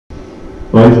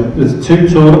Right, there's two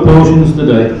Torah portions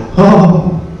today.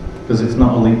 Because it's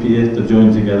not a leap year, they're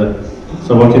joined together.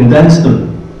 So I condensed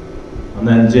them. And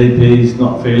then JP's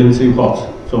not feeling too hot,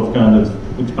 so I've kind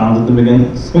of expanded them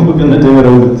again. So we're going to do it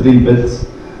over 3 bits.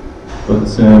 But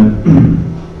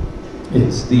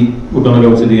we're going to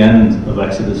go to the end of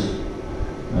Exodus.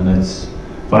 And it's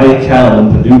Vayakhel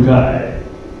and Pekudei.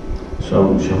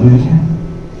 So, shall we begin?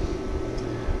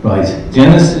 Right,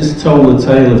 Genesis told the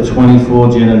tale of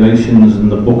 24 generations,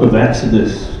 and the book of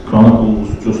Exodus chronicles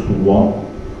just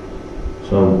 1.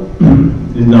 So,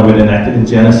 you know, in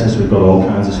Genesis we've got all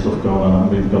kinds of stuff going on.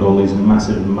 We've got all these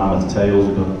massive mammoth tales,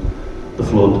 we've got the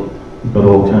flood, we've got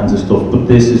all kinds of stuff, but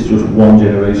this is just 1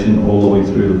 generation all the way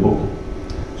through the book.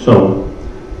 So,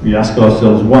 we ask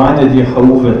ourselves, why did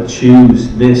Jehovah choose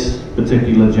this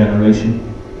particular generation?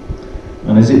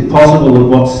 And is it possible that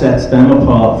what sets them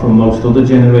apart from most other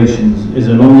generations is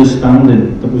an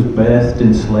understanding that was birthed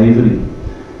in slavery?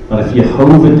 That if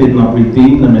Jehovah did not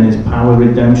redeem them in his power,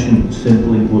 redemption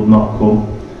simply would not come.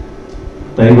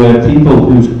 They were people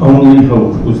whose only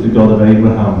hope was the God of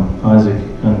Abraham, Isaac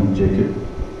and Jacob.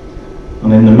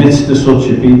 And in the midst of such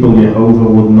a people,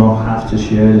 Jehovah would not have to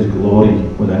share his glory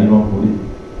with anyone, would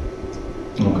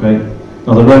he? Okay?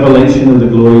 Now the revelation of the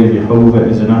glory of Jehovah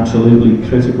is an absolutely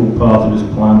critical part of his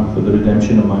plan for the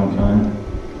redemption of mankind.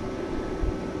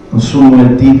 And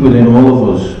somewhere deep within all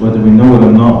of us, whether we know it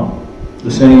or not,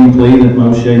 the same plea that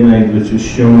Moshe made, which was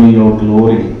show me your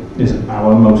glory, is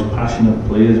our most passionate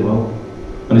plea as well.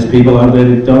 And there's people out there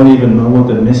who don't even know what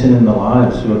they're missing in their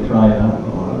lives, who are crying out,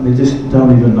 oh, they just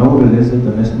don't even know what it is that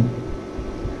they're missing.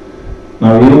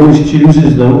 Now he always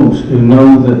chooses those who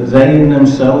know that they in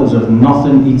themselves have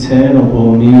nothing eternal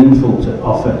or meaningful to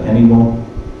offer anyone.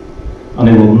 And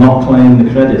he will not claim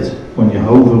the credit when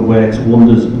Jehovah works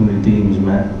wonders and redeems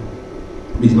men.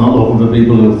 He's not looking for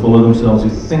people who are full of themselves, who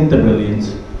think they're brilliant.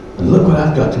 And look what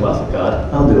I've got to offer,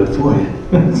 God, I'll do it for you.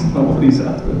 That's not what he's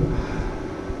after.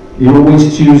 He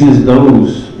always chooses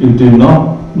those who do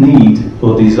not need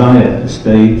or desire a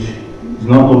stage. He's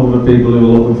not looking for people who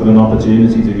are looking for an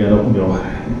opportunity to get up and go, look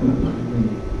at me.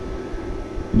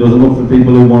 He doesn't look for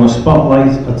people who want a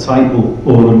spotlight, a title,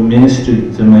 or a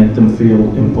ministry to make them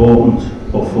feel important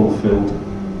or fulfilled.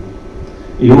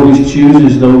 He always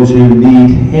chooses those who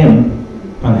need him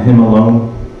and him alone.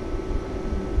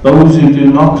 Those who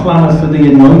do not clamour for the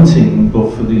anointing,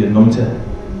 but for the anointer.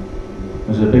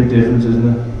 There's a big difference, isn't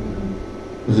there?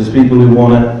 Because there's people who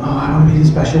want to, oh, I want to be the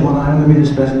special one, I want to be the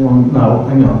special one. No,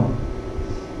 hang on.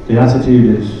 The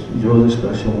attitude is, you're the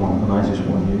special one, and I just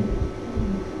want you.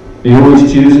 He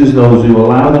always chooses those who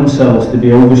allow themselves to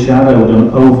be overshadowed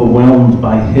and overwhelmed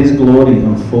by his glory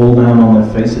and fall down on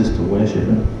their faces to worship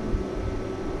him.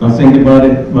 Now think about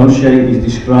it, Moshe is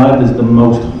described as the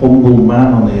most humble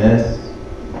man on the earth.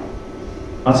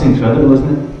 That's incredible, isn't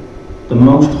it? The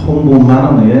most humble man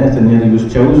on the earth, and yet he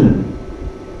was chosen.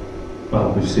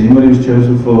 Well, we've seen what he was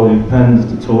chosen for. He penned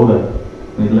the Torah,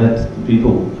 and he led the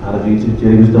people out of Egypt.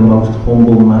 Yet he was the most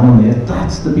humble man on the earth.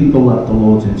 That's the people that the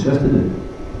Lord's interested in.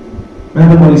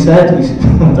 Remember what he said? He said,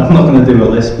 I'm not going to do a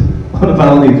lisp. But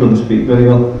apparently he couldn't speak very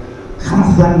well.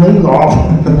 Thank me, Lord.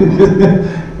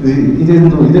 He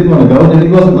didn't want to go, did he?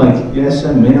 He wasn't like, yes,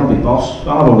 send me, I'll be boss.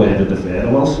 I'll have a word with the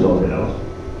Pharaoh, I'll sort it out.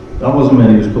 That wasn't where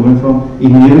he was coming from. He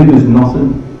knew he was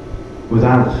nothing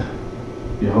without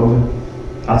Jehovah.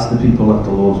 That's the people that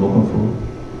the Lord's looking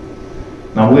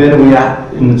for. Now where are we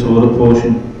at in the Torah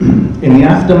portion? In the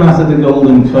aftermath of the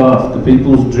golden calf, the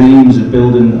people's dreams of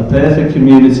building a perfect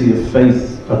community of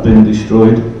faith had been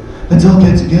destroyed. Let's all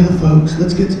get together, folks.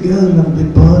 Let's get together and have a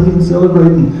big party and celebrate,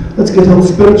 and let's get all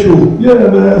spiritual. Yeah,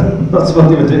 man. That's what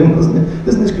they were doing, wasn't it?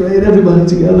 Isn't this great? Everybody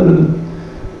together. And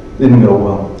it didn't go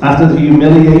well. After the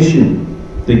humiliation,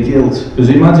 the guilt. Because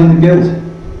imagine the guilt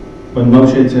when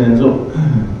Moshe turns up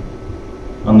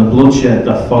and the bloodshed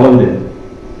that followed it.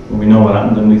 And we know what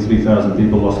happened. Only 3,000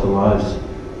 people lost their lives.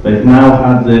 They've now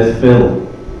had their fill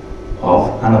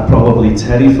of, and are probably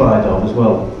terrified of as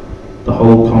well, the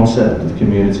whole concept of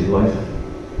community life.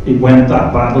 It went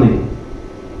that badly.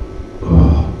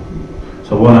 Oh.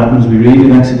 So what happens? We read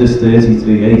in Exodus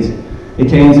 33:8. It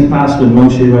came to pass when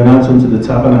Moshe went out unto the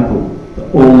tabernacle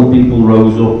that all the people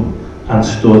rose up and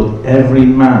stood every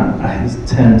man at his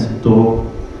tent door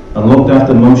and looked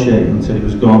after Moshe until he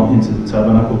was gone into the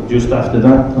tabernacle. Just after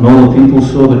that, and all the people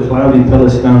saw the cloudy pillar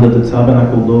stand at the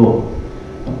tabernacle door.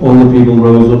 And all the people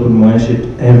rose up and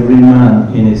worshipped, every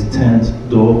man in his tent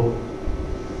door.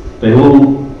 They all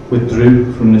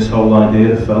withdrew from this whole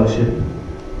idea of fellowship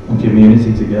and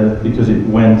community together because it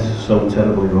went so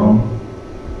terribly wrong.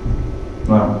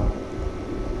 Now,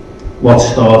 what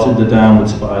started the downward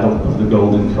spiral of the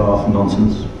golden calf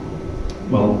nonsense?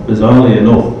 Well, bizarrely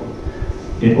enough,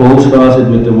 it all started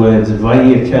with the words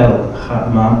Vayakhel,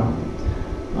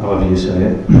 however you say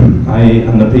it,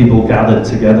 and the people gathered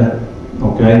together.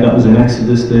 Okay, that was in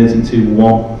Exodus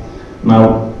 32:1.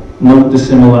 Now, note the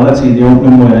similarity, the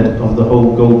opening word of the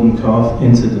whole golden calf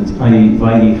incident, i.e.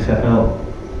 Vayakhel,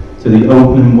 to the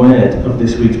opening word of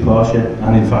this week's parsha,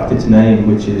 and in fact its name,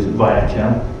 which is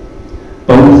Vayakhel.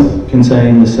 Both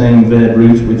contain the same verb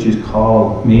root, which is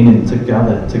kal, meaning to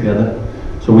gather together.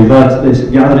 So we've had this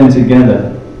gathering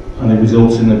together, and it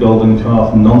results in the golden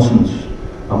calf nonsense.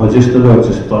 And we're just about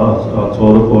to start our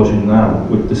Torah portion now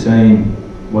with the same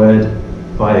word,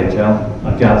 Vayakhel,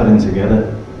 a gathering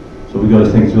together. So we've got to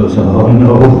think to ourselves, oh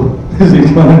no, is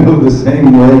it going to go the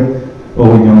same way, or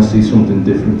are we going to see something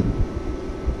different?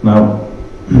 Now,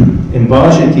 in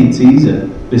Parsha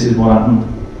Kitizah, this is what happened.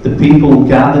 The people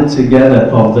gathered together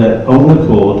of their own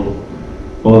accord,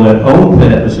 for their own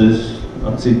purposes.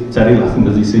 I see Terry laughing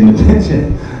because he's seen the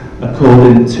picture.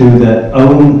 According to their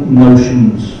own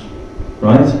notions,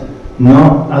 right?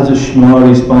 Not as a Shema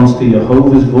response to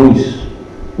Jehovah's voice,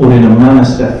 or in a manner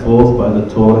set forth by the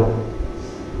Torah.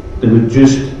 They would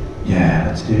just, yeah,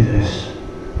 let's do this.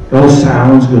 It all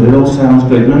sounds good, it all sounds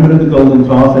great. Remember the golden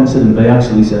calf incident? They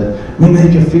actually said, we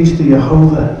make a feast to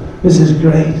Jehovah, this is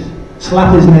great.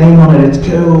 Slap his name on it, it's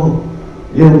cool.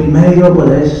 You'll be made up with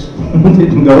this. It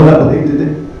didn't go that way, did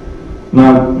it?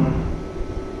 Now,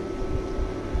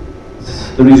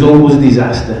 the result was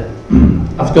disaster.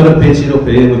 I've got a picture up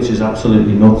here which is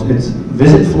absolutely nuts. It's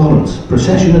visit Florence,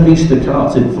 procession of Easter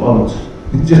carts in Florence.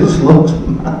 It just looks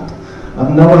mad.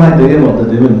 I've no idea what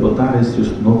they're doing, but that is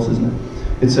just nuts, isn't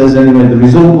it? It says anyway, the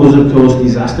result was of course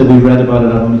disaster. We've read about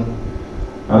it, haven't we?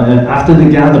 After the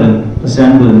gathering,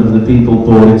 assembling of the people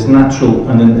bore its natural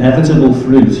and inevitable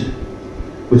fruit,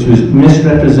 which was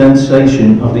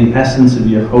misrepresentation of the essence of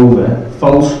Jehovah,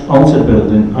 false altar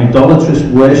building, idolatrous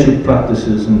worship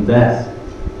practices, and death.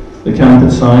 The camp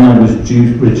at Sinai was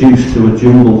reduced to a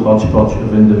jumbled hodgepodge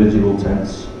of individual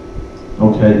tents.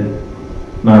 Okay,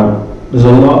 now there's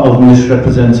a lot of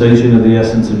misrepresentation of the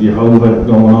essence of Jehovah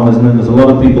going on, isn't it? There's a lot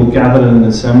of people gathering and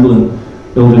assembling,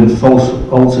 building false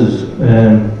altars.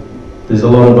 There's a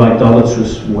lot of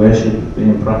idolatrous worship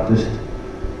being practiced,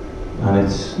 and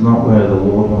it's not where the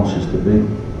Lord wants us to be.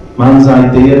 Man's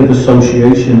idea of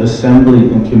association,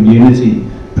 assembly and community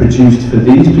produced for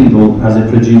these people as it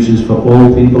produces for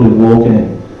all people who walk in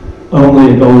it.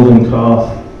 Only a golden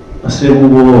calf, a civil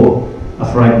war,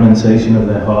 a fragmentation of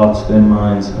their hearts, their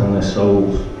minds and their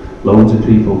souls. Loads of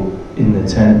people in the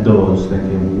tent doors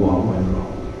thinking, what went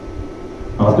wrong?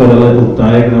 I've got a little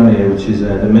diagram here which is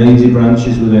the major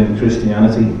branches within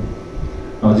Christianity.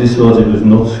 I just thought it was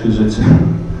nuts because it's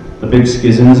the big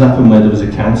schisms happen where there was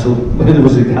a council, where there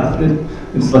was a gathering.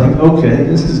 It's like, okay,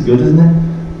 this is good, isn't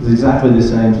it? It's exactly the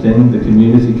same thing. The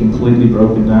community completely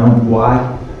broken down.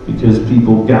 Why? Because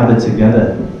people gather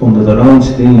together under their own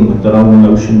steam with their own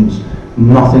notions,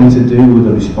 nothing to do with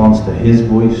a response to his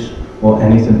voice or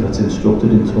anything that's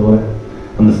instructed in Torah.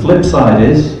 And the flip side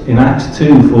is, in Acts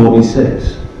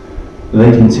 2:46,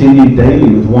 they continued daily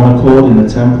with one accord in the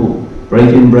temple,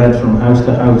 breaking bread from house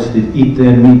to house, did eat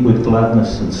their meat with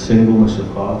gladness and singleness of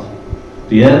heart.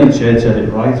 The early church had it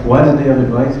right. Why did they have it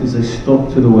right? Because they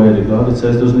stuck to the word of God. It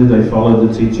says, doesn't it, they followed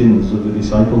the teachings of the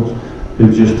disciples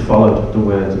who just followed the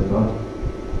word of God.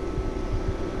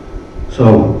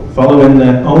 So, following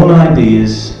their own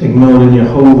ideas, ignoring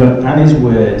Jehovah and his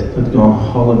word, had gone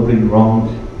horribly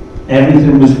wrong.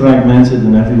 Everything was fragmented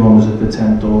and everyone was at the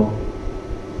tent door.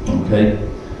 Okay?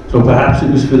 So perhaps it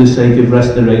was for the sake of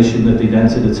restoration that they'd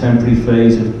entered a temporary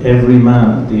phase of every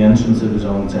man at the entrance of his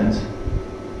own tent.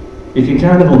 You can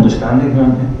kind of understand it,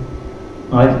 can't you?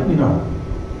 Like, you know,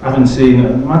 having seen,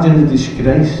 imagine the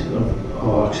disgrace of,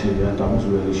 oh actually, yeah, that was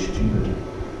really stupid.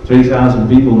 3,000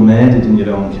 people murdered in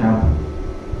your own camp.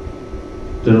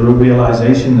 The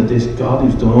realization that this God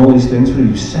who's done all these things for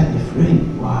you, set you free,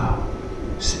 wow.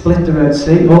 Split the Red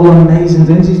Sea, all the amazing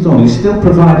things he's done. He's still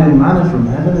providing manna from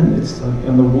heaven and it's like,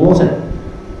 and the water.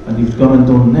 And you've gone and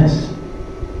done this.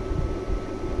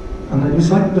 And it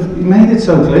was like, he made it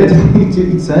so clear,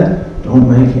 he said, don't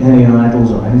make any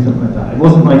idols or anything like that. It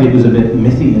wasn't like it was a bit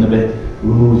mythy and a bit,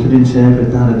 oh, we could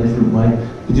interpret that a different way.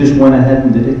 He just went ahead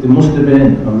and did it. There must have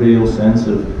been a real sense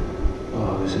of,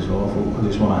 oh, this is awful. I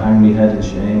just want to hang my head in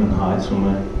shame and hide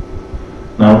somewhere.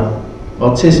 Now,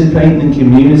 participating in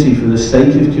community for the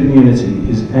sake of community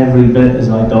is every bit as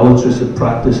idolatrous a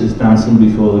practice as dancing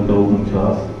before the golden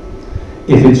calf.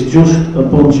 If it's just a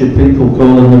bunch of people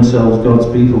calling themselves God's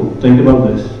people, think about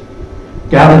this.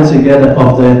 gathered together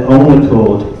of their own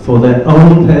accord, for their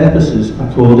own purposes,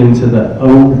 according to their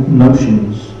own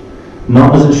notions,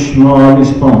 not as a shema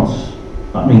response,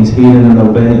 that means hearing and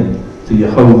obeying, to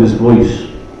Jehovah's voice,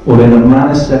 or in a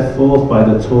manner set forth by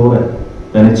the Torah,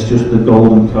 then it's just the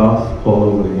golden calf all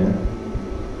over again.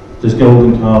 There's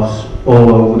golden calves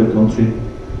all over the country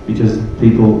because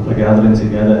people are gathering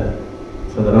together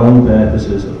for their own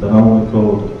purposes, of their own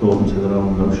accord, according to their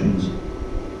own notions.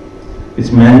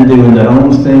 It's men doing their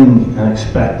own thing and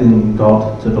expecting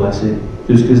God to bless it,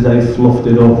 just because they fluffed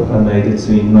it up and made it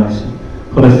seem nice.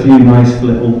 Put a few nice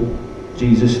little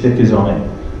Jesus stickers on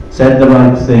it, said the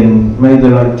right thing, made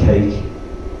the right cake,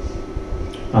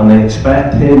 and they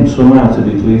expect him somehow to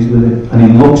be pleased with it. And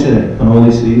he looks at it and all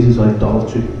he sees is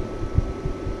idolatry.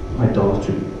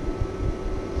 Idolatry.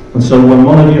 And so when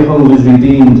one of Jehovah's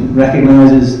redeemed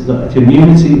recognises that a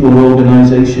community or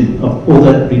organisation of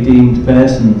other redeemed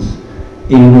persons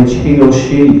in which he or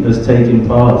she has taken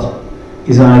part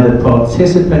is either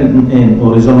participating in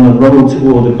or is on the road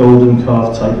toward a golden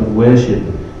calf type of worship,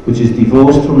 which is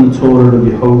divorced from the Torah of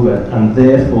Jehovah and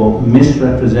therefore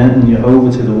misrepresenting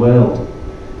Jehovah to the world,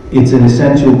 it's an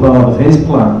essential part of his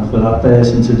plan for that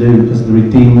person to do as the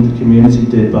redeemed community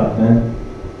did back then.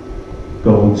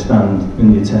 Go and stand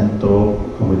in your tent door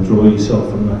and withdraw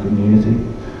yourself from that community.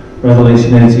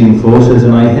 Revelation 18:4 says,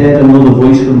 "And I heard another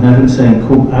voice from heaven saying,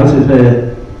 Come out of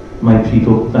her, my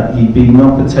people, that ye be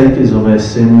not partakers of her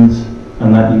sins,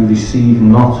 and that ye receive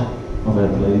not of her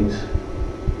plagues."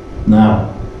 Now,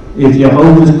 if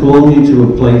Jehovah's called you to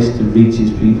a place to reach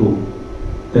his people,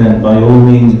 then by all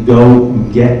means go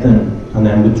and get them and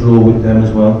then withdraw with them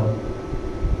as well.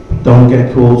 Don't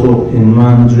get caught up in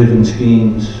man-driven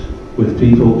schemes with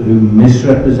people who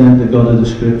misrepresent the God of the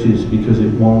Scriptures, because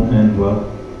it won't end well.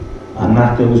 And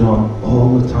that goes on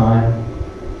all the time.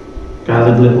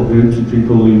 Gathered little groups of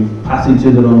people who pat each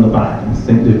other on the back and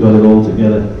think they've got it all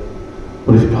together.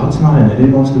 But if God's not in it, he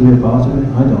wants to be a part of it.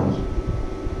 I don't.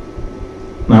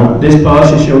 Now, this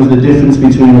parshas shows the difference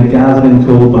between a gathering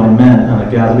called by men and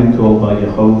a gathering called by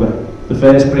Jehovah. The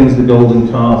first brings the golden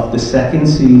calf. The second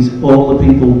sees all the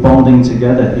people bonding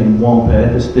together in one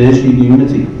purpose. There's your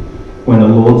unity when the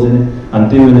Lord's in it, and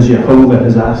doing as Jehovah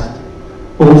has asked.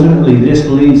 Ultimately, this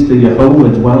leads to Jehovah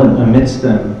dwelling amidst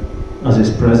them as his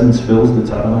presence fills the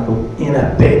tabernacle in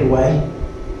a big way.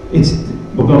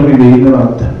 We're going to be reading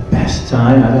about the best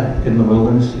time ever in the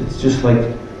wilderness. It's just like,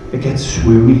 it gets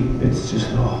swooey. It's just,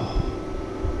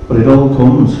 But it all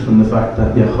comes from the fact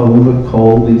that Jehovah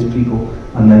called these people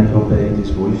and they obeyed his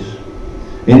voice.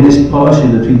 In this parsha,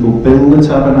 the people build the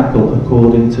tabernacle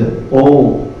according to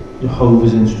all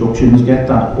Jehovah's instructions. Get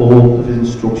that? All of his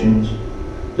instructions.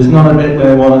 There's not a bit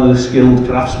where one of the skilled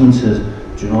craftsmen says,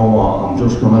 do you know what, I'm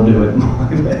just going to do it my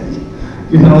way.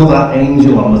 You know that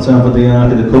angel on the top of the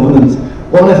Ark of the Covenant?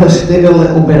 What if I stick a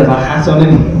little bit of a hat on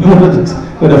him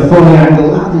with a funny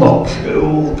angle? That'd look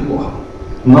cool. Come on.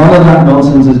 None of that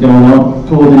nonsense is going on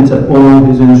according to all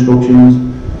his instructions.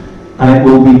 And it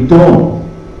will be done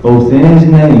both in his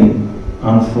name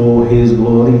and for his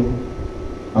glory.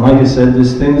 And like I said,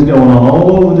 there's things going on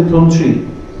all over the country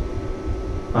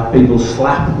that people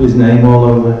slap his name all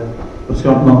over, but it's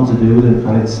got nothing to do with it,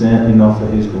 and it's certainly not for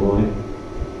his glory.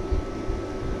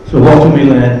 So what can we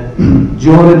learn?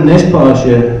 During this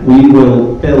parsha, we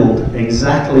will build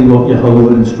exactly what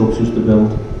Jehovah instructs us to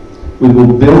build. We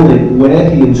will build it where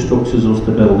he instructs us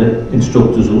to build it.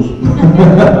 Instructs us.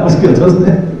 That was good, wasn't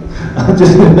it? I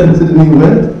just invented a new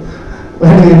word.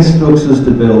 When he instructs us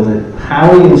to build it,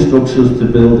 how he instructs us to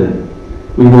build it,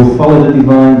 we will follow the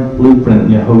divine blueprint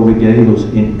Jehovah gave us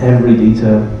in every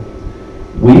detail.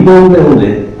 We will build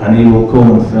it, and he will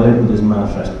come and fill it with his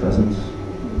manifest presence.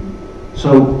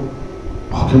 So,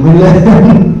 what can we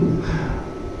learn?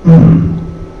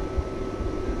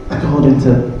 According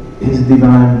to his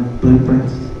divine blueprint,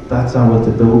 that's how we're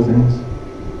to build things.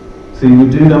 See, we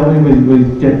do, don't we?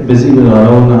 We get busy with our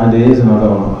own ideas and our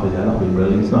own, oh yeah, that'll be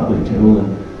brilliant, it's not really cool.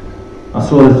 And I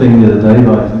saw the thing the other day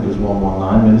by, I think it was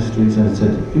 119 Ministries, and it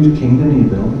said, whose kingdom are you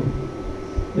building?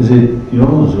 Is it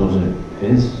yours or is it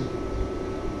his?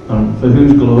 And for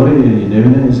whose glory are you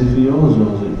doing it? Is it for yours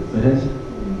or is it for his?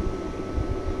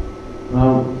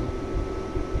 Now,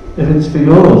 if it's for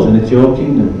yours and it's your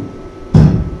kingdom,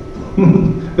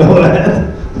 go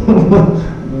ahead.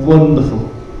 Wonderful.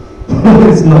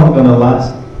 It's not going to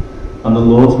last, and the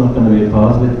Lord's not going to be a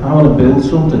part of it. I want to build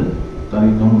something that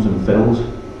he comes and fills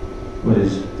with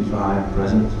his divine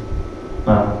presence.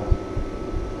 Now,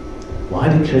 why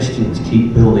do Christians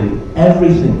keep building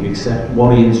everything except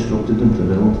what he instructed them to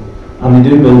build? And they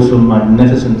do build some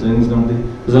magnificent things, don't they?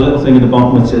 There's a little thing at the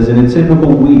bottom that says, in a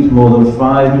typical week, more than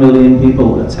 5 million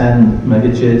people attend mega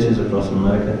churches across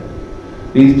America.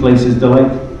 These places, they're like,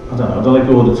 I don't know, they're like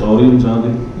auditoriums, aren't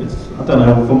they? I don't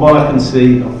know, from what I can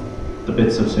see of the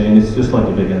bits I've seen, it's just like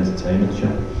a big entertainment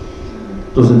show.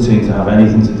 Doesn't seem to have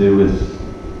anything to do with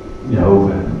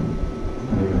Jehovah.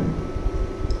 Anyway.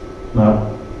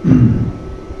 Now,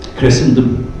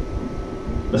 Christendom,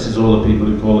 this is all the people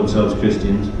who call themselves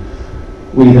Christians.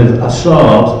 We have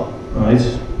assad,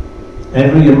 right,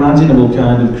 every imaginable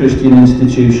kind of Christian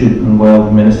institution and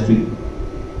world ministry.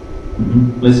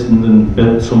 Listened and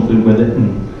built something with it,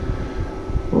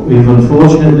 but we've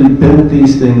unfortunately built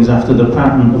these things after the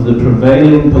pattern of the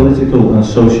prevailing political and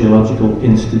sociological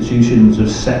institutions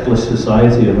of secular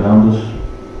society around us.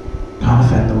 Can't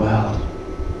offend the world.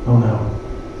 Oh no.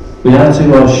 We have,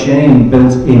 to our shame,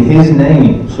 built in his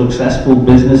name successful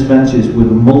business ventures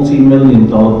with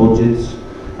multi-million-dollar budgets,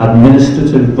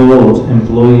 administrative boards,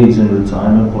 employees and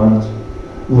retirement plans.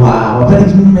 Wow, I bet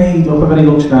he's made up. I bet he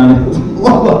looks down and goes,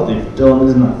 what they've done,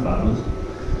 isn't that fabulous?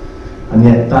 And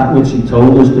yet that which he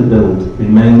told us to build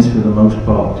remains for the most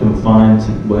part confined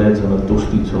to words on a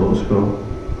dusty Torah scroll.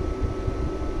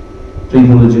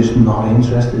 People are just not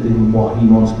interested in what he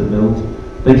wants to build.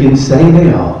 They can say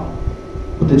they are,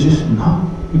 but they're just not.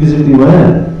 Because if they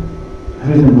were,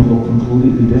 everything would look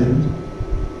completely different.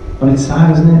 And it's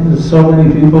sad, isn't it? There's so many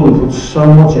people who put so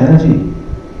much energy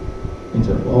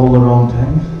into all the wrong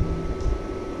things.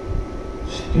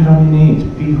 Just get on your knees,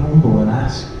 be humble and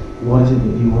ask, what is it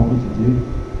that you want me to do?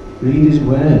 Read his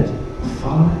word,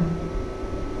 follow it.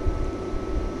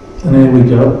 And here we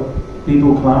go.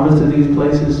 People clamour to these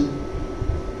places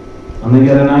and they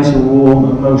get a nice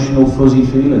warm, emotional, fuzzy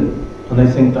feeling and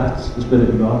they think that's the Spirit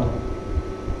of God.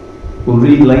 We'll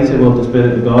read later what the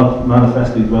Spirit of God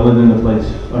manifestly dwelling in the place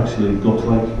actually looks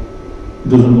like. It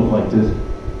doesn't look like this.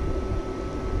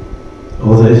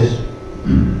 Or this.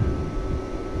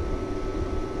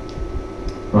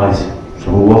 Right,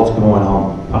 so what's going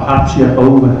on? Perhaps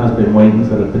Jehovah has been waiting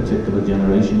for a particular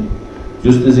generation.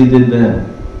 Just as he did then,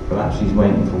 perhaps he's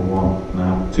waiting for one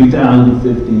now.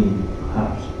 2015,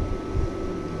 perhaps.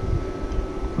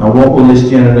 Now what will this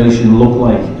generation look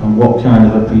like and what kind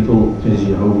of a people is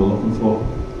Jehovah looking for?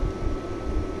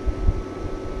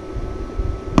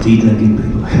 Tea drinking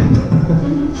people.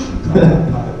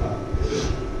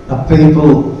 A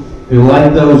people who,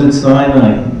 like those at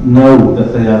Sinai, know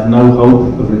that they have no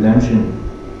hope of redemption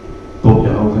but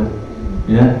Jehovah.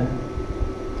 Yeah?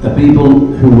 A people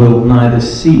who will neither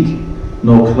seek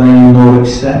nor claim nor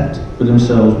accept for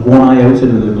themselves one iota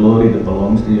of the glory that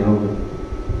belongs to Jehovah.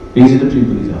 These are the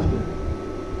people he's after.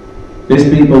 This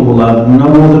people will have no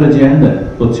other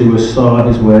agenda but to assert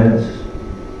his words,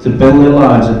 to build their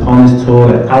lives upon his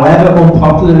Torah, however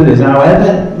unpopular it is,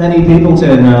 however many people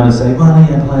turn around and say, well,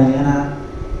 you're playing,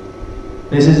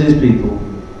 This is his people,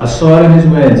 asserting his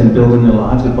words and building their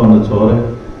lives upon the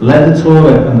Torah. Let the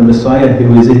Torah and the Messiah,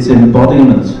 who is its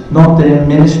embodiment, not their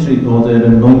ministry or their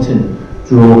anointing,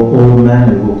 draw all men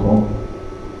who will come.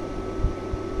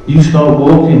 You start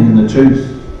walking in the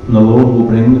truth, and the Lord will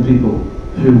bring the people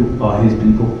who are his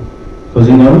people. Because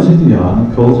he knows who they are, and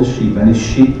he calls his sheep, and his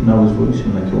sheep know his voice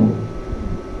when they come.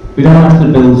 We don't have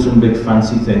to build some big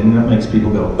fancy thing that makes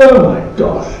people go, oh my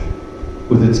gosh,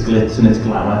 with its glitz and its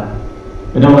glamour.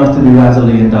 We don't have to be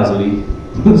razzly and dazzly,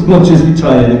 as much as we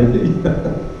try anyway.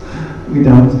 We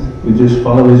don't. We just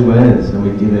follow his words, and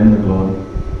we give him the glory.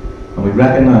 And we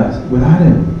recognize, without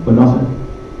him, we're nothing.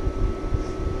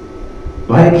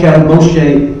 Vayakhel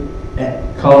Moshe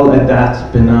Kol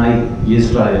Edat B'nai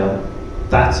Yisrael.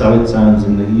 That's how it sounds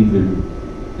in the Hebrew.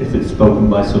 If it's spoken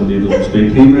by somebody who doesn't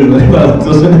speak Hebrew very well, it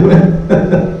does anyway.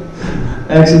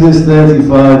 Exodus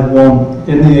 35:1.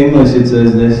 In the English it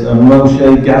says this, and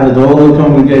Moshe gathered all the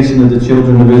congregation of the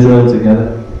children of Israel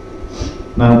together.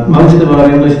 Now, most of our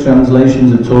English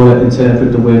translations of Torah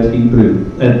interpret the word Hebrew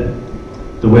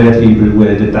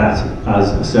word edat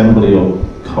as assembly or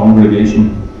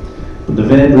congregation. But the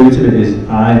verb root of it is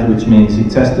aid, which means he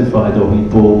testified or he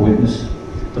bore witness.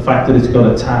 The fact that it's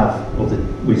got a tav, or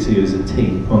we see it as a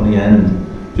T on the end,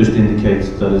 just indicates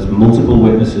that there's multiple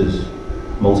witnesses,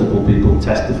 multiple people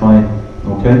testifying.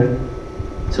 Okay?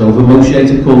 So for Moshe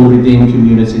to call the redeemed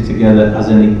community together as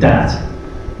an edat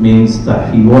means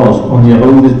that he was, on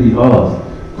Jehovah's behalf,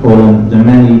 calling the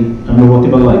many, I mean, what they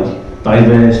were like,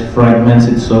 diverse,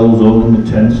 fragmented souls all in the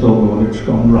tent, so Lord, it's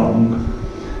gone wrong.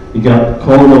 He got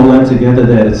called all them together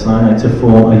there at Sinai to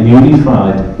form a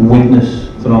unified witness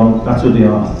throng. That's what they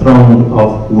are, a throng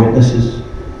of witnesses.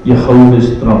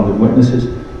 Jehovah's throng of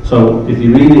witnesses. So if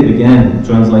you read it again,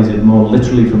 translated more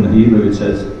literally from the Hebrew, it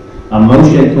says, And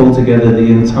Moshe called together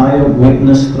the entire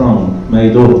witness throng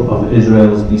made up of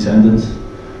Israel's descendants.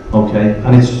 Okay,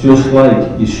 and it's just like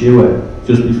Yeshua,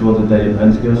 just before the day of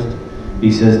Pentecost.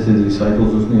 He says to the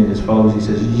disciples, doesn't he, and his followers, he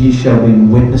says, "Ye shall be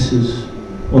witnesses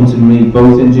unto me,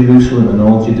 both in Jerusalem and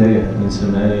all Judea, and in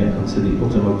Samaria, and to the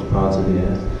uttermost parts of the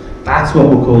earth." That's what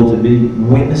we're called to be,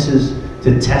 witnesses,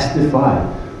 to testify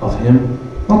of him.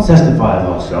 Not testify of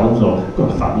ourselves, or "I've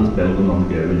got a fabulous building on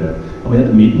the go, you know. And we had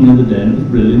a meeting the other day, and it was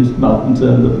brilliant. Malcolm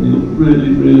turned up, and he looked really,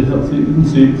 really healthy. We didn't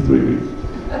see him for 3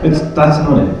 weeks. That's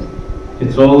not it.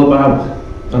 It's all about,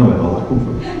 I don't know where all that come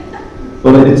from,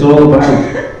 but it's all about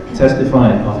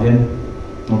testifying of him.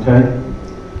 Okay?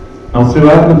 Now,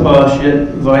 throughout the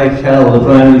parsha, Vayakhel, the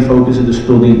primary focus of the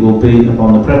study will be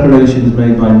upon the preparations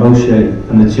made by Moshe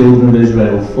and the children of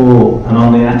Israel for and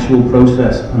on the actual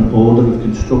process and order of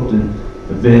constructing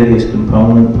the various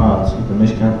component parts of the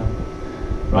Mishkan.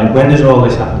 Right, when does all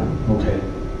this happen? Okay.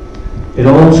 It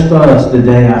all starts the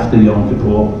day after Yom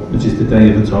Kippur, which is the Day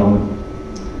of Atonement.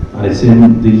 And it's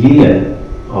in the year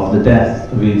of the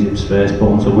death of Egypt's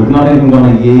firstborn. So we've not even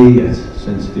gone a year yet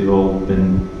since they've all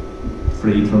been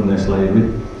freed from their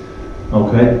slavery.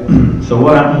 Okay, so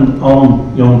what happened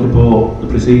on Yom Kippur, the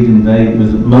preceding day,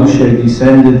 was that Moshe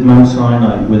descended Mount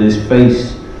Sinai with his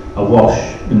face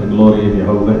awash in the glory of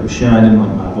Jehovah. It was shining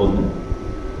like that, wasn't it?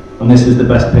 And this is the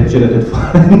best picture I could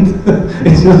find.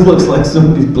 It just looks like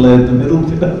somebody's blurred the middle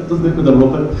bit, doesn't it, with a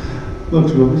rubber?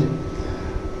 Looks rubbish.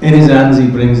 In his hands he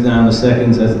brings down the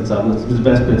second set of tablets. It was the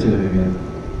best picture I could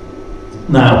get.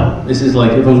 Now, this is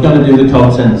like, if I was going to do the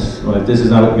contents, right, this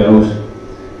is how it goes.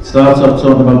 It starts off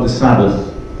talking about the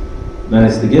Sabbath, then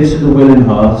it's the gifts of the willing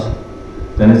heart,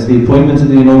 then it's the appointment of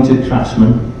the anointed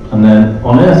craftsman, and then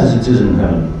on earth as it is in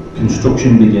heaven,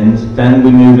 construction begins. Then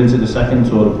we move into the second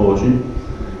Torah portion,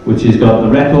 which has got the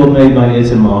record made by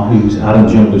Itamar, who's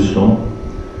Aaron's youngest son.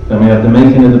 Then we have the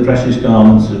making of the precious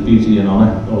garments of beauty and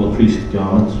honour, all the priest's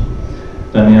garments.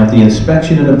 Then we have the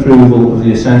inspection and approval of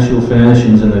the essential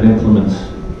furnishings and their implements.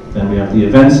 Then we have the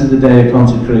events of the day of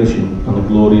consecration and the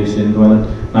glorious indwelling.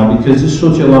 Now, because there's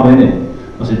such a lot in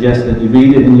it, I suggest that you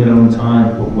read it in your own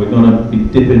time, but we're going to be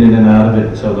dipping in and out of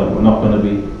it so that we're not going to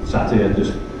be sat here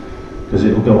just because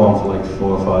it'll go on for like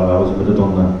 4 or 5 hours if I'd have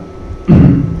done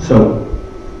that. So,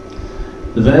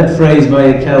 the verb phrase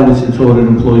Vayakhel, which the Torah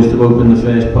employs to open the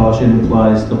first portion,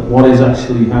 implies that what is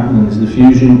actually happening is the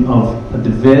fusion of a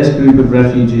diverse group of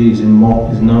refugees in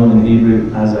what is known in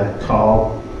Hebrew as a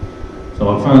kal. So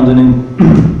I found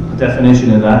a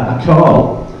definition of that. A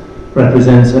kal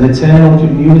represents an eternal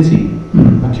community,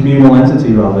 a communal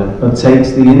entity rather, that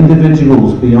takes the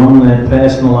individuals beyond their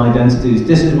personal identities.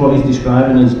 This is what he's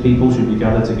describing as people should be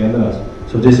gathered together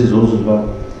as. So this is us as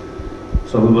well.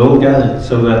 So we're all gathered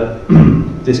so that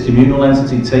this communal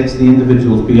entity takes the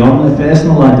individuals beyond their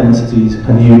personal identities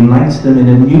and unites them in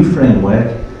a new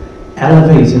framework,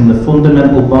 elevating the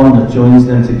fundamental bond that joins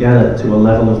them together to a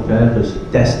level of purpose,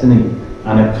 destiny,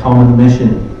 and a common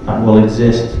mission that will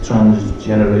exist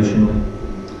transgenerationally.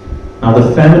 Now,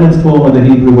 the feminine form of the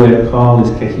Hebrew word kal is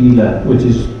kahila, which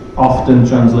is often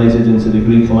translated into the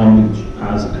Greek language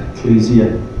as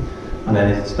ecclesia. And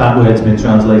then that word's been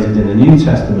translated in the New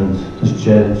Testament as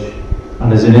church.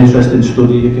 And there's an interesting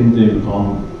study you can do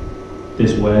on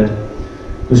this word.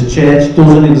 Because church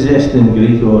doesn't exist in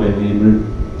Greek or in Hebrew.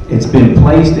 It's been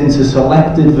placed into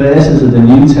selected verses of the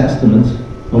New Testament,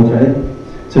 okay,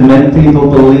 to make people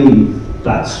believe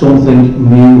that something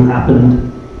new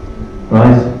happened,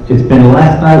 right? It's been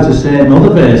left out of certain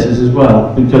other verses as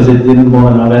well, because it didn't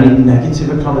want to have any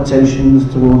negative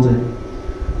connotations towards it.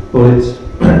 But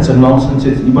it's a nonsense.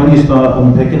 When you start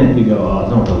unpicking it, you go, oh, I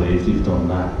don't believe you've done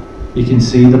that. You can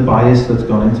see the bias that's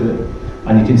gone into it.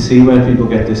 And you can see where people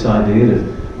get this idea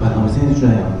of, well, I was in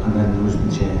Israel and then there was the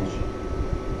change.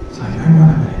 It's like, hang on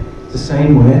a minute. It's the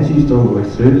same words used all the way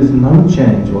through. There's no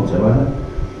change whatsoever.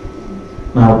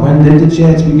 Now, when did the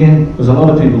church begin? Because a lot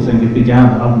of people think it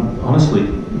began, honestly,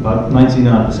 about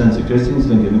 99% of Christians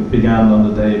think it began on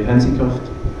the day of Pentecost.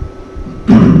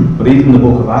 But even the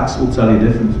book of Acts will tell you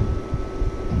different.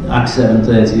 Acts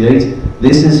 7:38,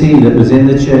 this is he that was in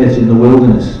the church in the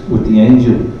wilderness with the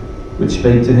angel which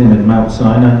spake to him in Mount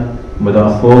Sinai, and with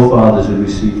our forefathers who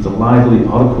received the lively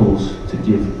oracles to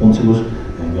give unto us.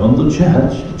 And on the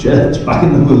church back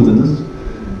in the wilderness.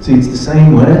 See, it's the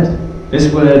same word.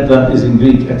 This word that is in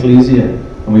Greek, ecclesia,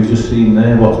 and we've just seen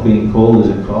there what's being called as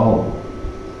a call.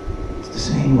 It's the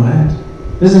same word.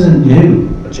 This isn't new,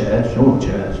 a church, no.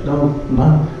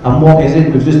 And what is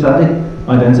it? We've just had it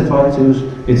identified to us.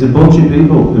 It's a bunch of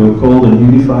people who are called and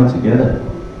unified together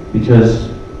because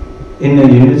in their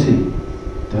unity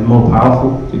they're more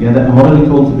powerful together. And what are they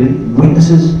called to be?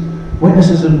 Witnesses.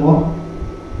 Witnesses of what?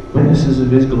 Witnesses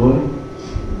of his glory.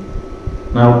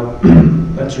 Now,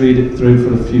 let's read it through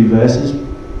for a few verses.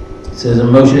 It says, and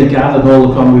Moshe gathered all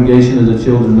the congregation of the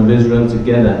children of Israel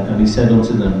together, and he said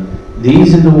unto them,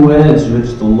 these are the words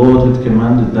which the Lord had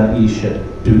commanded that ye should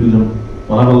do them.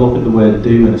 We'll have a look at the word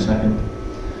do in a second.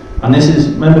 And this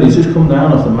is, remember, he's just come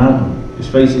down off the mountain. His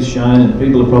face is shining.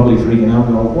 People are probably freaking out,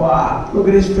 going, wow, look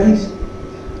at his face.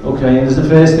 Okay, and there's the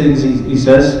first things he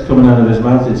says coming out of his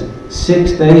mouth is,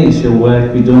 6 days shall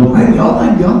work be done. Hang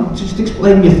on, just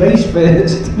explain your face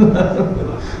first.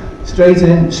 straight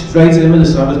in with the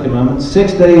Sabbath commandment.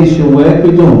 6 days shall work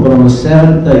be done, but on the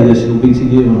 7th day there shall be to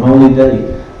you an holy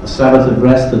day, a Sabbath of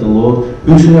rest to the Lord.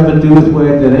 Whosoever doeth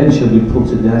work therein shall be put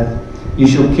to death. You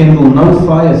shall kindle no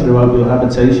fire throughout your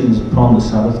habitations upon the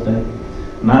Sabbath day.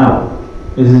 Now,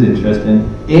 this is interesting.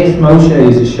 If Moshe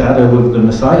is a shadow of the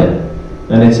Messiah,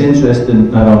 then it's interesting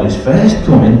that on his first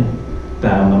coming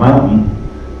down the mountain,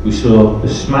 we saw the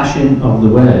smashing of the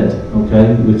Word,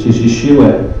 okay, which is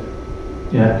Yeshua.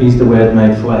 Yeah, he's the Word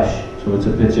made flesh. So it's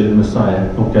a picture of Messiah,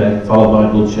 okay, followed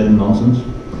by bloodshed and nonsense.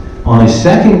 On his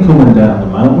second coming down the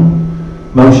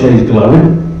mountain, Moshe is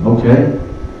glowing, okay,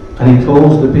 and he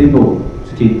calls the people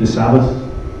to keep the Sabbath.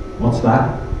 What's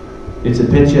that? It's a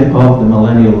picture of the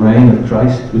millennial reign of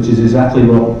Christ, which is exactly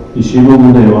what Yeshua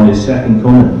will do on his second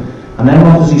coming. And then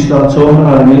what does he start talking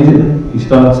about immediately? He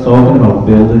starts talking about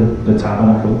building the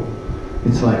tabernacle.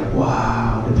 It's like,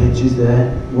 wow, the picture's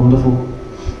there, wonderful.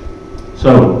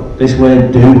 So, this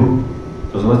word do,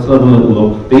 because let's have a little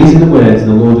look. These are the words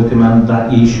the Lord had commanded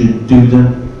that ye should do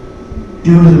them.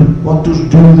 Do them. What does do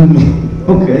them mean?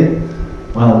 Okay.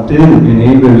 Well, do in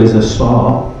Hebrew is a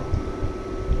saw.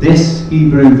 This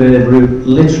Hebrew verb root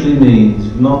literally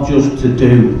means not just to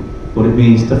do, but it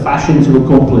means to fashion, to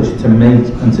accomplish, to make,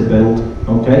 and to build.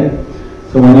 Okay?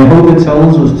 So when Yehovah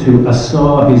tells us to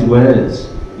assar his words,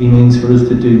 he means for us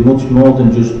to do much more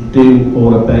than just do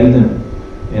or obey them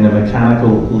in a mechanical,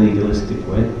 legalistic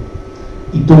way.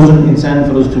 He doesn't intend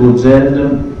for us to observe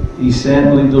them. He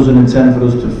certainly doesn't intend for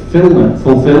us to fulfill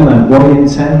them. What he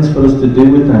intends for us to do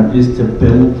with them is to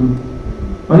build them.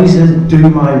 When he says, do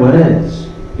my words,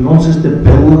 he wants us to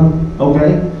build them,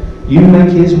 okay? You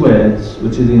make his words,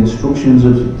 which are the instructions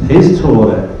of his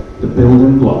Torah, the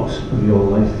building blocks of your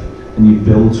life, and you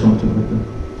build something with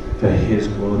them for his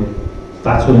glory.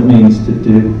 That's what it means to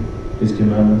do his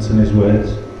commandments and his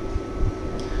words.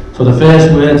 So the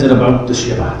first words are about the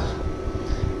Shabbat.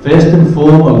 First and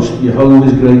foremost,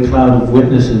 Yehovah's great cloud of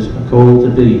witnesses are called to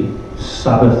be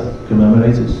Sabbath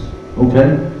commemorators.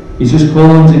 Okay? He's just called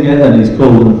them together, and he's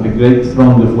called them a great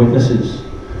throng of witnesses.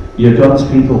 You're God's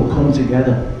people, come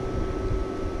together.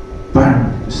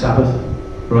 Bang, the Sabbath,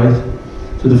 right?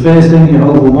 So the first thing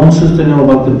Yehovah wants us to know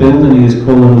about the building he is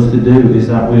calling us to do is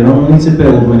that we're only to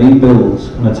build when he builds,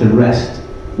 and are to rest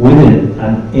with him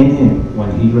and in him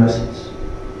when he rests.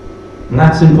 And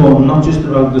that's important, not just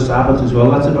about the Sabbath as well,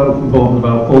 that's important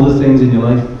about other things in your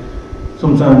life.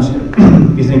 Sometimes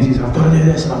you think, I've got to do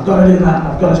this, and I've got to do that, and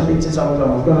I've got to speak to someone,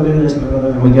 I've got to do this,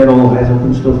 and we get all head up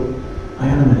and stuff.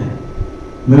 Hang on a minute.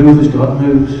 Move as God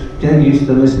moves. Get used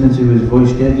to listening to his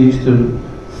voice. Get used to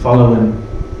following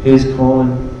his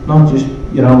calling, not just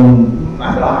your own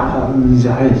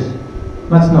desires.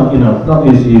 That's not, not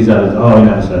use that as, oh, he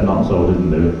never said nothing, so I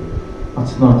didn't do it.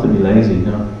 That's not to be lazy,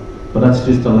 no. But that's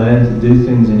just to learn to do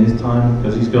things in his time,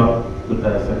 because he's got the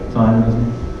perfect time, hasn't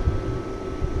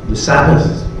he? The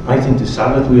Sabbath. I think the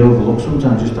Sabbath we overlook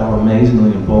sometimes just how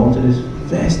amazingly important it is.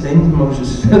 First thing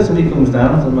Moses says when he comes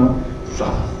down to the mountain,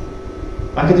 Sabbath.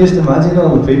 I can just imagine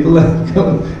all the people that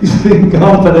come, he's been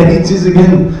gone for ages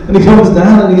again, and he comes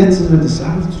down and he hits us with the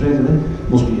Sabbath straight away.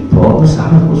 Must be important, the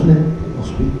Sabbath, mustn't it? It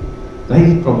must be.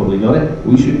 They probably got it,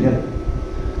 we should get it.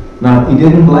 Now, he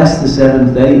didn't bless the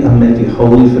seventh day and make it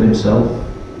holy for himself,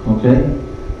 okay?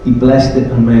 He blessed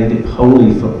it and made it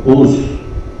holy for us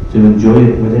to enjoy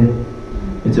it with him.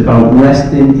 It's about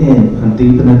resting in and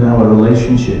deepening our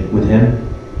relationship with him,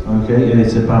 okay? And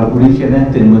it's about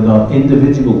reconnecting with our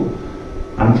individual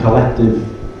and collective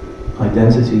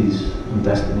identities and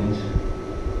destinies.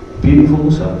 Beautiful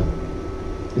Sabbath.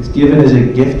 It's given as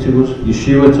a gift to us.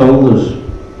 Yeshua told us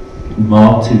in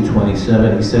Mark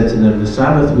 2:27, he said to them, the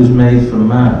Sabbath was made for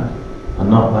man,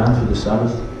 and not man for the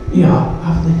Sabbath. Yeah,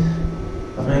 have this.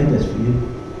 I've made this for you.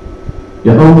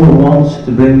 Yehovah wants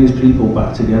to bring his people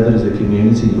back together as a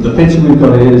community. The picture we've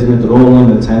got here, isn't it? They're all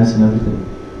in the tents and everything.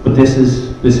 But this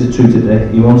is true today.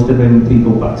 He wants to bring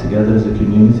people back together as a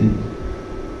community.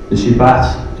 The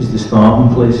Shabbat is the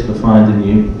starting place for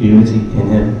finding unity in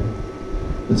him.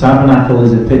 The tabernacle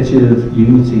is a picture of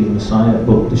unity in Messiah,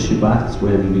 but the Shabbat is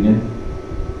where we begin.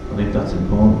 I think that's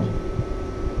important.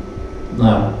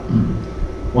 Now,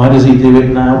 why does he do it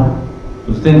now?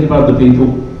 Because think about the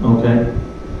people, okay?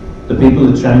 The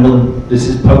people are trembling. This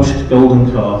is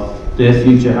post-golden calf. Their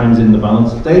future hangs in the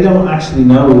balance. They don't actually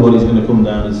know what he's going to come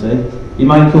down and say. He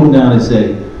might come down and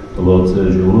say, the Lord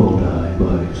says you'll all die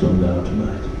by sundown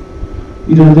tonight.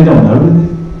 They don't know, do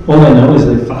they? All they know is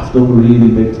they faffed up really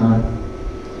big time.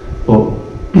 But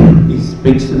he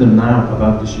speaks to them now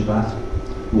about the Shabbat.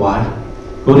 Why?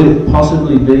 Could it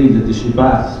possibly be that the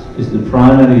Shabbat is the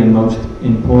primary and most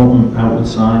important outward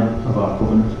sign of our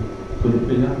covenant? Could it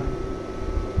be that?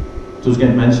 It does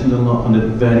get mentioned a lot and at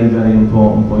very, very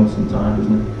important points in time,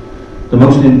 doesn't it? The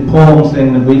most important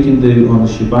thing that we can do on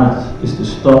the Shabbat is to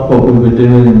stop what we were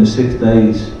doing in the 6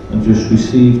 days and just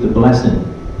receive the blessing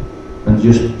and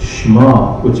just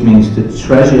shema, which means to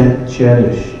treasure,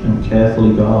 cherish and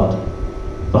carefully guard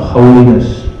the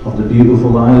holiness of the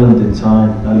beautiful island in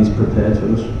time that he's prepared for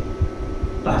us.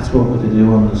 That's what we're to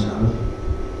do on the Sabbath.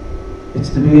 It's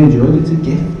to be enjoyed, it's a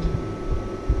gift.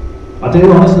 I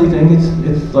do honestly think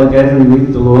it's like every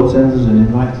week the Lord sends us an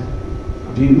invite,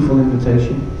 a beautiful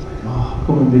invitation. It's like, oh,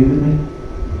 come and be with me.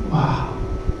 Wow,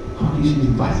 oh, he's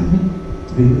invited me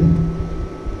to be with him.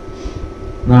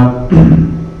 Now,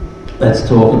 let's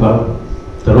talk about,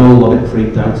 they're all a bit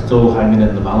freaked out, it's all hanging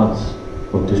in the balance.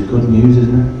 But there's good news,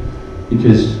 isn't it?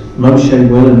 Because Moshe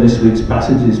will in this week's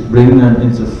passages bring them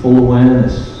into full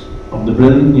awareness of the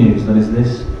brilliant news that is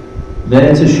this.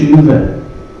 Their teshuvah,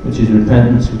 which is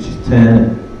repentance, which is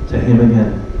turning to him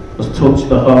again, has touched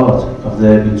the heart of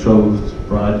their betrothed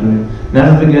bridegroom.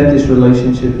 Never forget this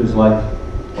relationship is like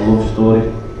a love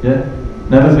story. Yeah?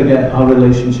 Never forget our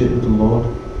relationship with the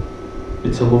Lord.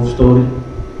 It's a love story.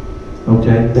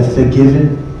 Okay? They're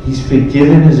forgiven. He's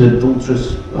forgiven his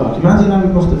adulteress. Oh, can you imagine how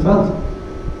he must have felt?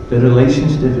 The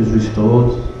relationship is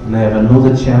restored and they have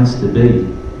another chance to be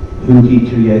who he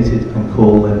created and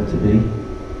called them to be.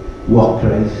 What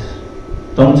grace.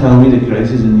 Don't tell me that grace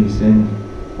is a new thing.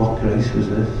 What grace was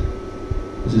this?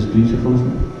 This is beautiful,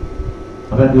 isn't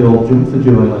it? I bet we all jump for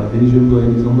joy like these young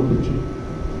ladies on the picture.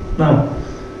 Now,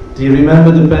 do you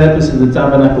remember the purpose of the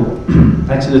tabernacle?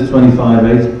 Exodus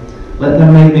 25:8. Let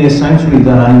them make me a sanctuary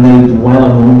that I may dwell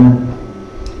among them.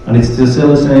 And it's still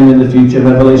the same in the future.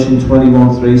 Revelation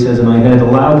 21:3 says, and I heard a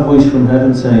loud voice from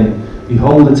heaven saying,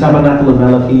 behold, the tabernacle of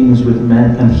Elohim is with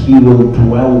men, and he will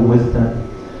dwell with them.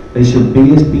 They shall be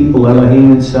his people, Elohim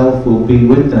himself will be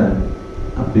with them,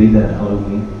 and be their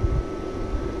Elohim.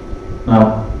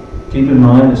 Now, keep in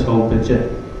mind this whole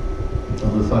picture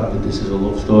of the fact that this is a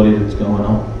love story that's going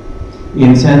on. He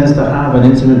intends to have an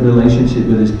intimate relationship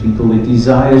with his people. He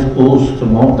desires us to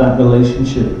want that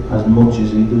relationship as much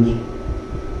as he does.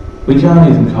 We can't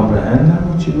even comprehend how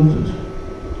much he loves us.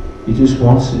 He just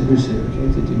wants it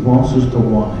reciprocated. He wants us to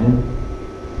want him.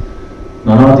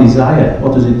 Now our desire,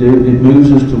 what does it do? It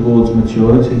moves us towards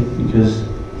maturity because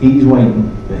he's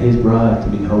waiting for his bride to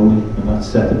be holy and that's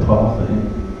set apart for him.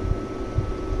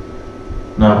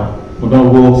 Now, we're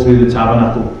going to walk through the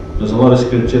tabernacle. There's a lot of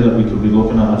scripture that we could be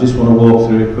looking at. I just want to walk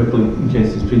through it quickly in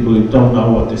case there's people who don't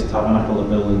know what this tabernacle of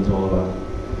building is all about.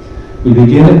 We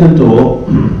begin at the door,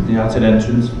 the outer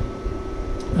entrance.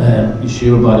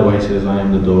 Yeshua, by the way, says, I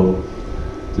am the door.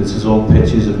 This is all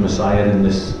pictures of Messiah in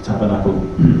this tabernacle.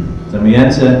 Then we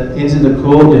enter into the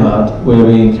courtyard where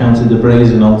we encounter the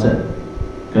brazen altar.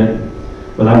 Okay?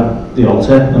 Without the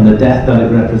altar and the death that it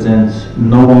represents,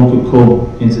 no one could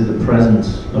come into the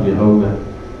presence of Jehovah.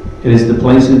 It is the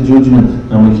place of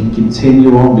judgment, and we can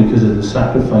continue on because of the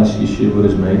sacrifice Yeshua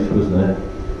has made for us there.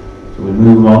 So we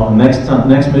move on. The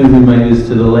next move we make is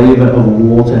to the laver of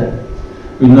water.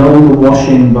 We know the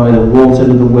washing by the water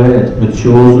of the word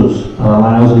matures us and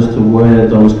allows us to wear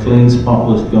those clean,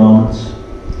 spotless garments.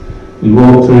 We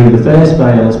walk through the first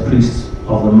veil as priests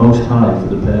of the Most High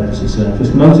for the purpose of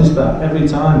service. Notice that every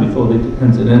time before they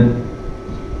entered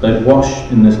in, they'd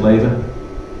wash in this laver.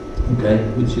 Okay,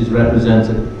 which is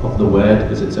representative of the word,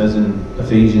 because it says in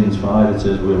Ephesians 5, it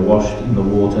says we're washed in the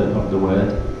water of the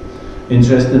word.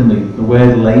 Interestingly, the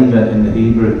word laver in the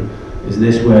Hebrew is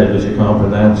this word which you can't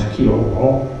pronounce,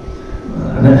 kio.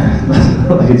 That's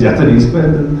not like a Japanese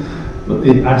word, but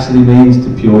it actually means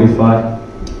to purify,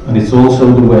 and it's also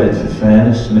the word for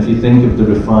fairness. And if you think of the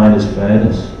refiner's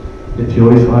furnace, it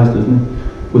purifies, doesn't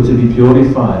it? We're to be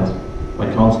purified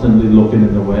by constantly looking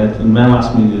in the Word. And Mel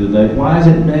asked me the other day, why is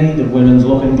it made of women's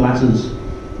looking glasses,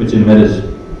 which are mirrors?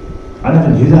 I never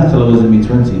knew that till I was in my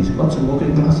 20s. Lots of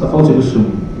looking glasses. I thought it was some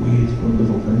weird,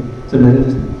 wonderful thing. It's a mirror,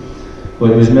 isn't it?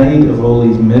 But it was made of all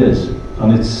these mirrors,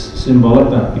 and it's symbolic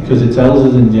that, because it tells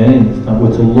us in James that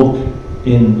we're to look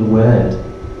in the Word.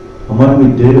 And when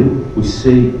we do, we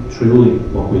see truly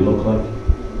what we look like.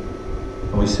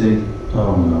 And we see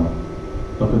Oh no,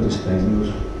 look at the state of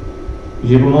us.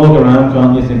 You can walk around,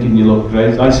 can't you, thinking you look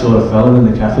great. I saw a fella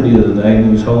in the cafe the other day and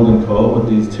he was holding court with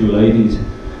these two ladies.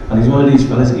 And he's one of these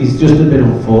fellas, he's just a bit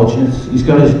unfortunate. He's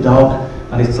got his dog,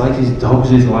 and it's like his dog's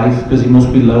his life because he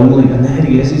must be lonely. And there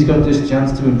he is, he's got this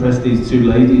chance to impress these two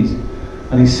ladies.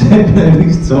 And he's sitting there and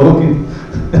he's talking,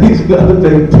 and he's got a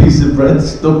big piece of bread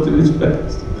stuck to his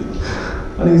face.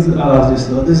 And I just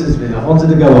thought, this is me. I wanted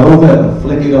to go over and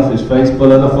flick it off his face, but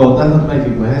then I thought, that would make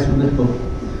it worse, wouldn't it? But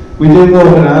we do walk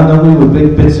around, don't we, with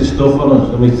big bits of stuff on us,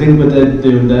 and we think we're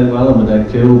doing dead well and we're dead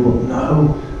cool, but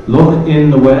no. Look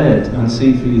in the Word and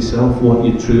see for yourself what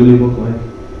you truly look like.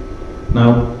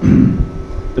 Now,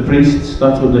 the priests,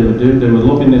 that's what they would do. They would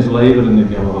look in this laver and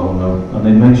they'd go, oh no, and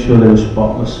they'd make sure they were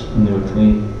spotless and they were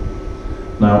clean.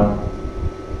 Now,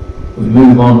 we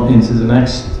move on into the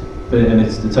next bit, and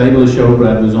it's the table of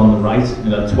showbread was on the right. It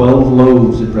had 12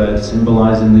 loaves of bread,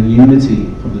 symbolising the unity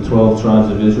of the 12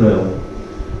 tribes of Israel.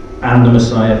 And the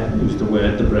Messiah, who's the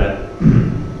Word, the bread.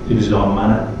 It was our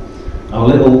manna. Our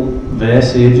little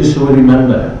verse here, just so we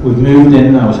remember, we've moved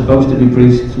in now, we're supposed to be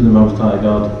priests to the Most High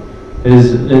God.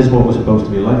 Here's what we're supposed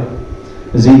to be like.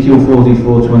 Ezekiel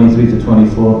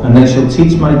 44:23-24, and they shall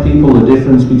teach my people the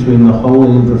difference between the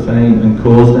holy and profane, and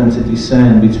cause them to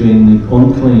discern between the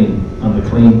unclean and the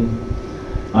clean.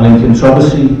 And in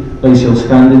controversy they shall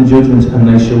stand in judgment, and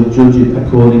they shall judge it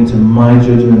according to my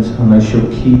judgments, and they shall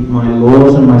keep my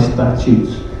laws and my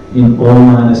statutes in all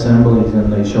mine assemblies,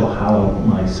 and they shall hallow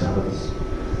my Sabbaths.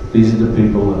 These are the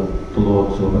people that the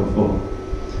Lord's looking for.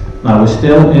 Now we're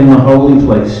still in the holy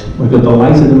place. We've got the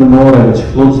light of the menorah which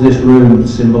floods this room,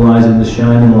 symbolising the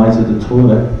shining light of the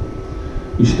Torah.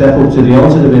 We step up to the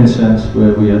altar of incense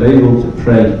where we are able to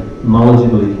pray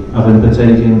knowledgeably, having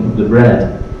partaken of the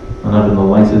bread and having the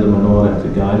light of the menorah to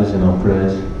guide us in our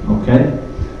prayers. Okay?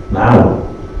 Now,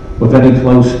 we're very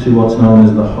close to what's known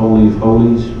as the Holy of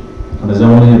Holies, and there's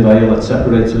only a veil that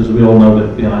separates us. We all know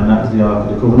that behind that is the Ark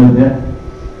of the Covenant, yeah?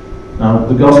 Now,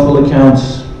 the Gospel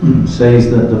accounts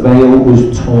says that the veil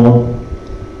was torn.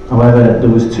 However, there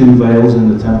was two veils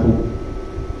in the temple.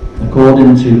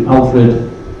 According to Alfred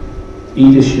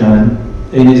Edersheim,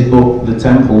 in his book, The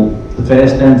Temple, the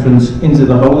first entrance into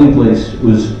the holy place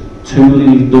was two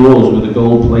leaved doors with a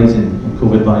gold plating and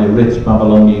covered by a rich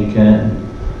Babylonian curtain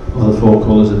of the four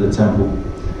colours of the temple,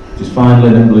 which is fine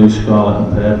linen, blue, scarlet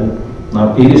and purple.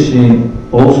 Now,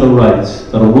 Edersheim also writes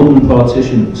that a wooden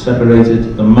partition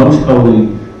separated the most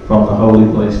holy from the holy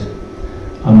place,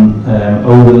 and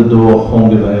over the door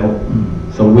hung a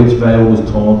veil. So which veil was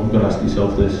torn? You've got to ask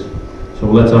yourself this. So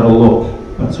let's have a look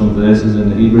at some verses in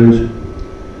the Hebrews.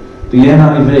 The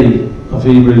NIV of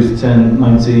Hebrews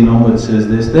 10:19 onwards says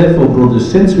this: Therefore,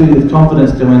 brothers, since we have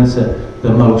confidence to enter the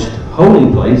most holy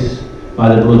place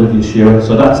by the blood of Yeshua,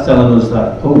 so that's telling us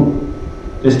that, oh,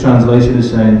 this translation is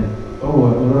saying,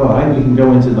 oh, we're all right, we can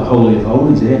go into the Holy of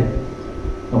Holies here.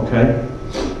 Okay.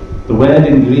 The word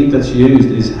in Greek that's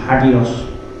used is hagios,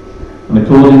 and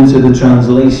according to the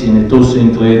translation, it does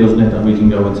seem clear, doesn't it, that we can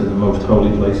go into the most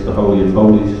holy place, the Holy of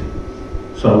Holies.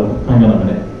 So, hang on a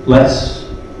minute. Let's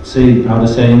see how the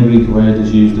same Greek word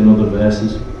is used in other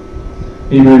verses.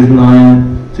 Hebrews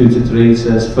 9:2-3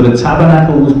 says, For the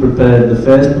tabernacle was prepared, the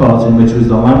first part in which was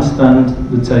the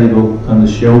lampstand, the table, and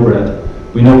the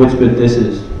showbread. We know which bit this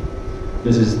is.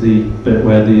 This is the bit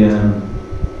where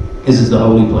this is the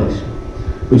holy place,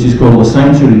 which is called the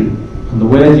sanctuary, and the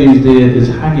word used here is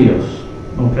hagios.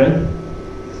 Okay?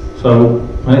 So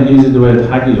when it uses the word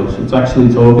hagios, it's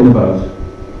actually talking about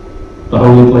the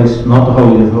holy place, not the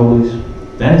Holy of Holies.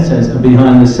 Then it says, and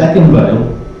behind the second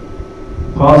veil,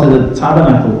 part of the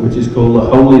tabernacle, which is called the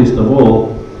holiest of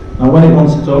all. Now when it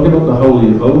wants to talk about the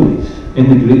Holy of Holies, in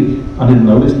the Greek, I didn't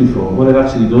know this before, what it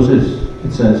actually does is,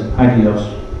 it says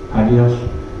hagios, hagios.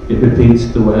 It repeats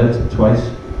the word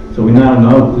twice. So we now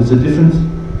know there's a difference.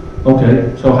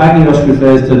 Okay, so hagios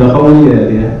refers to the holy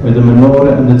area where the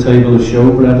menorah and the table of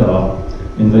showbread are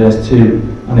in verse 2.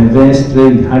 And in verse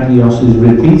 3, hagios is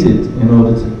repeated in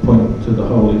order to point to the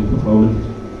Holy of Holies.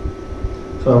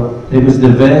 So it was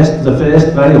the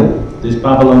first veil, this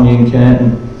Babylonian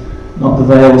curtain, not the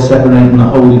veil separating the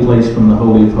holy place from the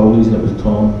Holy of Holies, that was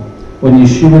torn. When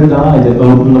Yeshua died, it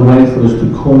opened the way for us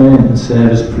to come in and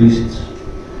serve as priests.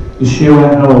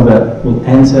 Yeshua, however, will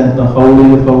enter the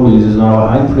Holy of Holies as our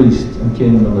high priest and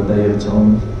king on the Day of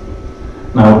Atonement.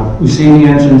 Now, we see the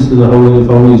entrance to the Holy of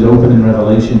Holies open in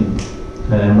Revelation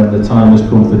when the time has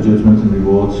come for judgment and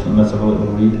rewards. And let's have a little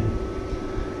read.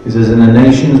 It says, And the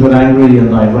nations were angry,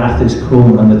 and thy wrath is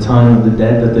come, and the time of the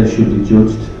dead that they should be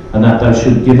judged, and that thou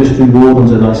should give us reward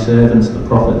unto thy servants the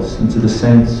prophets, and to the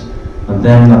saints, and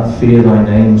them that fear thy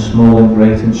name, small and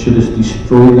great, and shouldest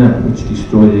destroy them which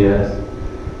destroy the earth.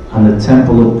 And the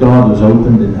temple of God was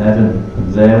opened in heaven,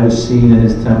 and there was seen in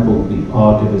his temple the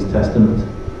ark of his testament.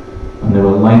 And there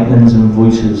were lightnings and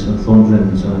voices and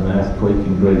thunderings and an earthquake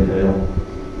and great hail.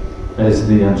 There's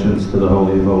the entrance to the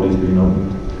Holy of Holies being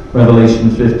opened. Revelation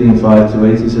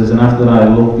 15:5-8, it says, And after I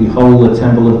looked, behold, the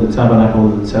temple of the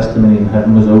tabernacle of the testimony in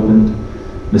heaven was opened.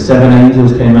 The 7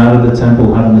 angels came out of the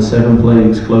temple, having the 7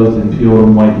 plagues, clothed in pure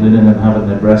and white linen, and having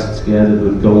their breasts girded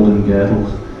with golden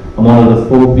girdles. And one of the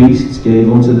 4 beasts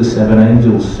gave unto the 7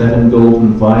 angels 7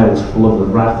 golden vials full of the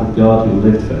wrath of God, who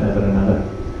lived for ever and ever.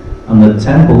 And the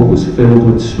temple was filled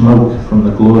with smoke from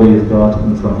the glory of God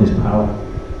and from his power.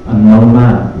 And no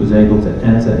man was able to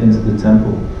enter into the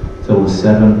temple till the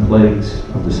 7 plagues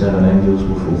of the 7 angels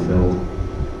were fulfilled.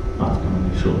 That's going to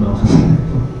be something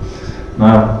else.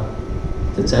 Now,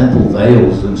 the temple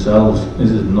veils themselves,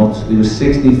 this is nuts. They were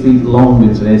 60 feet long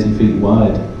and 30 feet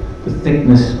wide. The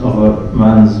thickness of a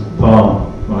man's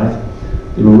palm, right?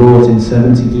 They were wrought in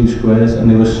 72 squares, and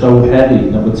they were so heavy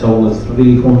that we're told that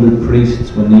 300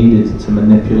 priests were needed to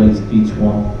manipulate each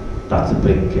one. That's a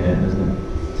big curtain, isn't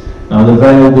it? Now, the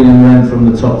veil being rent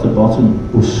from the top to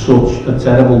bottom was such a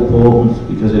terrible portent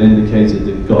because it indicated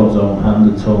that God's own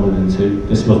hand had torn it in two.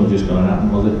 This wasn't just going to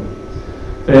happen, was it?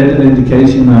 Further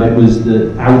indication that it was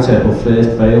the outer or first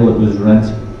veil that was rent.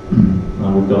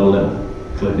 Now we've got a little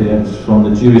clip here. It's from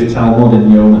the Jewish Talmud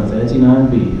in Yoma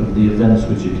 39b of the events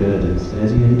which occurred in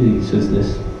 30 AD. It says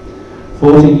this: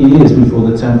 40 years before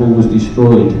the temple was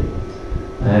destroyed,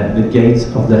 the gate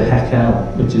of the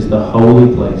Vayakhel, which is the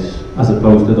holy place, as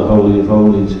opposed to the Holy of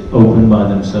Holies, opened by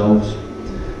themselves.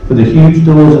 For the huge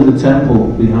doors of the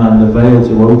temple behind the veil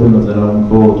to open of their own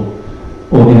accord,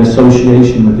 or in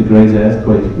association with the great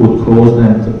earthquake, would cause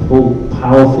them to pull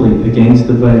powerfully against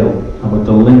the veil, and with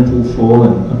the lintel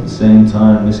falling at the same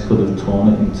time, this could have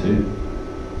torn it in two.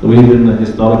 So even the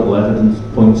historical evidence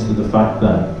points to the fact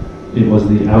that it was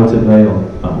the outer veil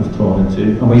that was torn in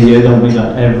two. And we hear, don't we,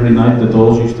 that every night the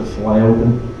doors used to fly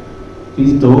open.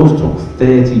 These doors took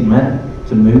 30 men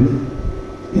to move.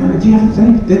 You know, do you ever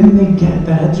think, didn't they get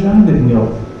their heads around it and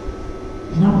go,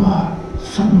 you know what,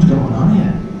 something's going on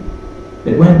here?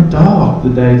 It went dark the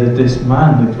day that this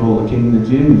man they call the King of the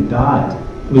Jews died.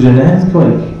 It was an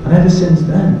earthquake, and ever since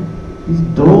then, these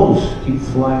doors keep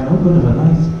flying open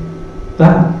overnight.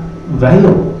 That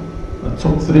veil that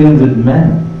took 300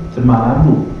 men to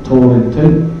manhandle tore in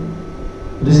two.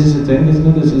 This is the thing, isn't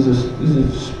it? This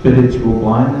is spiritual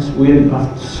blindness. We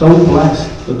are so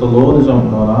blessed that the Lord has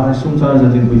opened our eyes. Sometimes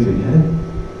I think we forget it.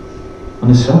 And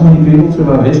there's so many people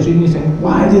throughout history, and you think,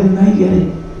 why didn't they get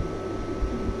it?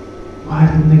 Why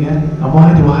didn't they get it? And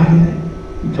why do I get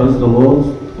it? Because the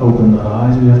Lord's opened our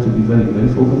eyes. We have to be very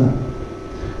grateful for that.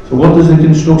 So what does the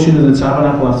construction of the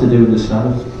tabernacle have to do with the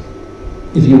Sabbath?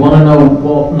 If you want to know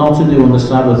what not to do on the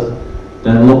Sabbath,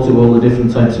 then look to all the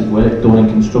different types of work done in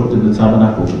constructing the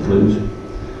tabernacle for clues.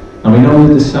 And we know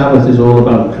that the Sabbath is all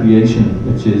about creation,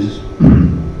 which is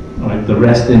right, the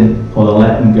resting or the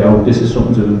letting go. This is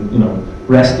something to,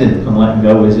 resting and letting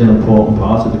go is an important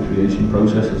part of the creation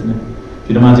process, isn't it? If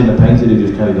you'd imagine a painter who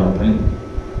just carried on painting,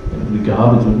 it would be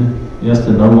garbage, wouldn't it? He has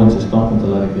to know when to stop and to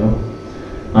let it go.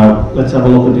 Now, let's have a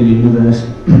look at the universe.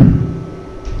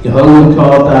 Jehovah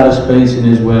carved out a space in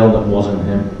his world that wasn't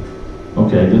him.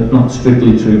 Okay, that's not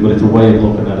strictly true, but it's a way of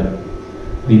looking at it.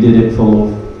 He did it for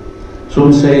love.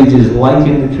 Some sages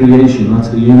liken the creation, that's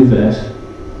the universe,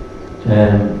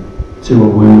 to a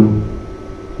womb.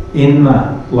 In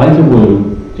that, like a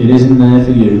womb, it isn't there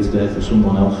for you, it's there for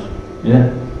someone else.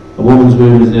 Yeah? A woman's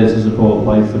womb is there to support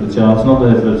life for the child. It's not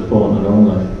there for supporting her own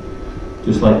life.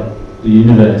 Just like the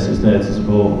universe is there to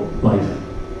support life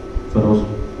for us.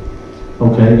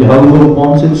 Okay, Jehovah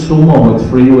wanted someone with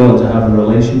free will to have a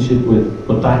relationship with,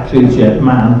 but that creature,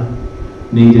 man,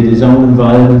 needed his own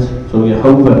environment, so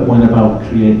Jehovah went about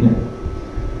creating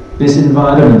it. This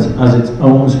environment has its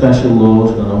own special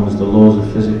laws, known as the laws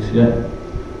of physics, yeah?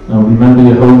 Now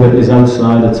remember, Jehovah is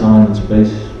outside of time and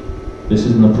space. This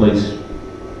isn't a place,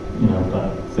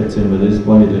 that fits in with his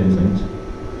way of doing things.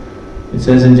 It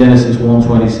says in Genesis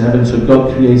 1:27, so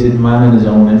God created man in his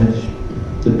own image.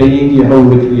 The being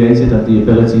Jehovah created had the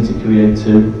ability to create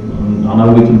too. I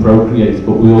know we can procreate,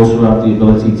 but we also have the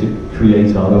ability to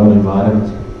create our own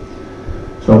environment.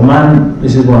 So man,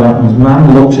 this is what happens.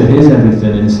 Man looks at his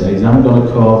everything and says, I'm going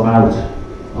to carve out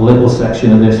a little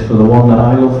section of this for the one that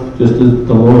I love, just as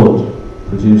the Lord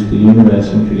produced the universe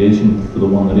and creation for the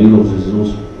one that he loves, as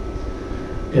us.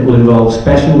 It will involve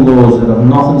special laws that have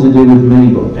nothing to do with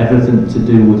me, but everything to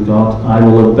do with God. I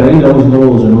will obey those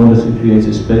laws in order to create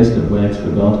a space that works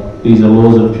for God. These are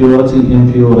laws of purity,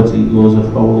 impurity, laws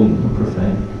of holy and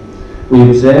profane. We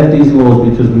observe these laws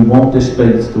because we want this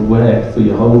space to work for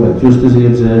Jehovah, just as he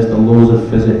observes the laws of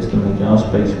physics to make our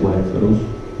space work for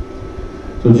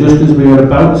us. So just as we are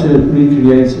about to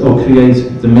recreate or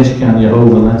create the Mishkan,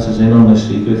 Jehovah lets us in on this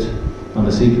secret, and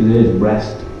the secret is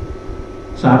rest.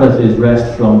 Sabbath is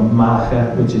rest from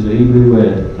malcha, which is a Hebrew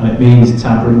word, and it means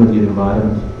tampering with your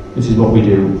environment, which is what we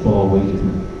do all week, isn't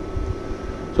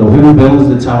it? So who builds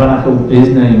the tabernacle? His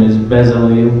name is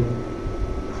Bezalel,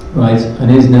 right? And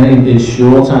his name is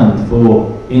shorthand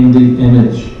for in the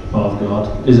image of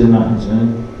God. Isn't that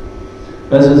insane?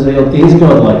 Bezalel is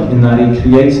godlike in that he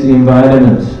creates the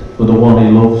environment for the one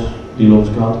he loves. He loves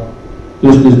God.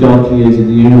 Just as God created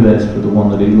the universe for the one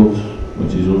that he loves,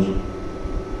 which is us.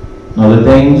 Now the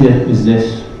danger is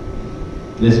this.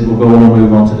 We'll go on and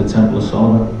move on to the Temple of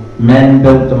Solomon. Men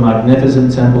built the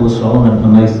magnificent Temple of Solomon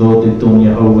and they thought they'd done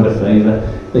Jehovah a favour.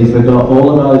 They forgot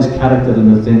all about his character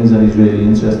and the things that he's really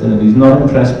interested in. He's not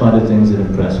impressed by the things that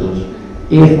impress us.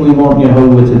 If we want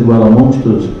Jehovah to dwell amongst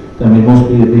us, then we must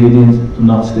be obedient and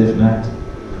not stiff-necked.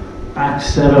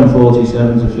 Acts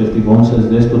 7:47-51 says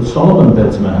this, but Solomon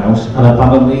built him a house, and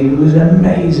apparently it was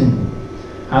amazing.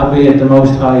 Howbeit the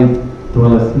Most High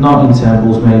dwelleth not in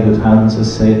temples made with hands,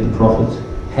 as saith the prophet.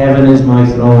 Heaven is my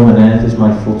throne and earth is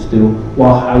my footstool.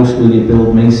 What house will you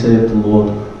build me, saith the Lord?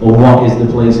 Or what is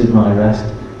the place of my rest?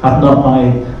 Hath not my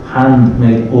hand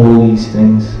made all these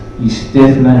things? Ye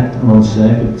stiff-necked and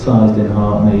uncircumcised in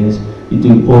heart and ears, you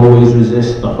do always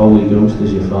resist the Holy Ghost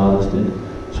as your fathers did.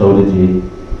 So did ye.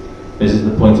 This is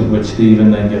the point at which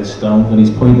Stephen then gets stoned, and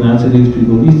he's pointing out to these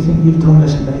people, you think you've done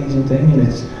this amazing thing and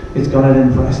it's going to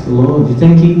impress the Lord? You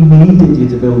think he needed you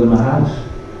to build him a house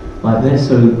like this?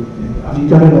 So have you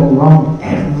got it all wrong?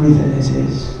 Everything is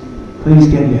his. Please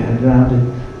get your head around it.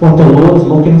 What the Lord's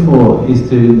looking for is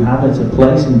to inhabit a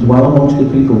place and dwell amongst the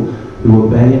people who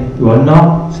obey him, who are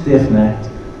not stiff-necked,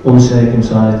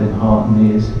 uncircumcised in heart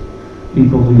and ears.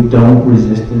 People who don't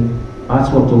resist him. That's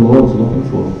what the Lord's looking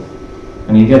for.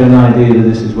 And you get an idea of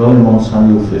this as well in 1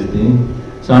 Samuel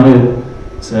 15. Samuel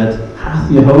said,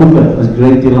 hath Jehovah as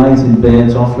great delight in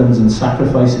burnt offerings and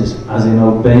sacrifices as in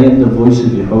obeying the voice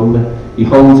of Jehovah?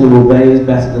 Behold, to obey is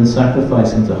better than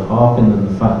sacrifice, and to hearken than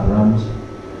the fat rams.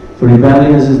 For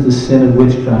rebellion is as the sin of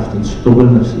witchcraft, and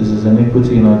stubbornness is as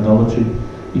iniquity and idolatry.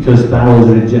 Because thou hast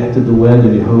rejected the word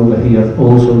of Jehovah, he hath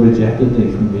also rejected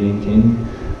thee from being king.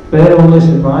 Bear all this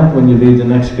in mind when you read the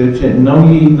next scripture. Know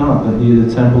ye not that ye are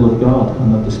the temple of God,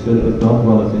 and that the Spirit of God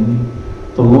dwelleth in you?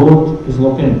 The Lord is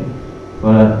looking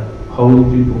for a holy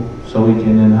people, so he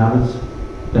can inhabit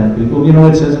them people. You know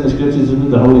it says in the scriptures that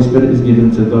the Holy Spirit is given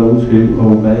to those who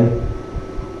obey.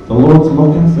 The Lord's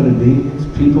looking for obedience,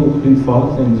 people who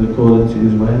follow things according to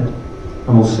his word.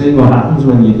 And we'll see what happens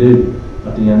when you do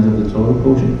at the end of the Torah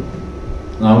portion.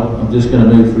 Now, I'm just going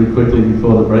to move through quickly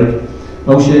before the break.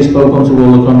 Moshe spoke unto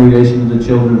all the congregation of the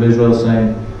children of Israel,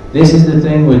 saying, This is the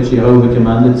thing which Jehovah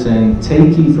commanded, saying,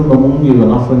 Take ye from among you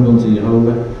an offering unto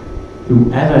Jehovah,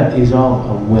 whoever is of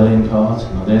a willing heart.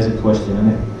 Now there's a question in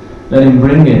it. Let him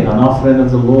bring it, an offering of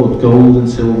the Lord, gold and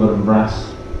silver and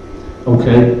brass.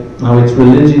 Okay, now it's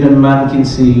religion and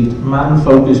man-conceived,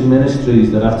 man-focused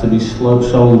ministries that have to be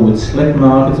sold with slick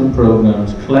marketing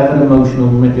programs, clever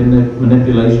emotional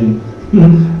manipulation,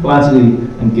 flattery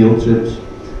and guilt trips.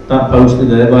 That poster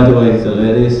there, by the way, is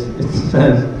hilarious. It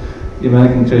says, the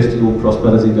American Christian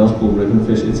Prosperity Gospel ribbon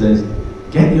fish, it says,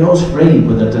 get yours free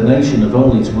with a donation of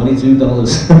only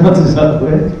 $22. How does that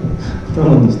work? I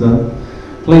don't understand.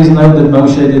 Please note that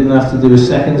Moshe didn't have to do a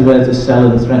second's worth of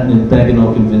selling, threatening, begging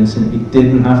or convincing. He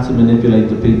didn't have to manipulate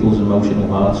the people's emotional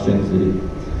heartstrings, did he?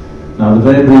 Now the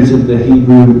very root of the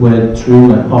Hebrew word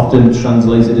truma, often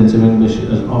translated into English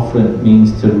as offering,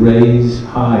 means to raise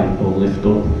high or lift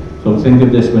up. So think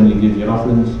of this when you give your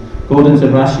offerings. According to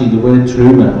Rashi, the word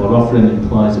truma or offering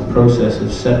implies a process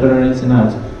of separating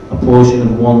out a portion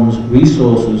of one's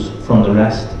resources from the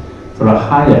rest for a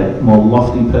higher, more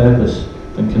lofty purpose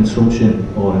than consumption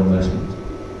or investment.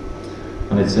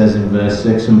 And it says in verse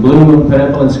 6, And blue and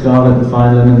purple and scarlet and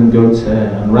fine linen and goat's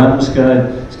hair, and ram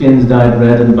skins dyed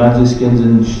red, and badger skins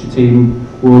and shittim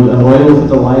wood, and oil for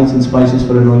the light, and spices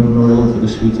for anointing oil, and for the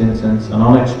sweet incense, and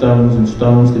onyx stones, and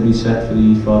stones to be set for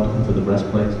the ephod and for the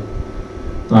breastplate.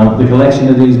 Now, the collection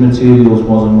of these materials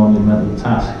was a monumental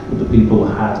task, but the people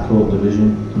had caught the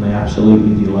vision, and they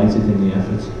absolutely delighted in the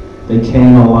effort. They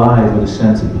came alive with a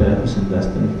sense of purpose and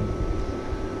destiny.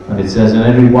 And it says, And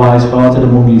every wise-hearted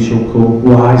among you shall come,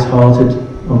 wise-hearted,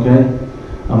 okay?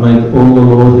 and make all the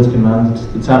Lord has commanded.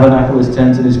 The tabernacle, his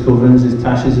tent and his coverings, his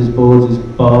taches, his boards, his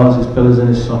bars, his pillars and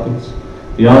his sockets.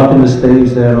 The ark and the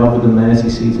staves thereof with the mercy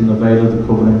seat and the veil of the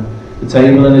covering. The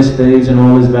table and his staves and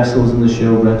all his vessels and the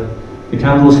showbread. The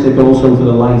candlestick also for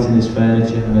the light and his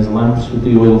furniture, and his lamps with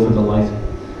the oil for the light.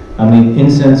 And the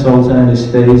incense altar and his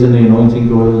staves and the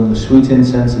anointing oil and the sweet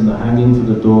incense and the hanging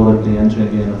for the door at the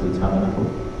entering in of the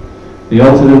tabernacle. The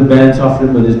altar of burnt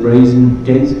offering with his brazen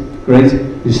grate,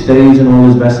 his staves and all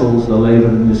his vessels, the laver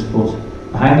in his foot.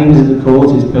 The hangings of the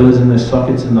court, his pillars and their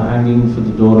sockets, and the hanging for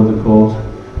the door of the court.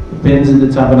 The pins of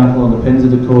the tabernacle and the pins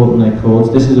of the court and their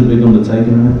cords. This is a big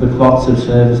undertaking, isn't it? The cloths of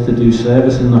service to do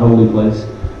service in the holy place.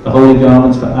 The holy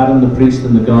garments for Aaron the priest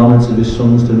and the garments of his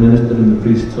sons to minister in the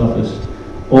priest's office.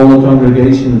 All the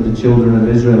congregation of the children of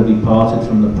Israel departed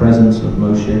from the presence of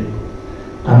Moshe.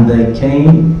 And they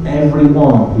came, every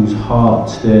one whose heart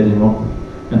stirred him up,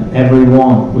 and every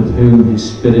one with whom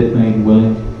his spirit made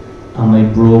willing. And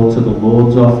they brought to the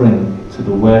Lord's offering to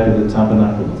the work of the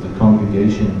tabernacle of the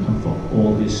congregation, and for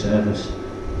all his service,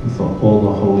 and for all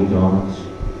the holy garments.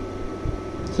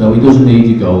 So he doesn't need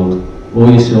your gold, or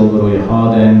your silver, or your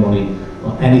hard-earned money,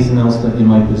 or anything else that you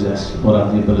might possess or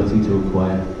have the ability to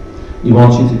acquire. He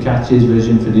wants you to catch his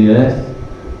vision for the earth,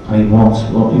 and he wants,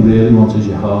 what he really wants is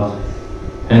your heart.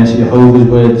 Hence Jehovah's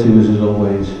word to us is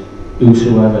always,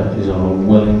 whosoever is of a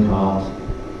willing heart,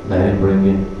 let him bring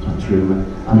in a true one.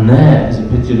 And there is a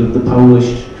picture of the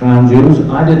Polish crown jewels.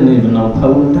 I didn't even know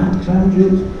Poland had crown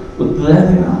jewels, but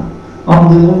there they are,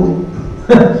 unbelievable.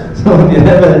 So if you're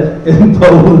ever in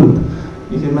Poland,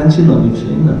 you can mention that you've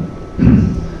seen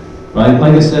them. Right,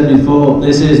 like I said before,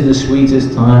 this is the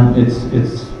sweetest time.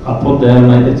 I put there,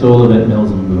 like, it's all about Mills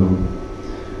and Boom.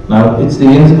 Now, it's the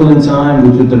interval in time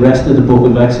which with the rest of the book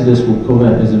of Exodus will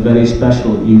cover as a very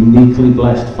special, uniquely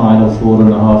blessed final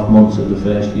 4.5 months of the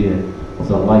first year of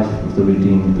the life of the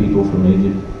redeemed people from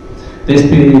Egypt. This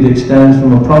period extends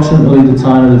from approximately the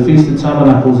time of the Feast of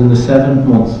Tabernacles in the 7th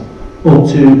month up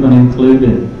to and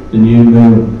including the new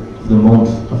moon of the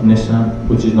month of Nisan,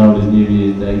 which is known as New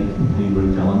Year's Day in the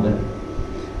Hebrew calendar.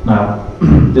 Now,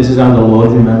 this is how the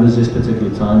Lord remembers this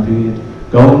particular time period.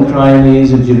 Go and cry in the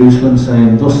ears of Jerusalem,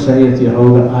 saying, Thus saith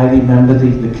Jehovah, I remember thee,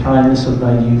 the kindness of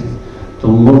thy youth, the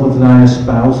love of thine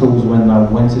espousals, when thou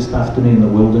wentest after me in the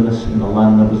wilderness, in the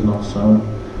land that was not sown.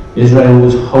 Israel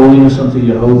was holiness unto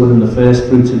Jehovah, and the first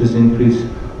fruits of his increase.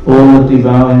 All that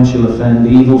devour him shall offend,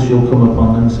 evil shall come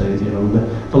upon them, saith Jehovah.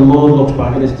 The Lord looks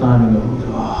back at his time and goes,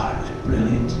 oh, it was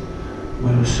brilliant.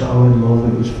 We were so in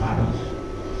love, it was fabulous.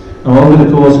 Now, over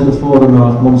the course of the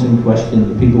 4.5 months in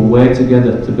question, the people worked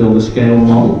together to build a scale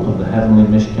model of the heavenly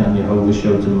Mishkan Jehovah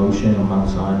showed to Moshe on Mount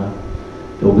Sinai.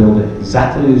 They'll build it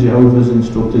exactly as Jehovah's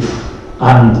instructed,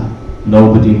 and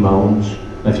nobody moans.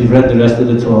 Now, if you've read the rest of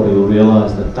the Torah, you'll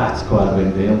realise that that's quite a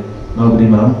big deal. Nobody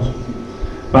moans.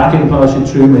 Back in Parshat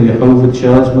Truma, Jehovah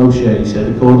charged Moshe, he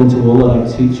said, according to all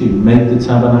that I teach you, make the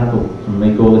tabernacle and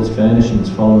make all its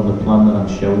furnishings following the plan that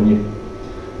I'm showing you.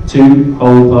 2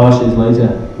 whole parshas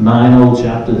later, 9 whole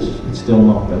chapters, it's still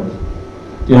not built.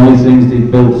 The only things they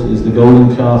built is the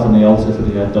golden calf and the altar for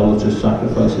the idolatrous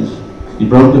sacrifices. He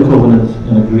broke the covenant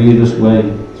in a grievous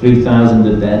way. 3,000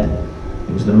 are dead.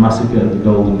 It was the massacre of the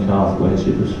golden calf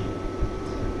worshippers.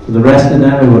 So the rest of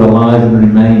them who are alive and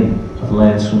remain have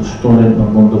learned some stunning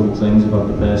and wonderful things about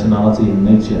the personality and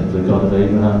nature of the God of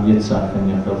Abraham, Yitzhak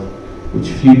and Yaakov, which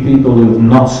few people who have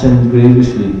not sinned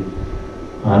grievously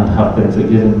and have been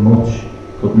forgiven much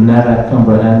could never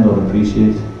comprehend or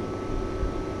appreciate.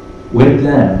 With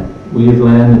them, we have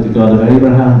learned that the God of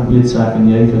Abraham, Yitzhak and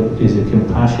Jacob is a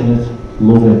compassionate,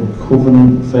 loving,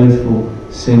 covenant, faithful,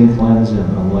 sin cleansing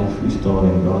and life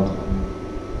restoring God.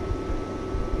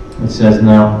 It says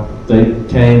now, they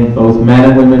came, both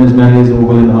men and women, as many as were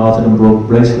willing hearted, and brought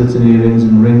bracelets and earrings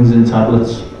and rings and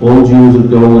tablets, all jewels of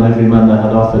gold, and every man that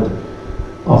had offered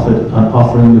an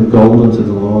offering of gold unto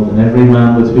the Lord, and every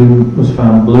man with whom was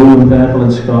found blue and purple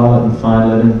and scarlet and fine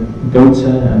linen, goat's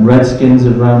hair, and red skins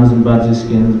of rams and badger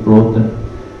skins brought them.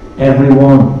 Every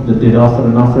one that did offer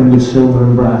an offering of silver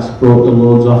and brass brought the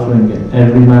Lord's offering, and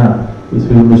every man with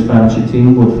whom was found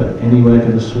shittim wood for any work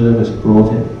of the service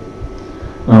brought it.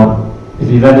 Now, if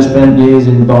you've ever spent years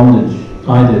in bondage,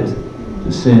 I did,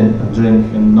 to sin and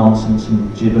drink and nonsense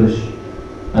and gibberish,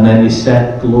 and then you're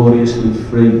set gloriously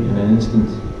free in an instant,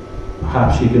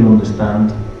 perhaps you can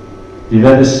understand. If you've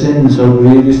ever sinned so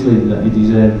grievously that you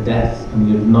deserve death, and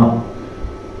you've not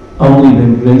only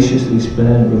been graciously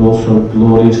spared, but also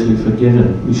gloriously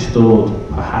forgiven, restored,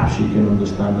 perhaps you can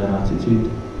understand their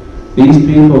attitude. These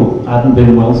people hadn't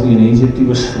been wealthy in Egypt, they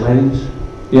were slaves.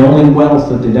 The only wealth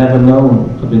that they'd ever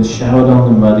known had been showered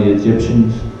on them by the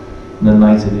Egyptians. in the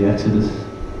night of the Exodus.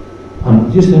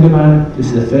 And just think about it, this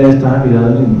is the first time you're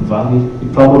living in the valley. You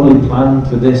probably planned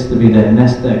for this to be their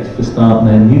nest egg for starting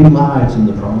their new lives in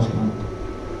the promised land.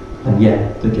 And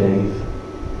yet they gave.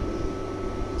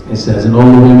 It says, and all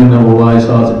the women that were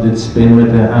wise-hearted did spin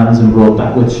with their hands and brought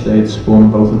that which they had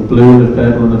spun, both of blue and of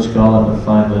purple and of scarlet and of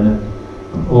fine linen.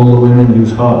 And all the women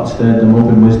whose hearts stirred them up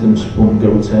in wisdom spun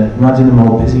goat's hair. Imagine them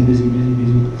all busy.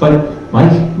 It's like,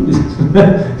 Mike,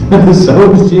 the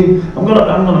sewing machine, I'm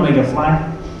gonna make a flag.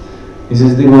 He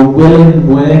says they were willing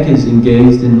workers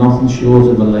engaged in nothing short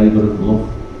of a labour of love.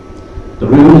 The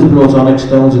rulers brought onyx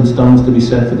stones and stones to be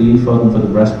set for the ephod and for the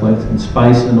breastplate, and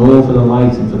spice and oil for the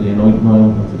light and for the anointing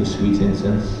oil and for the sweet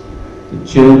incense. The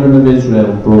children of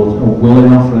Israel brought a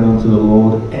willing offering unto the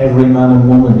Lord, every man and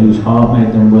woman whose heart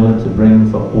made them willing to bring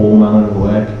for all manner of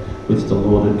work which the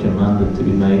Lord had commanded to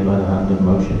be made by the hand of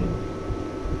Moshe.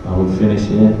 I will finish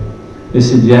here. This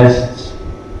suggests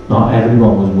not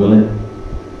everyone was willing.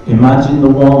 Imagine the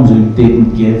ones who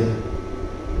didn't give,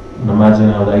 and imagine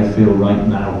how they feel right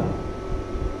now,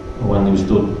 or when they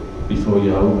stood before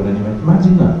Jehovah anyway.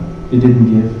 Imagine that, they didn't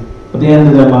give. At the end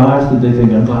of their lives, did they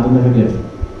think, I'm glad I never give?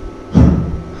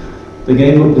 They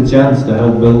gave up the chance to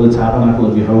help build the tabernacle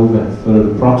of Jehovah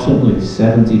for approximately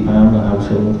 £70 a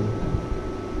household.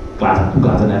 I'm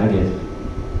glad I never give.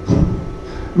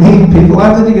 People,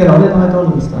 how did they get on it? I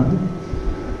don't understand it.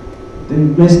 They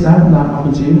missed out on that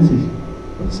opportunity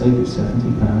for the sake of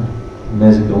 £70. And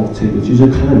there's a golf tip, which is a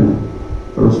clue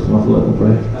for us to have a little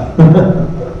break.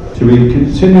 Shall we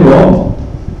continue on?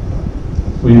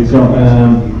 We've got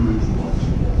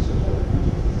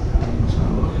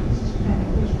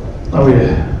oh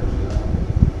yeah.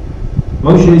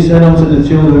 Moshe said unto the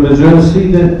children of Israel,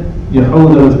 see that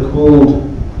Jehovah hath called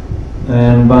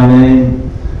by name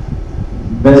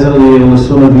Bezaleel the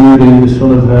son of Uri, the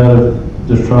son of Hur, of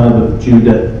the tribe of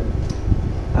Judah,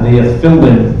 and he hath filled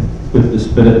him with the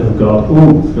Spirit of God.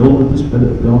 Oh, filled with the Spirit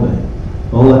of God, eh?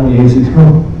 All that years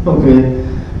ago. Okay.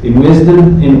 In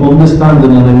wisdom, in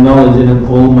understanding and in knowledge, and in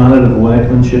all manner of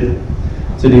workmanship,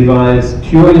 to devise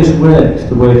curious works,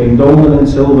 to work in gold and in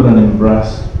silver and in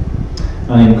brass,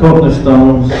 and in cutting of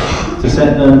stones, to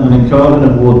set them, and in carving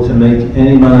of wood, to make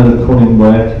any manner of cunning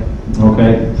work.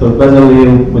 Okay, so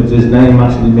Bezaleel, which his name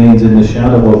actually means in the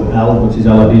shadow of El, which is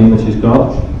Elohim, which is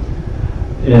God,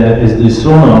 is the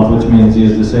son of, which means he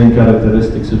has the same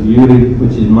characteristics of Uri,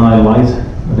 which is my light,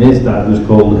 and his dad was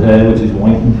called Hur, which is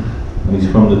whiten, and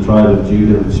he's from the tribe of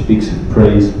Judah, which speaks of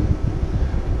praise.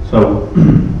 So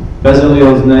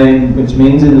Bezaleel's name, which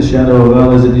means in the shadow of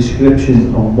El, is a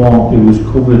description of one who was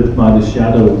covered by the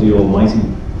shadow of the Almighty.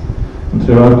 And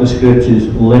throughout the scriptures,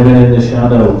 living in the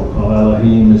shadow of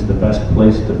Elohim is the best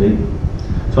place to be.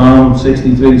 Psalm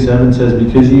 63:7 says,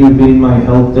 because you have been my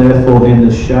help, therefore in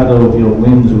the shadow of your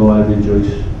wings will I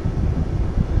rejoice.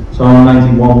 Psalm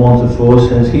 91:1-4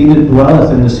 says, he that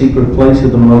dwelleth in the secret place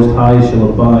of the Most High shall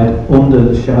abide under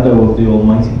the shadow of the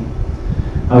Almighty.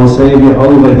 I will say of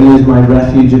Jehovah, he is my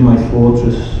refuge and my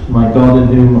fortress, my God in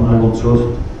whom I will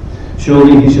trust.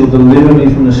 Surely he shall deliver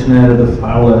me from the snare of the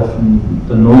fowler, from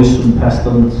the noisome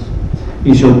pestilence.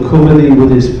 He shall cover thee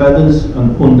with his feathers,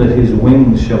 and under his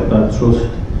wings shalt thou trust.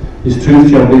 His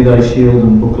truth shall be thy shield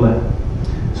and buckler.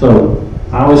 So,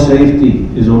 our safety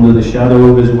is under the shadow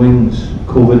of his wings,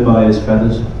 covered by his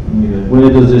feathers. Where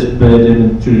does this bird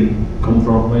imagery come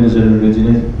from? Where does it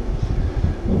originate?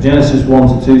 Well, Genesis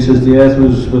 1-2 says, the earth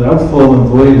was without form and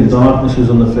void, and darkness was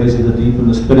on the face of the deep, and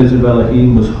the Spirit of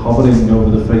Elohim was hovering over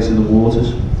the face of the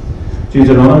waters.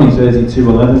 Deuteronomy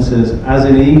 32:11 says, as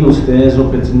an eagle stirs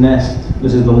up its nest,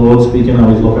 this is the Lord speaking how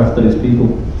he's look after his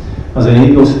people. As an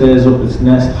eagle stirs up its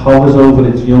nest, hovers over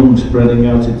its young, spreading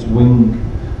out its wings,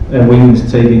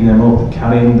 taking them up,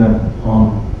 carrying them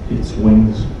on its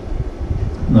wings.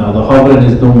 Now, the hovering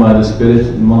is done by the Spirit.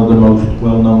 In one of the most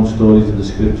well-known stories of the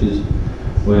Scriptures,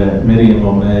 where Miriam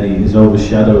or Mary is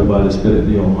overshadowed by the Spirit of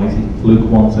the Almighty. Luke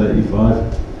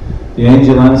 1:35. The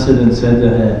angel answered and said to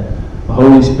her, the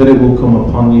Holy Spirit will come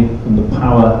upon you, and the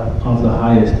power of the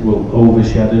highest will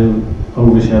overshadow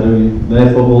you.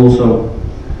 Therefore also,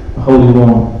 the Holy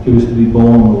One who is to be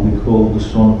born will be called the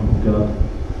Son of God.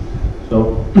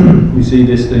 So, we see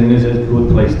this thing is a good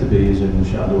place to be, is in the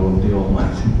shadow of the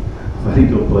Almighty. A very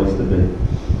good place to be.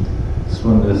 It's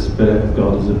when the Spirit of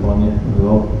God is upon you as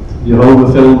well.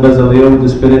 Jehovah filled Bezaleel with the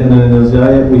Spirit, and in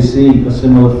Isaiah we see a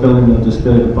similar filling of the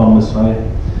Spirit upon Messiah.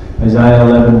 Isaiah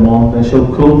 11:1, there shall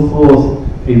come forth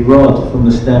a rod from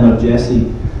the stem of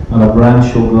Jesse, and a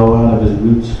branch shall grow out of his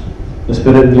roots. The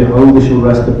Spirit of Jehovah shall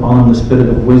rest upon him, the Spirit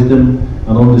of wisdom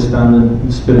and understanding,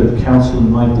 the Spirit of counsel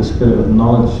and might, the Spirit of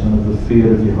knowledge and of the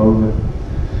fear of Jehovah.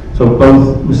 So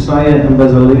both Messiah and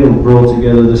Bezaleel brought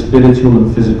together the spiritual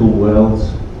and physical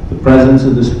worlds. The presence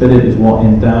of the Spirit is what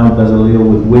endowed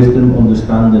Bezaleel with wisdom,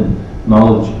 understanding,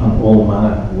 knowledge, and all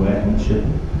manner of workmanship.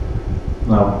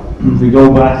 Now, if we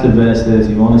go back to verse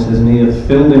 31, it says, and he hath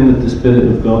filled him with the Spirit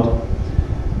of God,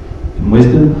 in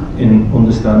wisdom, in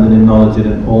understanding, in knowledge,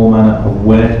 and in all manner of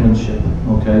workmanship.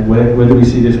 Okay, where do we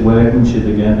see this workmanship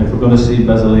again? If we're going to see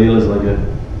Bezaleel as like a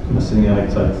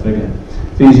messianic type figure,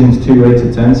 Ephesians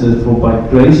 2:8-10 says, for by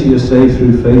grace you are saved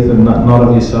through faith, and that not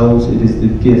of yourselves, it is the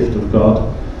gift of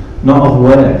God, not of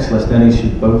works, lest any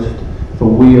should boast. For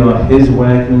we are his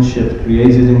workmanship,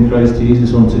 created in Christ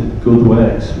Jesus unto good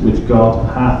works, which God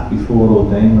hath before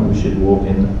ordained that we should walk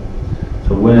in them.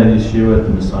 So we're Yeshua, the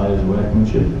Messiah's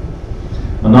workmanship.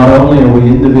 And not only are we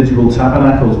individual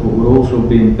tabernacles, but we're also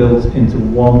being built into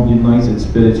one united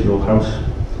spiritual house,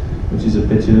 which is a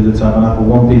picture of the tabernacle.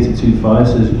 1 Peter 2:5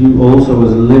 says, you also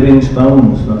as living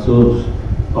stones, that's us,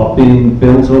 are being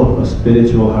built up a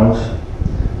spiritual house,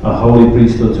 a holy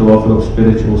priesthood to offer up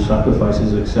spiritual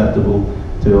sacrifices acceptable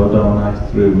to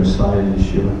Adonai through Messiah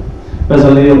Yeshua.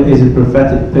 Bezaleel is a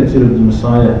prophetic picture of the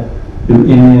Messiah, who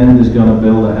in the end is going to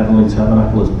build a heavenly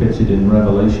tabernacle as pictured in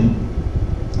Revelation.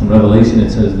 In Revelation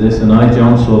it says this, and I,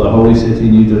 John, saw the holy city,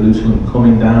 New Jerusalem,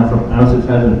 coming down from out of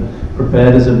heaven,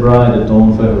 prepared as a bride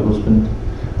adorned for her husband.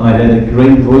 And I heard a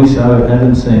great voice out of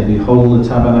heaven saying, behold, the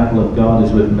tabernacle of God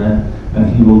is with men,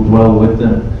 and he will dwell with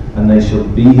them, and they shall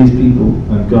be his people,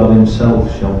 and God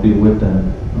himself shall be with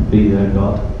them, and be their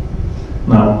God.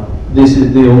 Now, this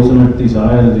is the ultimate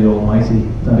desire of the Almighty,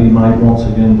 that he might once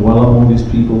again dwell among his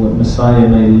people, that Messiah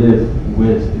may live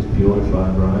with his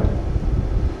purified bride.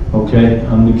 Okay,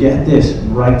 and we get this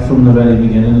right from the very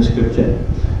beginning of Scripture.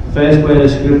 The first word of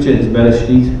Scripture is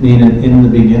Bereshit, meaning in the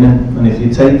beginning. And if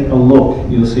you take a look,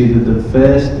 you'll see that the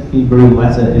first Hebrew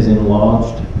letter is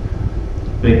enlarged.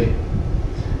 Big.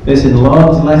 This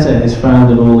enlarged letter is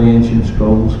found in all the ancient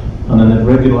scrolls, and an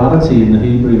irregularity in the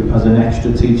Hebrew has an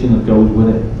extra teaching that goes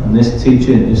with it. And this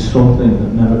teaching is something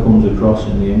that never comes across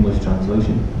in the English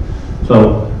translation.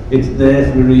 So it's there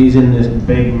for a reason. This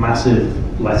big, massive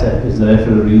letter is there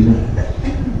for a reason.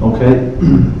 Okay,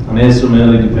 and here's some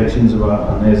early depictions of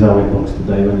it, and here's how it looks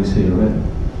today when you see it written.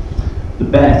 The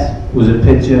bet was a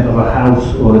picture of a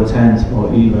house or a tent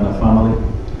or even a family.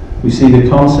 We see the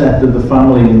concept of the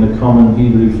family in the common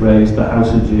Hebrew phrase, the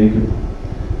house of Jacob.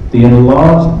 The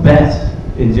enlarged bet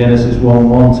in Genesis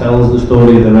 1:1 tells the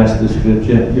story of the rest of the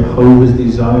Scripture. Jehovah's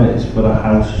desire is for a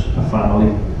house, a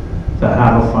family. To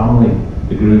have a family,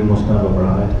 the groom must have a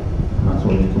bride. And that's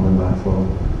what he's coming back for.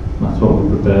 And that's what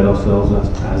we prepared ourselves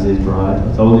as his bride.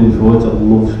 I told you before, it's a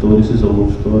love story. This is a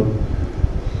love story.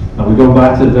 Now we go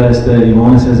back to verse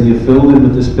 31. It says, he hath filled him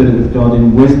with the Spirit of God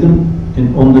in wisdom,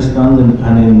 in understanding,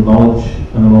 and in knowledge,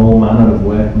 and in all manner of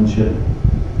workmanship.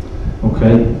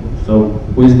 Okay, so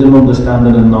wisdom,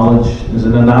 understanding, and knowledge. There's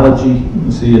an analogy. You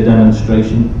can see a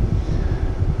demonstration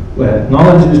where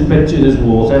knowledge was pictured as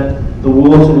water. The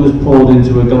water was poured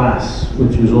into a glass,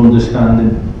 which was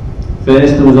understanding.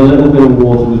 First there was a little bit of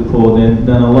water was poured in,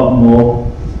 then a lot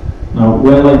more. Now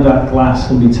we're like that glass,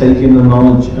 and we take in the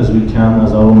knowledge as we can,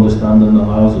 as our understanding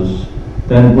allows us.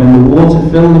 Then when the water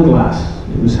filled the glass,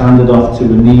 it was handed off to a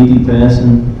needy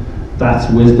person.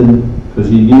 That's wisdom,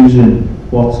 because you're using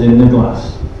what's in the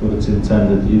glass for its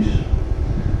intended use.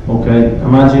 Okay,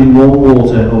 imagine more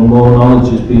water or more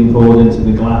knowledge is being poured into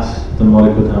the glass than what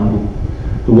it could handle.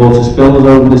 The water spills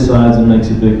over the sides and makes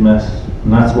a big mess.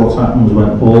 And that's what happens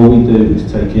when all we do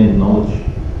is take in knowledge.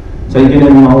 Taking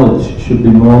in knowledge should be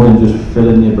more than just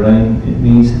filling your brain. It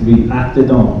needs to be acted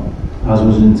on as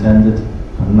was intended,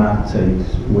 and that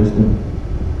takes wisdom.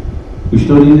 We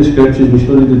study the Scriptures, we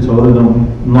study the Torah,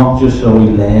 don't we? Not just so we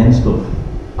learn stuff.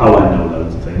 Oh, I know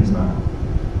loads of things now.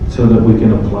 So that we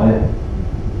can apply it.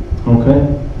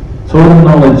 Okay? Torah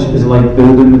knowledge is like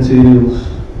building materials.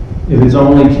 If it's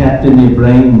only kept in your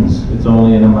brains, it's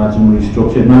only an imaginary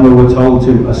structure. Remember, we're told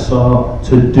to asar,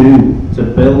 to do, to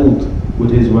build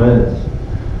with his words.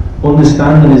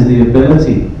 Understanding is the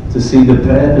ability to see the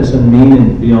purpose and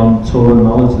meaning beyond Torah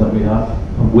knowledge that we have.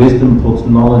 And wisdom puts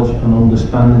knowledge and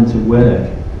understanding to work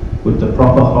with the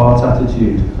proper heart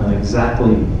attitude and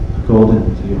exactly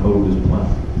according to Jehovah's plan.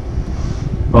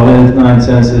 Proverbs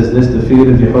 9:10 says this, the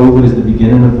fear of Jehovah is the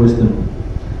beginning of wisdom,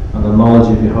 and the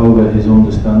knowledge of Jehovah is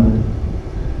understanding.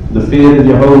 The fear of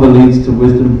Jehovah leads to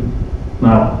wisdom.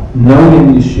 Now,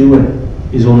 knowing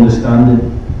Yeshua is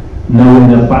understanding.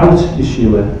 Knowing about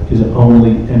Yeshua is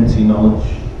only empty knowledge.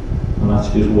 And that's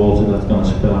just water that's going to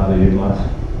spill out of your glass.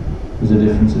 There's a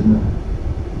difference, isn't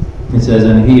it? It says,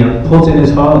 and he hath put in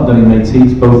his heart that he may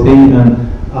teach both he and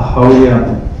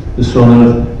Aholiab, the son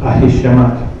of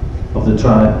Ahishamach of the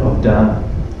tribe of Dan.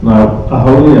 Now,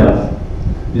 Aholiab,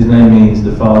 his name means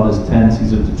the father's tent.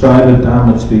 He's of the tribe of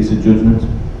Dan, which speaks of judgment.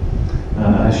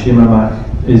 And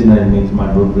Ahishamach, his name means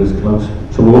my brother is close.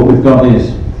 So what we've got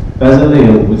is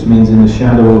Bezaleel, which means in the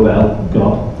shadow of El,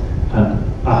 God,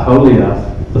 and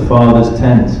Aholiab, the father's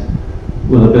tent,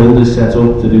 where the builders set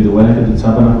up to do the work of the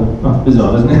tabernacle. That's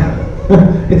bizarre, isn't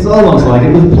it? It's almost like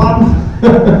it was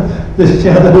planned. The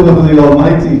shadow of the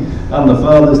Almighty and the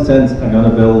father's tent are going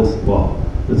to build what?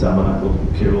 The tabernacle.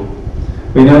 Cool.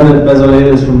 We know that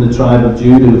Bezaleel is from the tribe of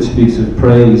Judah, which speaks of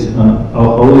praise, and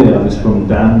Aholiab is from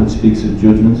Dan, which speaks of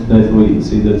judgment. Therefore, you can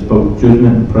see that it's both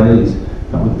judgment and praise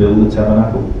that would build the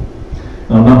tabernacle.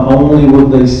 Now, not only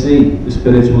would they see the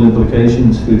spiritual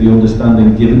implications through the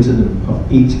understanding given to them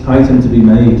of each item to be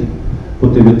made,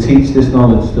 but they would teach this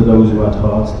knowledge to those who had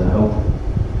hearts to help.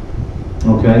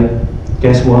 Okay?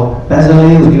 Guess what?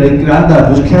 Bezaleel's great-granddad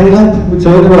was Caleb. We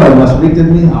talked about him last week,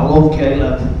 didn't we? I love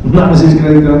Caleb. And that was his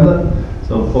great-granddad.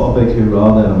 So put a big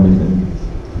hoorah there on me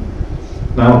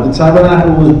thing. Now, the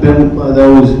tabernacle was built by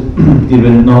those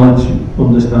given knowledge,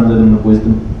 understanding and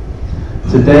wisdom.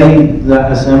 Today,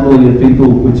 that assembly of people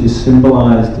which is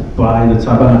symbolised by the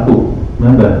tabernacle,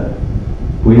 remember,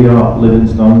 we are living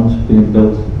stones being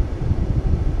built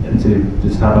into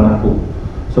this tabernacle.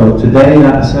 So today,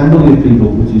 that assembly of people,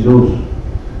 which is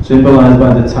us, symbolised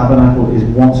by the tabernacle, is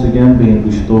once again being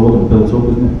restored and built up,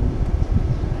 isn't it?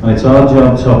 And it's our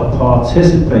job to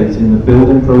participate in the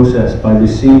building process by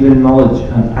receiving knowledge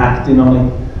and acting on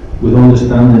it with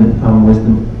understanding and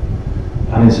wisdom.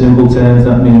 And in simple terms,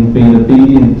 that means being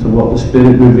obedient to what the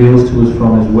Spirit reveals to us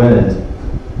from His Word,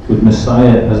 with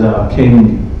Messiah as our King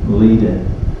and leader,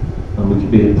 and we can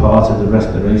be a part of the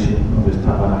restoration of His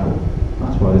tabernacle.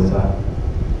 That's what it's at.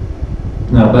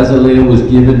 Now, Bezaleel was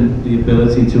given the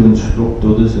ability to instruct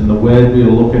others, and the word we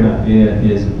are looking at here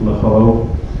is lachalo.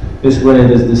 This word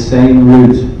is the same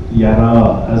root,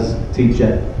 yara, as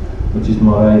teacher, which is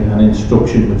moreh, and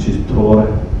instruction, which is Torah.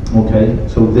 Okay,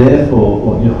 so therefore,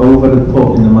 what Jehovah had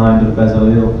put in the mind of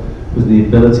Bezaleel was the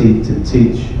ability to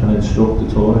teach and instruct the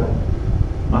Torah.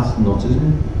 That's nuts, isn't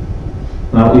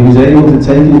it? Now, he was able to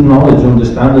take his knowledge,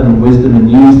 understanding and wisdom and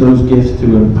use those gifts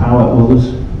to empower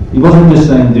others. He wasn't just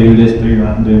saying do this, do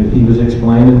that and do it. He was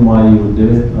explaining why you would do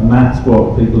it. And that's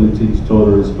what people who teach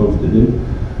Torah are supposed to do.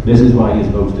 This is why you're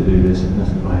supposed to do this, and this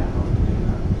is why you're supposed to do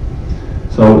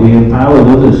that. So he empowered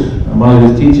others, and while he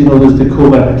was teaching others to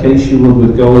cover acacia wood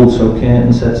with gold, so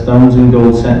curtains, set stones in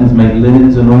gold settings, make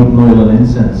linens and oil and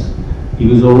incense, he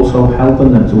was also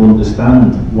helping them to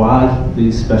understand why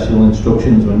these special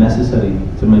instructions were necessary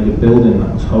to make a building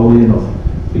that was holy enough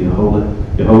for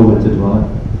Jehovah to dwell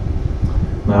in.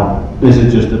 Now, this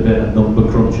is just a bit of number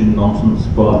crunching nonsense,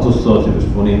 but I just thought it was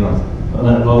funny enough.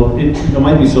 Well, there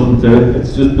might be something to it.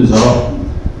 It's just bizarre.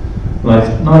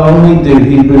 Right? Not only do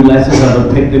Hebrew letters have a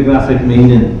pictographic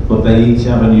meaning, but they each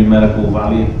have a numerical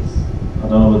value. I don't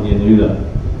know whether you knew that.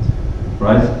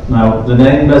 Right? Now, the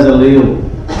name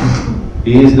Bezaleel,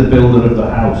 he is the builder of the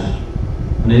house,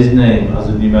 and his name has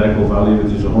a numerical value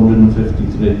which is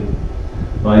 153.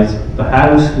 Right? The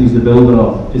house he's the builder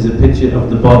of is a picture of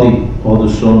the body or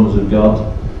the sons of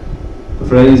God. The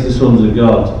phrase the sons of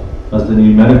God has the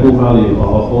numerical value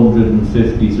of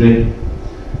 153.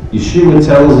 Yeshua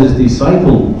tells his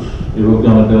disciples who are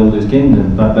going to build his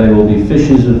kingdom that they will be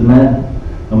fishers of men,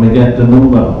 and we get the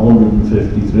number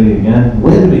 153 again.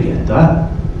 Where do we get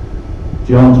that?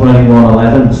 John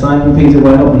 21:11. Simon Peter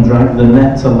went up and dragged the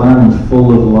net to land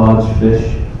full of large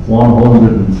fish,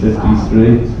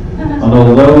 153. And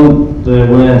although there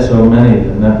were so many,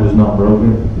 the net was not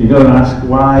broken. You've got to ask,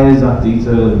 why is that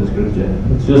detail in the scripture?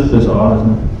 It's just bizarre,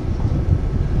 isn't it?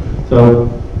 So,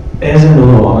 here's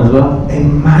another one as well.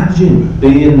 Imagine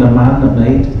being the man that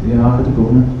made the Ark of the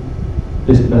Covenant.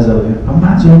 This Bezaleel.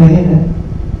 Imagine being it.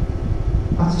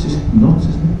 That's just nuts,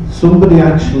 isn't it? Somebody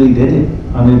actually did it,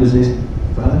 and it was this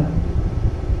fella.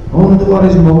 I wonder what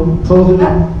his mum told him.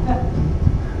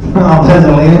 Oh,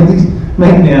 Bezaleel, he's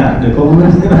making the Ark of the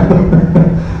Covenant.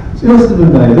 She must have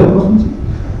been made up, wasn't she?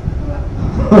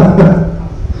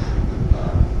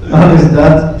 And his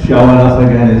dad showing off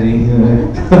again, is he?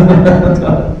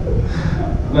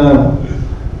 No.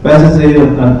 Bezaleel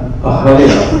and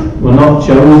Aholiab were not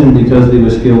chosen because they were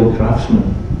skilled craftsmen.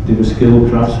 They were skilled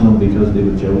craftsmen because they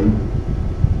were chosen.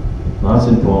 That's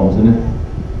important, isn't it?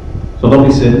 So don't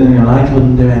be sitting there and I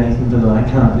couldn't do anything to that, I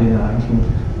can't do that,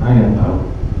 I ain't out.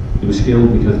 They were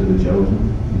skilled because they were chosen.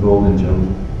 You've all been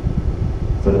chosen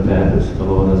for a purpose. The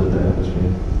Lord has a purpose for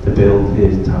you, to build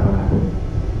his tabernacle.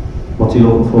 What's he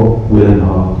looking for? Willing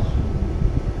hearts.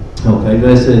 Okay,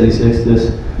 verse 36,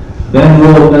 this. Then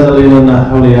wrote Bezalel and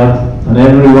Aholiab, and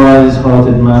every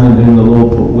wise-hearted man in whom the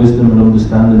Lord put wisdom and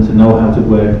understanding to know how to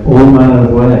work all manner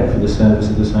of work for the service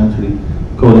of the sanctuary,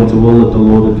 according to all that the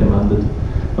Lord had commanded.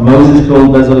 And Moses called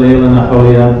Bezalel and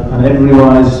Aholiab, and every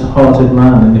wise-hearted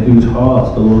man in whose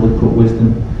heart the Lord had put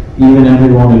wisdom, even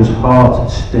everyone whose heart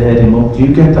stirred him up. Do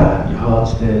you get that? Your heart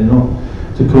stirred him up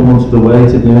to come unto the way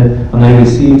to do it. And they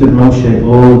received of Moshe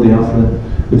all of the offering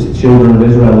which the children of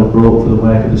Israel had brought for the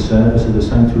work of the service of the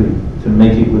sanctuary, to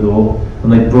make it withal.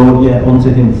 And they brought yet unto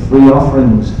him free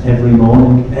offerings every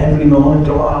morning. Every morning,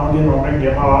 come on, give more.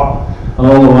 And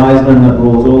all the wise men that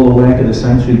wrought all the work of the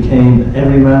sanctuary came,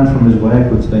 every man from his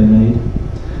work which they made.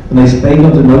 And they spake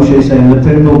unto Moshe, saying, the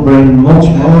people bring much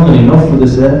more than enough for the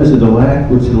service of the work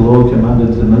which the Lord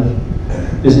commanded to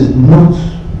make. This is nuts.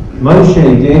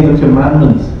 Moshe gave a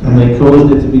commandment, and they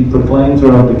caused it to be proclaimed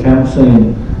throughout the camp,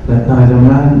 saying, let neither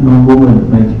man nor woman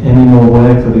make any more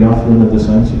work for the offering of the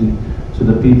sanctuary. So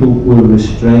the people were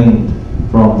restrained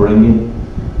from bringing.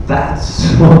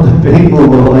 That's what the people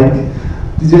were like.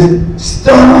 They just,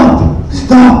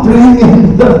 stop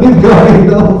bringing, we've got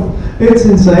enough. It's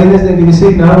insane, isn't it? You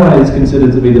see now it's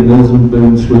considered to be the Mills and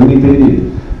Boone swoony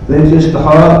period. They're just their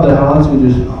hearts were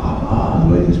just,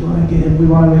 we just want to get in, we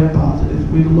want to be a part of this,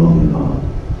 we love you, Lord.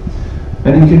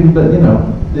 And you can, but you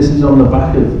know, this is on the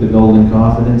back of the golden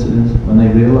calf incident, when they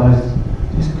realised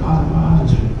this God of ours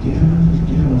has forgiven us, has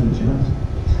given us a chance.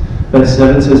 Verse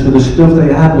 7 says, for the stuff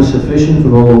they had was sufficient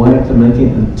for all the work to make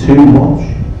it, and too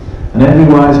much. And every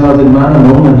wise-hearted man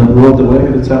and woman that wrought the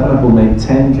work of the tabernacle made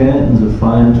 10 curtains of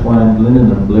fine twined linen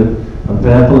and blue, and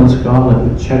purple and scarlet,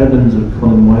 with cherubims of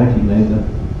cunning work he made them.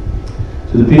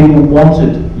 So the people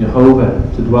wanted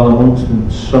Jehovah to dwell amongst them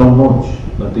so much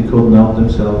that they couldn't help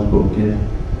themselves but give.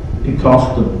 It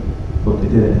cost them, but they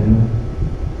did it anyway.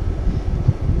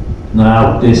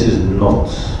 Now this is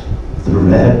nuts. The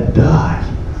red dye.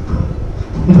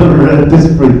 The red,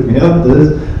 this freaked me out,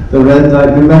 this. The red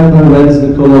dye, remember red's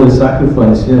the colour of the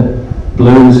sacrifice, yeah?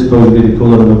 Blue is supposed to be the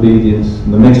colour of obedience,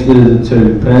 and the mixture of the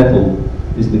two, purple,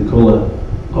 is the colour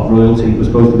of royalty. It was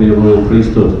supposed to be a royal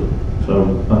priesthood,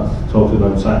 so that talks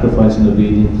about sacrifice and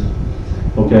obedience.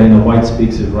 Okay, and the white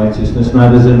speaks of righteousness. Now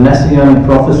there's a messianic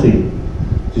prophecy,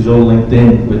 which is all linked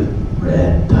in with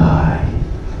red dye,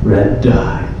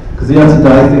 because they had to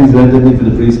dye things red, didn't they, for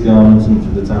the priest's garments and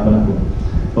for the tabernacle.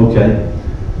 Okay.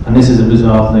 And this is a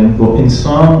bizarre thing, but in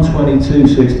Psalm 22,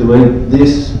 6-8,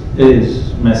 this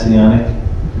is messianic,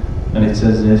 and it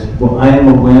says this, but I am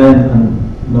a worm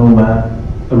and no man,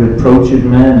 a reproach of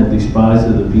men and despised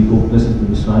of the people. This is the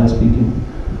Messiah speaking.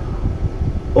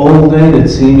 All they that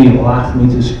see me laugh me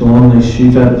to scorn, they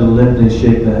shoot out the lip, they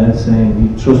shake their head, saying,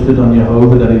 he trusted on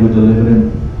Jehovah that he would deliver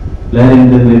him. Let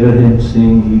him deliver him,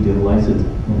 seeing he delighted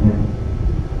in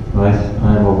him. Right,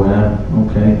 I am a worm.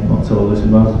 Okay, what's all this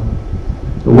about?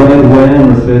 The word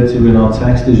worm referred to in our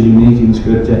text is unique in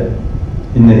Scripture.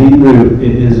 In the Hebrew,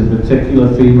 it is a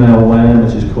particular female worm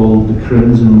which is called the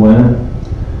crimson worm.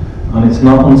 And it's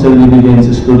not until you begin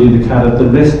to study the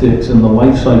characteristics and the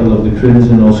life cycle of the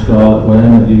crimson or scarlet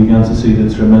worm that you begin to see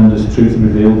the tremendous truth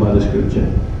revealed by the Scripture.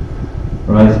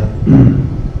 Right?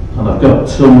 And I've got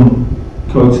some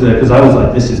quotes there because I was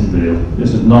like, this isn't real.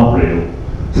 This is not real.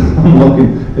 I'm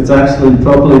looking. It's actually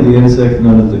probably the insect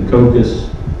known as the Coccus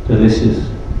delicious.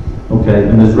 Okay,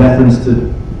 and there's reference to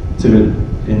it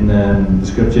in the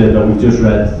scripture that we've just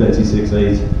read,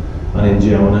 36:8, and in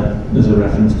Jonah there's a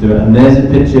reference to it. And there's a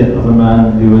picture of a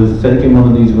man who was taking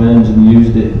one of these worms and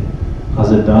used it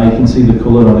as a dye. You can see the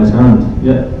colour on his hand.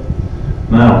 Yeah.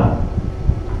 Now,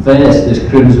 this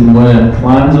crimson worm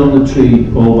climbs on the tree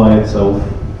all by itself.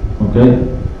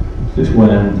 Okay, this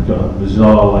worm's got a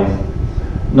bizarre life.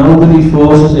 Nobody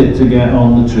forces it to get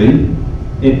on the tree.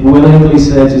 It willingly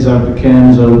searches out the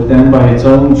cairn's oak, then by its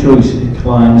own choice it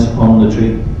climbs on the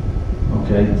tree.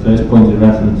 Okay, first point of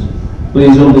reference.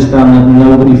 Please understand that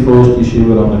nobody forced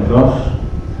Yeshua on the cross.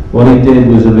 What he did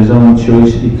was of his own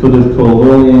choice. He could have called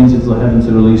all the angels of heaven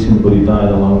to release him, but he died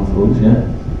alone for us, yeah?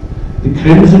 The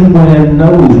crimson worm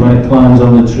knows when it climbs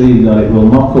on the tree that it will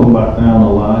not come back down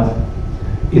alive.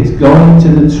 It's going to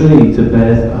the tree to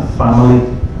birth a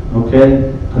family,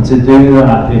 okay? And to do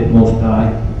that, it must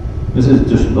die. This is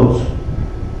just nuts.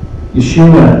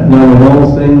 Yeshua, knowing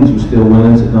all things, was still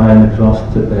willing to die on the cross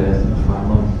to birth a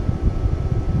family.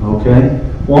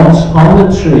 Okay? Once on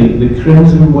the tree, the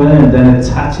crimson worm then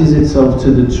attaches itself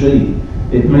to the tree.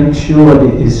 It makes sure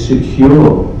it is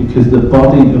secure, because the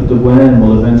body of the worm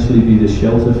will eventually be the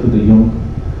shelter for the young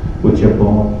which are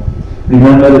born.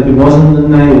 Remember that it wasn't the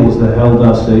nails that held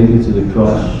our Saviour to the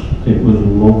cross, it was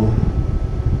love.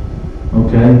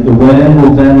 Okay, the worm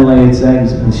will then lay its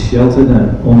eggs and shelter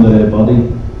them under her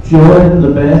body. During the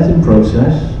birthing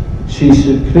process, she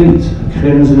secretes a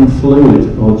crimson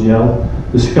fluid or gel.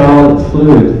 The scarlet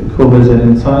fluid covers her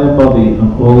entire body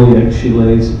and all the eggs she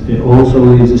lays. It also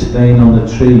leaves a stain on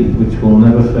the tree which will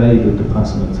never fade with the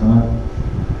passing of time.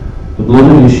 The blood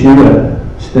of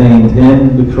Yeshua stained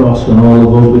him, the cross, and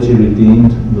all of us which he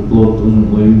redeemed. The blood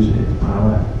doesn't lose its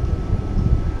power.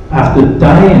 After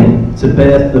dying to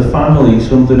birth the family,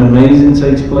 something amazing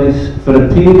takes place. For a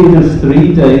period of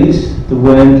 3 days, the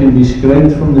worm can be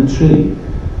scraped from the tree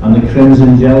and the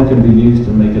crimson gel can be used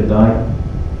to make a dye.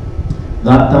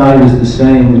 That dye was the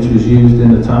same which was used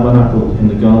in the tabernacle in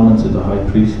the garments of the high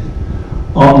priest.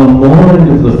 On the morning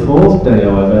of the 4th day,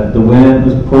 however, the worm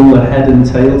has pulled the head and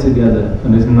tail together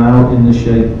and is now in the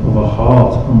shape of a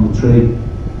heart on the tree.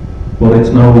 But it's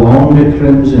no longer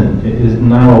crimson, it is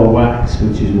now a wax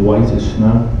which is white as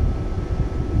snow.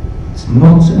 It's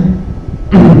nuts, isn't it?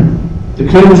 The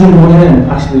crimson worm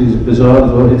actually is bizarre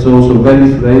as well. It's also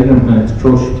very fragrant when it's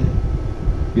crushed.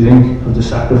 You think of the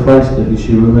sacrifice that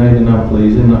Yeshua made and how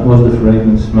pleasing that was, the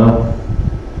fragrant smell.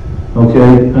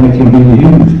 Okay, and it can be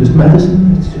used as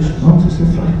medicine. It's just nuts.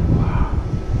 It's like, wow.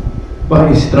 By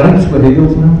his stripes we're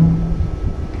healed now.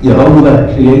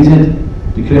 Jehovah created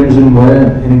the crimson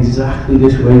worm in exactly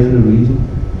this way for a reason.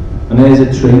 And there's a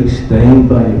tree stained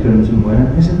by a crimson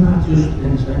worm. Isn't that just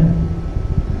insane?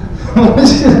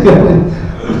 It's just going,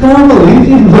 I can't believe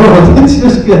you, Lord. It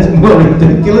just gets more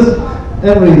ridiculous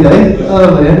every day. I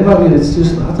learn about it. It's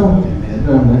just, I don't get my head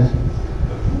around this.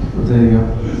 But there you go.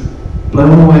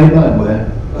 Blown away by where?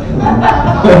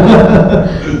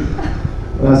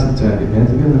 That's a turn again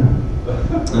together.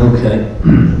 Okay.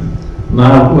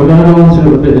 Now, we're going to go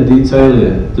into a bit of detail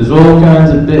here. There's all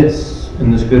kinds of bits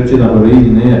in the scripture that we're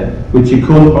reading here, which you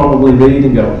could probably read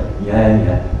and go,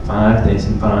 yeah, 5 this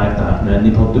and 5 that, and then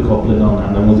they put the coupling on that,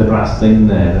 and then was the brass thing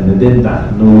there, and they did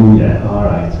that, and oh yeah,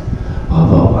 alright.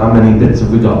 Although, how many bits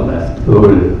have we got left?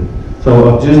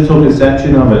 So I've just took a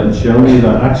section of it and shown you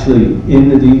that actually, in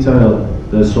the detail,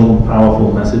 there's some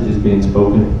powerful messages being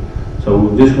spoken. So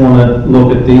we just want to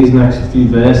look at these next few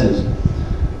verses,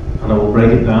 and I will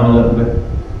break it down a little bit.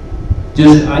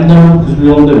 Just, I know, because we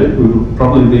all do it, we will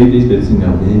probably read these bits and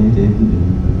go,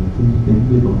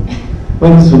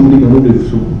 when's somebody going to do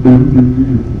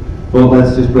something? But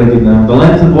let's just break it down. The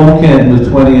length of one curtain was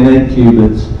 20 and 8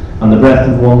 cubits, and the breadth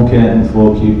of one curtain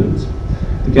 4 cubits.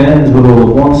 The curtains were all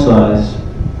of one size.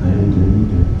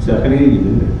 See, I can hear you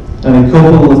do it. And he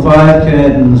coupled the 5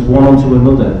 curtains one onto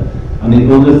another, and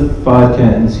the other 5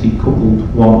 curtains he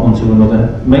coupled one onto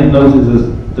another. Make note of the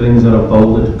things that are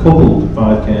bolded. Coupled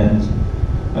 5 curtains.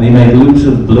 And he made loops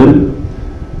of blue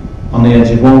on the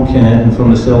edge of one curtain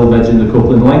from the silver edge in the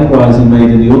coupling. Likewise, he made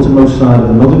in the uttermost side of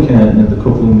another curtain in the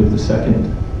coupling of the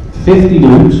second. 50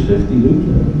 loops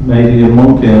made he in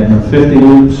one curtain, and 50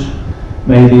 loops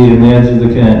made he in the edge of the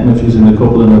curtain which was in the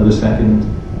coupling of the second.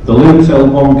 The loops held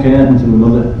one curtain to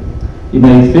another. He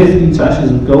made 50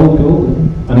 taches of gold,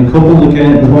 and he coupled the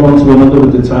curtains one onto another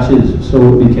with the taches,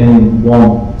 so it became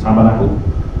one tabernacle.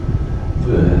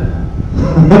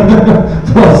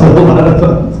 What's all that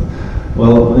about?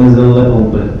 Well, there's a little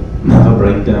bit of a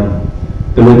breakdown.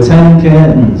 There were 10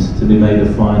 curtains to be made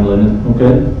of fine linen,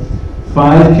 okay?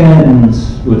 5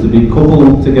 curtains were to be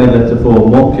coupled together to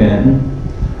form one curtain.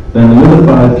 Then the other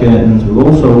 5 curtains were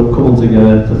also coupled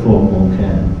together to form one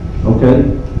curtain, okay?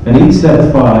 And each set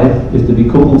of 5 is to be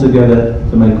coupled together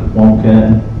to make one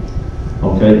curtain,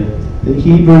 okay? The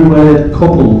Hebrew word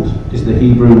coupled is the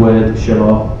Hebrew word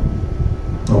shavah,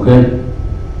 okay?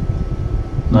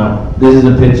 Now, this is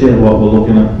a picture of what we're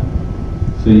looking at.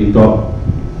 So you've got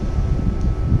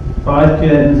 5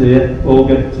 curtains here, all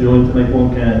get joined to make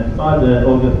one curtain. 5 there,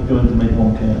 all get joined to make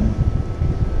one curtain.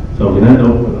 So we end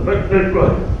up with a brick,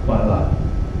 like that.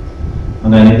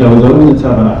 And then it goes over the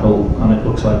tabernacle and it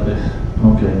looks like this.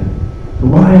 Okay. So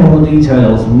why all the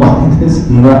details and why this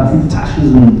and that,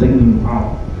 tashes and things?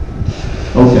 Wow.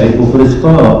 Okay, well for the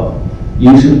start,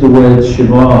 use of the word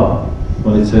shavah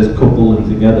when it says couple and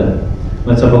together.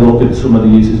 Let's have a look at some of the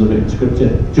uses of it in scripture.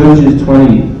 Judges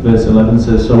 20 verse 11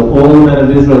 says, so all the men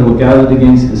of Israel were gathered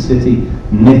against the city,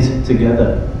 knit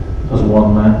together as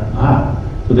one man.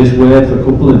 So this word for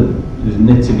coupling is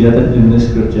knit together in this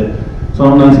scripture.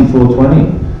 Psalm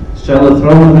 94:20. Shall the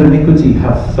throne of iniquity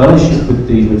have fellowship with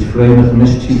thee, which frameth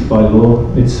mischief by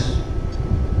law? It's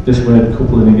this word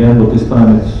coupling again, but this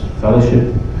time it's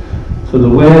fellowship. So the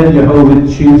word Jehovah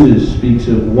chooses speaks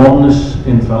of oneness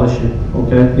in fellowship.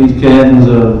 Okay, these curtains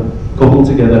are coupled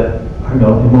together. Hang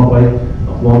on, in what way?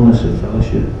 A oneness of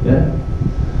fellowship. Yeah.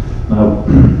 Now,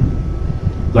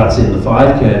 That's in the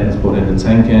 5 curtains, but in the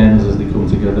 10 curtains as they come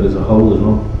together as a whole as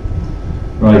well.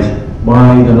 Right,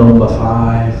 why the number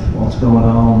 5? What's going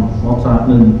on? What's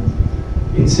happening?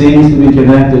 It seems to be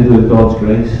connected with God's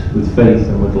grace, with faith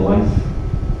and with life.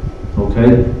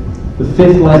 Okay? The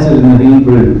 5th letter in the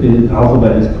Hebrew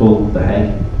alphabet is called the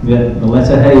Hey. Yeah, the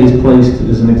letter Hey is placed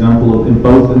as an example in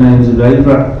both the names of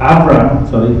Abraham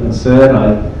and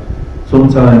Sarai,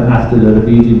 sometime after their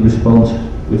obedient response,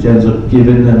 which ends up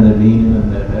giving them their meaning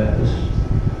and their purpose.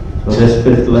 So this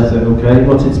 5th letter, okay,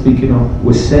 what's it speaking of?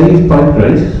 We're saved by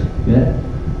grace, yeah,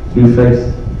 through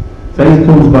faith. Faith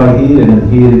comes by hearing,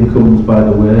 and hearing comes by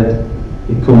the word.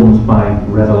 It comes by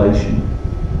revelation.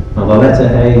 Now the letter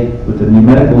Hey, with the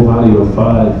numerical value of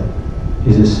 5,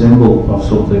 is a symbol of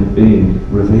something being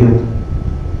revealed.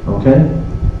 Okay?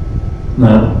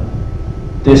 Now,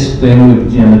 this thing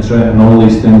with geometry and all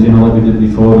these things, like we did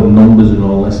before, the numbers and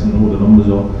all this, and all the numbers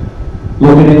are,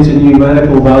 looking into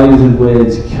numerical values of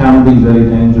words can be very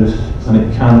dangerous, and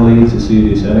it can lead to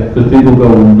serious error, because people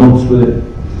go nuts with it.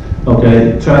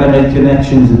 Okay, trying to make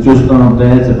connections that just aren't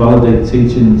there to validate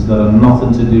teachings that are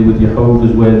nothing to do with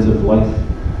Jehovah's words of life.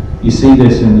 You see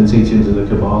this in the teachings of the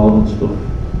Kabbalah and stuff.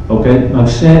 Okay, now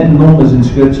certain numbers in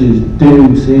scriptures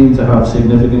do seem to have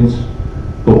significance,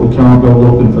 but we can't go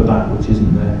looking for that which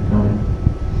isn't there, can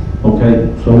we?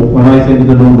 Okay, so when I think of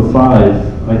the number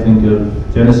 5, I think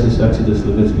of Genesis, Exodus,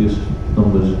 Leviticus,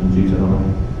 Numbers, and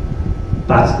Deuteronomy.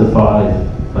 That's the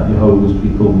 5 that Jehovah's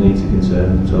people need to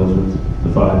concern themselves with,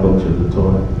 the 5 books of the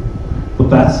Torah. But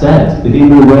that said, the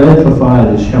Hebrew word for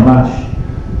 5 is shamash,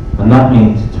 and that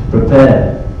means to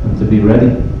prepare and to be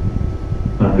ready.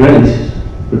 Now grace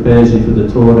prepares you for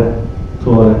the Torah.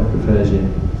 Torah prepares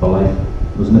you for life,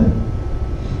 doesn't it?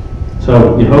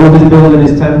 So Jehovah's building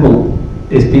his temple,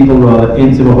 his people rather,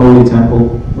 into a holy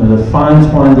temple, where the fine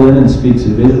twined linen speaks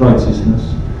of his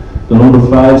righteousness. The number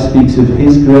 5 speaks of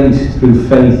his grace through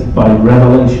faith by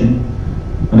revelation,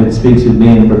 and it speaks of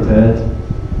being prepared,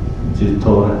 which is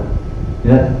Torah.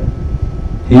 Yeah?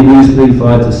 Hebrews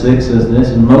 3:5-6 says this,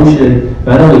 and Moshe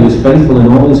verily was faithful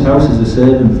in all his house as a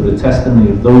servant for the testimony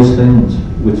of those things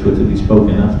which were to be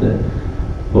spoken after.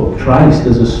 But Christ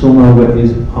as a son over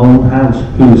his own house,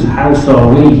 whose house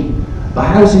are we? The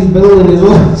house he's building is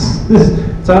us. This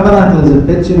tabernacle is a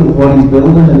picture of what he's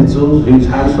building, and it's us. Whose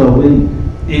house are we?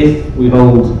 If we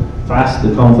hold fast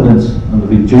the confidence and the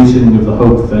rejoicing of the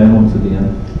hope firm unto the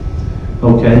end.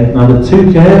 Okay, now the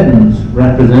 2 curtains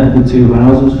represent the 2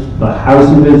 houses, the house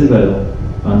of Israel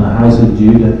and the house of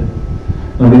Judah.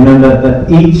 Now remember that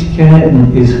each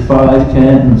curtain is 5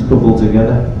 curtains coupled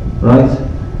together, right?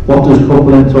 What does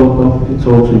coupling talk of? It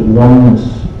talks of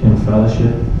oneness in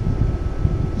fellowship.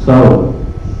 So,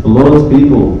 the Lord's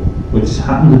people, which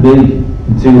happen to be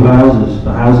in 2 houses,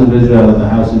 the house of Israel and the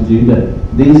house of Judah,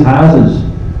 these houses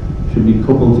should be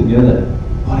coupled together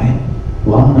by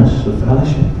oneness of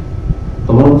fellowship.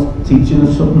 The Lord's teaching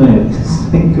us something there.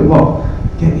 Think of what?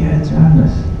 Get your heads around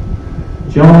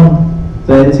this. John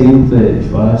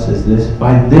 13:35 says this,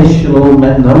 by this shall all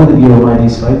men know that you are my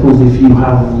disciples, if you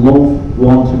have love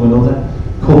one to another,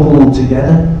 coupled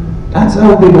together. That's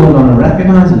how people are going to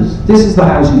recognize us. This is the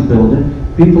house he's building.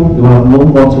 People who have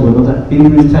love one to another.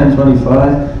 Hebrews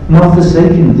 10:25, not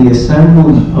forsaking the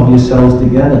assembling of yourselves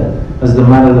together, as the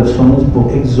manner of some is, but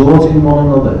exhorting one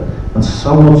another, and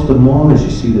so much the more as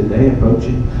you see the day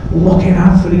approaching. Looking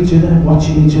out for each other,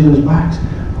 watching each other's backs.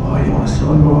 Oh, you want to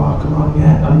start? Oh, come on,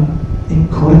 yeah. And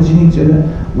encouraging each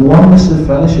other. Oneness of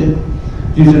fellowship.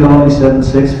 Deuteronomy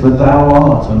 7:6, for thou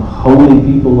art an holy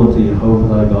people unto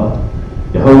Jehovah thy God.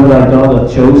 Jehovah thy God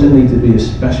hath chosen thee to be a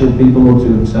special people unto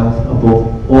himself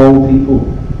above all people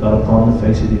that are upon the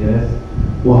face of the earth.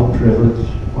 What privilege.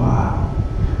 Wow.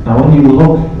 Now when you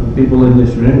look at people in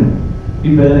this room,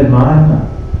 you bear in mind that.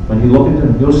 When you look at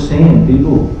them, you're seeing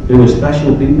people who are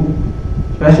special people.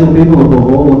 Special people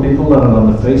above all the people that are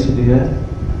on the face of the earth.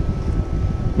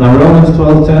 Now Romans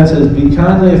 12:10 says, be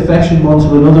kindly affectioned one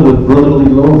to another with brotherly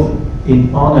love,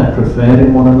 in honour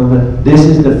preferring one another. This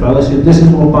is the fellowship. This is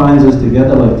what binds us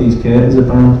together like these curtains are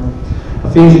bound.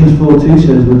 Ephesians 4:2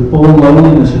 says, with all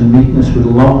lowliness and meekness, with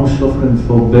long suffering,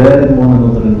 forbearing one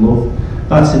another in love.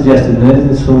 That suggested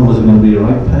that some of us are going to be a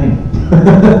right pain.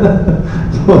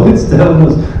 But it's telling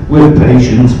us with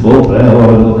patience, forbear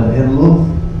one another in love.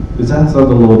 Because that's how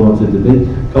the Lord wanted to be.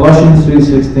 Colossians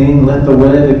 3:16, let the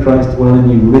word of Christ dwell in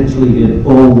you richly in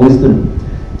all wisdom,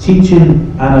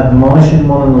 teaching and admonishing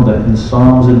one another in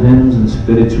psalms and hymns and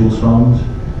spiritual songs,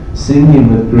 singing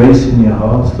with grace in your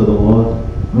hearts to the Lord.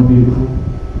 Isn't that beautiful?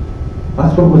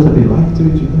 That's what we're to be like to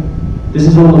each other. This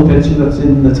is all the picture that's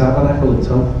in the tabernacle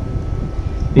itself.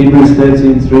 Hebrews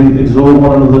 13:3, exhort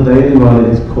one another daily while it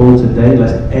is called today,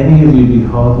 lest any of you be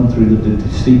hardened through the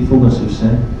deceitfulness of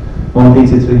sin. 1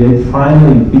 Peter 3:8,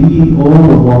 finally, be ye all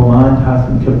of one mind,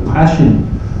 having compassion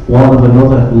one of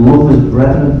another, love as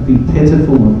brethren, be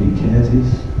pitiful and be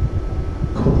courteous.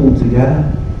 Coupled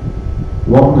together,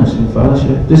 oneness and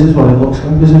fellowship. This is what it looks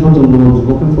like. This is what the Lord's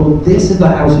looking for. This is the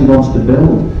house he wants to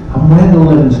build, and we're the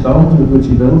living stones with which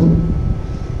he builds it.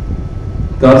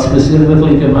 God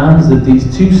specifically commands that these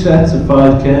two sets of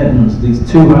 5 curtains, these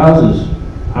two houses,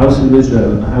 house of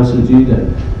Israel and the house of Judah,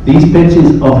 these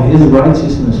pictures of his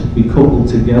righteousness be coupled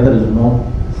together as one,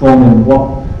 forming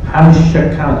what?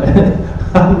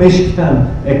 Mishkan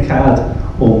Echad,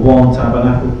 or one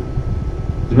tabernacle.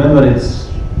 Remember, it's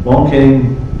one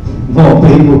king, one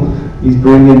people. He's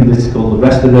bringing this called the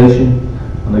restoration,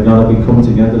 and they're going to become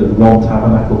together as one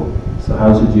tabernacle. It's the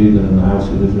house of Judah and the house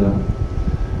of Israel.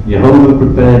 Jehovah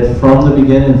prepared from the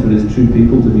beginning for his true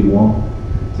people to be one.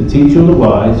 To teach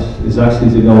otherwise is actually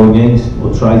to go against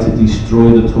or try to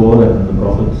destroy the Torah and the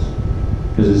prophets.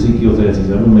 Because Ezekiel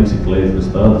 37 makes it clear for the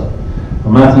start.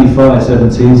 And Matthew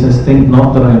 5:17 says, think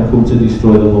not that I am come to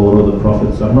destroy the law or the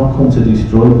prophets. I'm not come to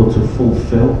destroy but to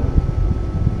fulfill.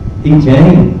 He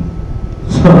came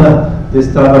so that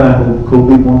this tabernacle could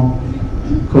be one,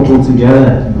 coupled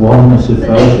together, oneness of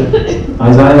fellowship.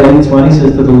 Isaiah 8:20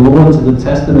 says to the Lord, to the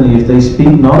testimony, if they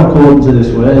speak not according to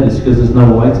this word, it's because there's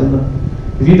no light in them.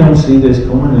 If you don't see this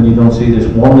coming and you don't see this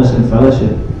oneness and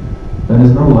fellowship, then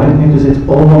there's no light in you, because it's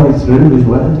all the way through his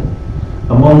word.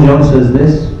 And 1 John says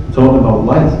this, talking about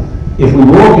light. If we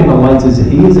walk in the light as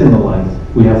he is in the light,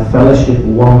 we have fellowship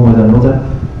one with another.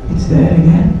 It's there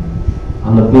again.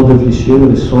 And the blood of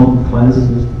Yeshua, his son, cleanses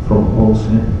us from all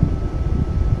sin.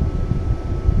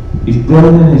 He's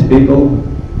building his people,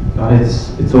 and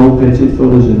it's all pictured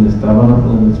for us in this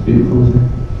tabernacle, and it's beautiful, isn't it?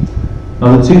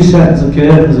 Now the two sets of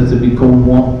curtains are to become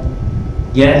one.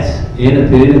 Yet, in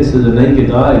appearance to the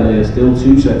naked eye, they are still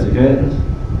two sets of curtains.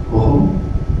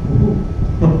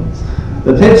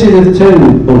 The picture of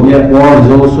two, but yet one, is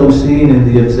also seen in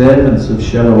the observance of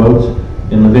Shavuot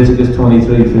in Leviticus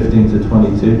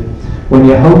 23:15-22. When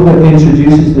Jehovah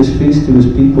introduces this feast to his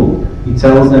people, he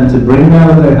tells them to bring out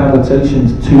of their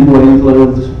habitations 2 wave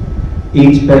loaves,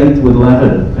 each baked with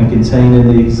leaven and containing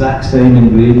the exact same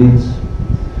ingredients.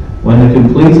 When the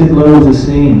completed loaves are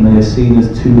seen, they are seen as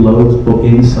 2 loaves, but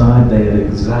inside they are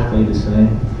exactly the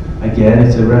same. Again,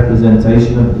 it's a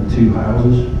representation of the 2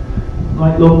 houses.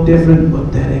 Might look different,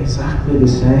 but they're exactly the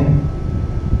same.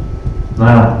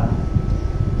 Now,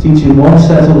 teaching one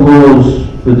set of laws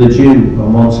for the Jew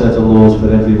and one set of laws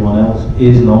for everyone else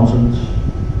is nonsense.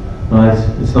 Right?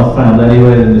 It's not found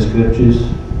anywhere in the scriptures.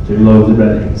 2 loaves of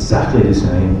bread exactly the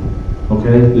same.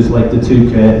 Okay? Just like the 2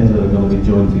 curtains that are going to be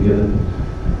joined together.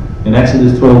 In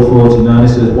Exodus 12:49 it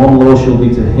says, one law shall be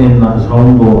to him that is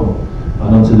homeborn,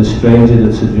 and unto the stranger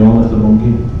that sojourneth among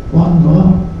you. One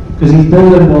law. Because he's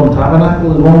building one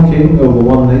tabernacle as one king over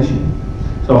one nation.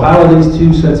 So how are these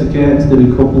 2 sets of curtains to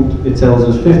be coupled? It tells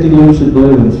us 50 loops of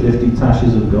blue and 50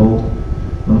 taches of gold.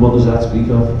 And what does that speak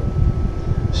of?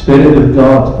 The Spirit of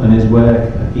God and his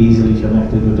work are easily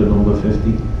connected with the number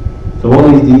 50. So all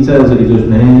these details that he does,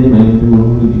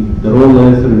 they're all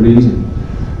there for a reason.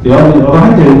 I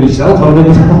do it myself, I'm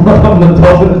not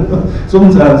bothered.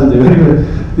 Sometimes I do anyway.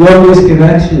 The obvious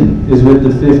connection is with the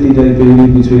 50-day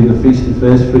period between the Feast of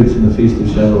First Fruits and the Feast of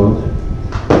Shavuot.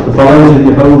 The followers of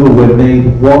Jehovah were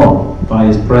made one by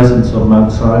his presence on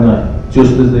Mount Sinai,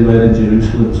 just as they were in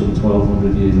Jerusalem some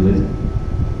 1200 years later.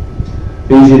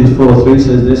 Ephesians 4:3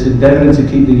 says this, endeavouring to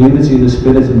keep the unity of the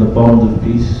Spirit in the bond of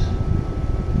peace.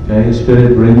 Okay, the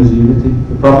Spirit brings unity.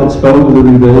 The prophet spoke of the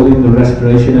rebuilding, the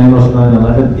restoration, Amos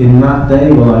 9:11. In that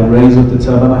day will I raise up the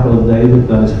tabernacle of David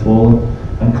that is fallen,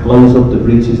 and close up the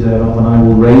breaches thereof, and I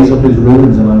will raise up his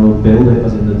ruins, and I will build it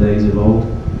as in the days of old.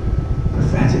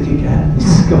 Prophetic again.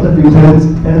 It's going to be built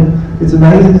again. It's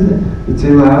amazing, isn't it? The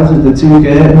 2 houses, the 2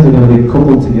 curtains are going to be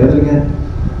coupled together again.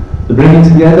 The bringing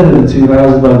together of the 2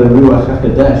 houses by the Ruach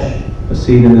HaKodesh, as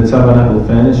seen in the tabernacle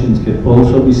furnishings, can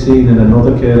also be seen in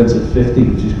another curtain of 50,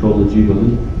 which is called the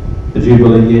Jubilee. The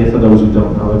Jubilee year, for those who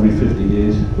don't know, every 50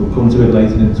 years. We'll come to it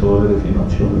later in Torah if you're not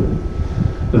sure of it.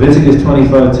 Leviticus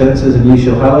 25:10 says, and ye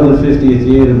shall hallow the 50th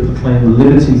year and proclaim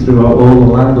liberty throughout all the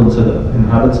land unto the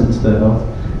inhabitants thereof.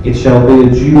 It shall be a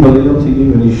jubilee unto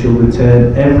you, and you shall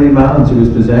return every man unto his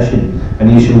possession, and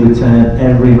ye shall return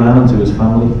every man unto his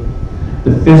family.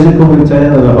 The physical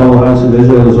return of the whole house of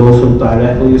Israel is also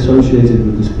directly associated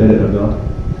with the Spirit of God.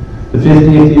 The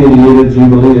 50th year, the year of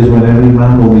Jubilee, is when every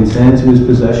man will return to his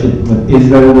possession, when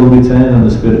Israel will return and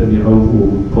the Spirit of Jehovah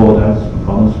will be poured out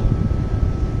upon us.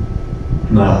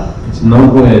 Now, It's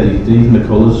noteworthy, even the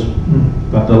colours,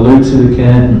 that the loops of the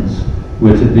curtains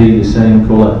were to be the same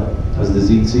colour as the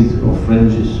tzitzit or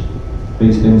fringes,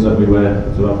 these things that we wear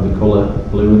to have the colour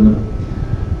blue in them.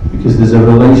 Because there's a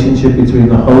relationship between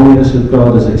the holiness of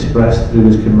God as expressed through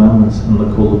His commandments and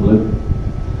the colour blue.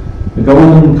 The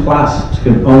golden clasps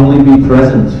can only be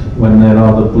present when there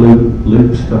are the blue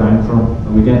loops to hang from.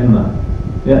 Are we getting that?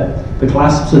 Yeah. The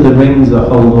clasps are the rings that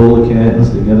hold all the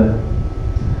curtains together.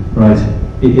 Right.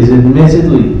 It is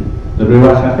admittedly the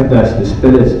Ruach HaKodesh, the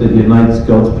Spirit that unites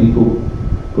God's people,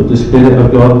 but the Spirit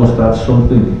of God must have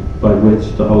something by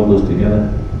which to hold us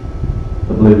together.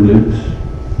 The blue loops.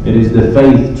 It is the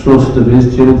faith, trust of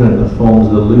His children that forms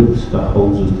the loops that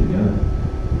holds us together.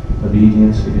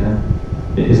 Obedience again.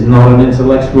 It is not an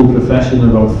intellectual profession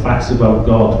about facts about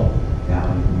God.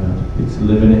 It's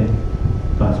living it.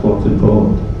 That's what's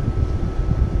important.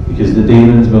 Because the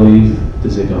demons believe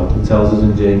there's a God. It tells us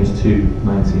in James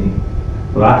 2:19.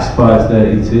 But Acts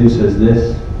 5:32 says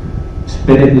this: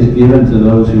 Spirit is given to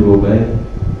those who obey.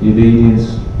 The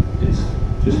obedience, it's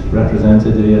just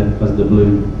represented here as the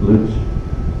blue loops.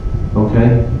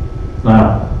 Okay?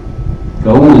 Now,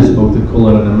 gold is both a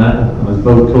colour and a metal, and as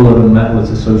both colour and metal,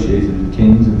 it's associated with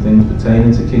kings and things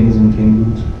pertaining to kings and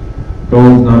kingdoms.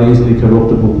 Gold is not easily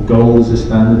corruptible. Gold is the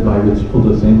standard by which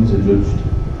other things are judged.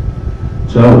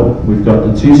 So, we've got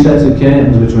the two sets of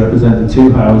curtains which represent the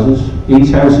two houses. Each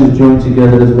house is joined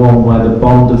together as one by the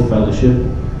bond of fellowship.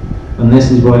 And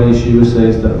this is why Yeshua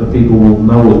says that the people will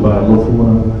know us by our love for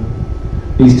one another.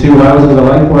 These two houses are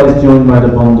likewise joined by the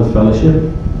bond of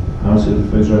fellowship, house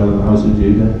of Israel and the house of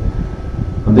Judah.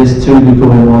 And this too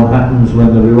becoming one happens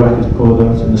when the Ruach is poured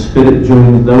out, and the Spirit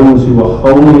joins those who are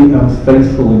holy and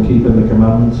faithful in keeping the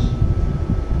commandments.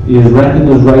 He is reckoned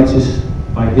as righteous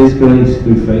by His grace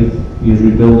through faith. He is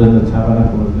rebuilding the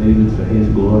tabernacle of David for His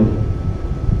glory.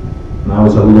 Now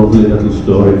it's a lovely little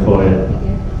story for you.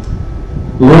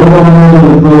 Love one another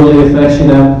with brotherly affection,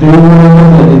 outdo one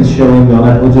another in showing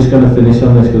honour. We're just going to finish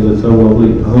on this because it's so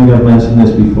lovely. I think I've mentioned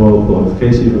this before, but in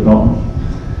case you've forgotten.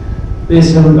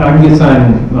 This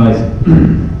orangutan, right,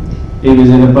 he was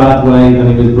in a bad way and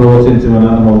he was brought into an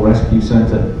animal rescue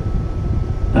centre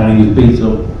and he was beat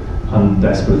up and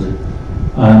desperate,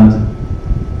 and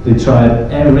they tried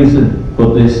everything,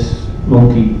 but this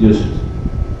monkey just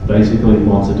basically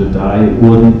wanted to die. It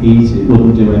wouldn't eat, it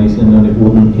wouldn't do anything, and it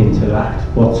wouldn't interact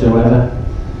whatsoever.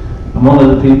 And one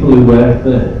of the people who worked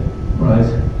there, right,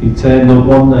 he turned up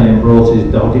one day and brought his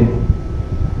dog in,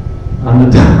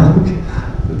 and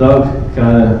the dog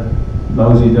kind of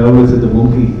moseyed over to the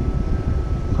monkey,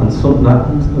 and something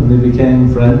happened and they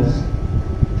became friends.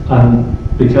 And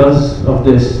because of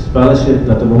this fellowship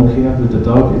that the monkey had with the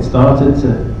dog, it started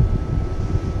to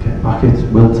get back its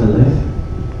will to live.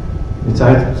 Its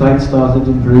eyesight started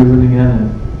improving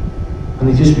again, and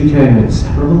it just became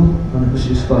inseparable. And it was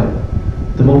just like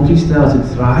the monkey started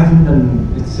thriving,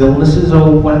 and its illnesses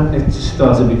all went. It just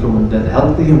started becoming dead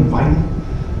healthy and vital.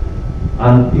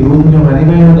 And he wouldn't go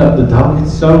anywhere without the dog.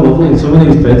 It's so lovely. Some of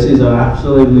these pictures are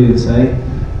absolutely insane,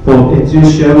 but it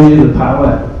just shows you the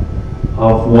power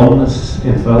of oneness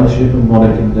in fellowship and what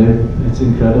it can do. It's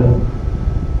incredible.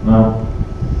 Now,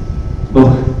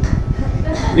 look,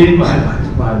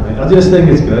 I just think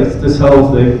it's great, this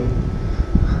whole thing.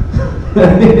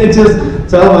 It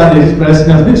just, tell by the expression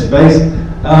of his face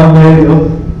how made up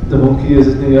the monkey is,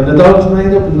 isn't he? And the dog's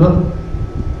made up as well.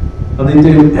 And they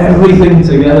do everything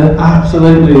together,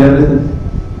 absolutely everything.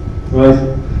 Right?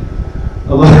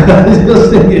 I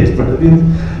just think it's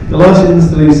brilliant.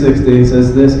 Colossians 3:16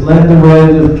 says this: Let the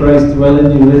word of Christ dwell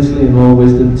in you richly in all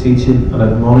wisdom, teaching and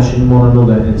admonishing one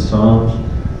another in psalms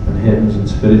and hymns and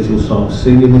spiritual songs,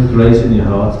 singing with grace in your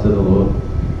hearts to the Lord.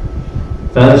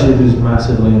 Fellowship is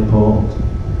massively important.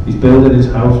 He's building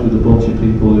his house with a bunch of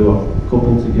people who are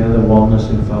coupled together, oneness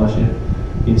and fellowship.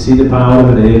 You can see the power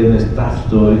of it here in this daft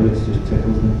story, which just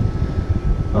tickles me.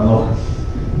 And look,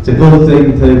 it's a good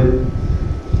thing too.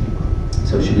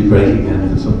 So should we break again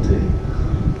for some tea?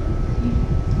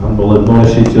 And we'll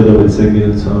admonish each other with singing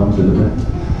and psalms in a bit.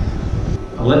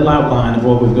 A little outline of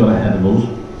what we've got ahead of us.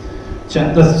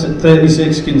 Chapter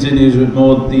 36 continues with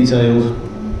more details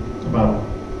about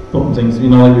putting things, you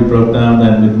know, like we broke down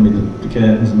then with the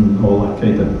curtains and all that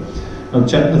caper. Now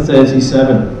chapter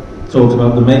 37 talks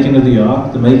about the making of the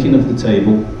ark, the making of the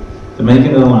table, the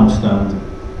making of the lampstand,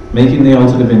 making the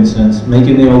altar of incense,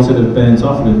 making the altar of burnt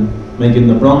offering, making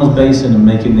the bronze basin, and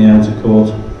making the outer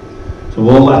court. So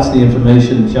all that's the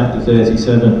information in chapter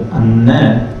 37. And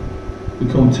then we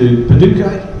come to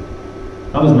Pekudei.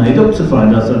 I was made up to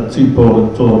find out that two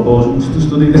Torah portions to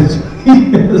study this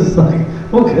week. It's like,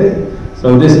 okay,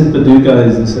 So this is Pekudei,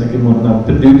 is the second one. Now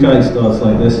Pekudei starts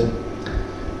like this.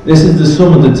 This is the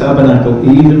sum of the tabernacle,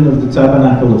 even of the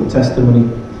tabernacle of testimony.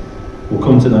 We'll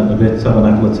come to that in a bit,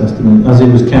 tabernacle of testimony. As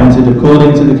it was counted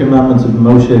according to the commandments of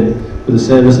Moshe for the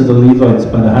service of the Levites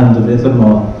by the hand of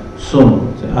Ithamar,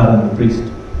 son to Aaron the priest.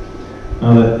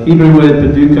 Now the Hebrew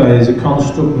word Pekudei is a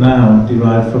construct noun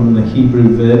derived from the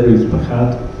Hebrew verb root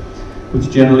pakad,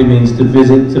 which generally means to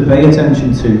visit, to pay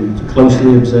attention to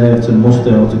closely observe, to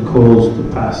muster, or to cause to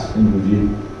pass in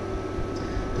review.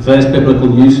 The first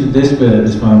biblical use of this verb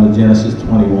is found in Genesis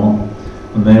 21,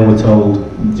 and there we're told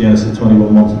in Genesis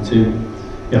 21,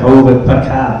 1-2, Yehovah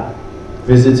pakad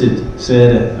visited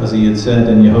Sarah as he had said,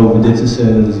 and Yehovah did to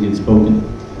Sarah as he had spoken.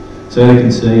 Sarah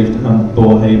conceived and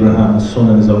bore Abraham a son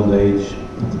in his old age,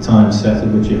 at the time set at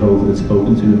which Yehovah had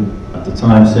spoken to him. At the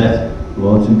time set, the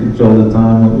Lord's in control of the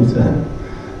time, what we said.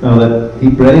 Now the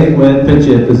Hebraic word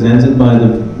picture presented by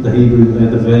the Hebrew,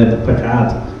 the verb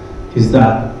pakad, is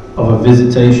that of a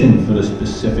visitation for a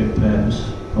specific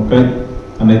purpose. Okay?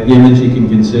 And the image you can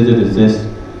consider is this: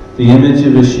 the image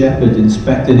of a shepherd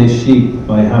inspecting his sheep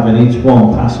by having each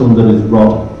one pass under his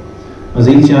rod. As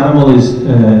each animal is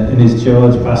in his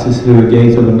charge passes through a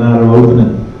gate or a narrow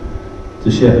opening,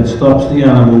 the shepherd stops the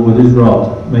animal with his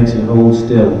rod, makes it hold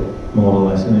still, more or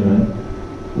less anyway,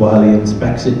 while he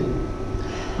inspects it.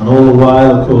 And all the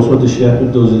while, of course, what the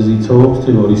shepherd does is he talks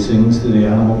to or he sings to the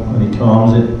animal, and he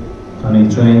calms it, and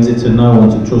he trains it to know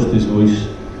and to trust his voice,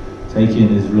 taking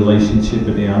his relationship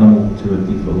with the animal to a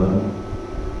deeper level.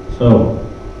 So,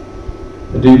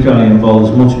 Pekudei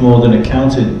involves much more than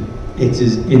accounting. It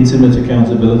is intimate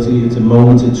accountability, it's a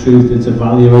moment of truth, it's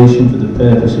evaluation for the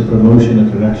purpose of promotion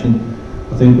or correction.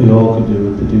 I think we all could do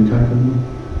with Pekudei, couldn't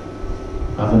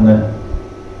we? Having the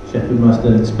shepherd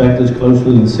master inspect us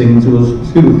closely and sing to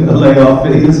us to allay our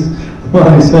fears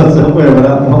while he sorts out where we're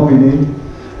at and what we need.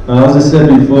 Now, as I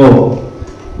said before,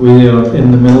 we are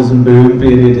in the Mills and Boom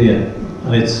period here,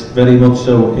 and it's very much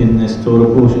so in this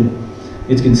Torah portion.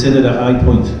 It's considered a high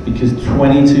point because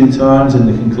 22 times in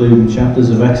the concluding chapters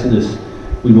of Exodus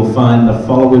we will find the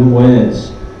following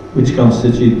words which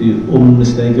constitute the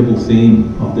unmistakable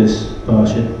theme of this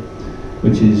parsha,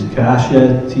 which is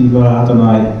Kasher Tiva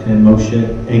Adonai and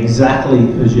Moshe, exactly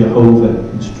as Yehovah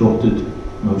instructed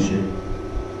Moshe.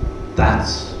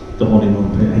 That's the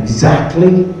honeymoon period,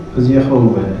 exactly as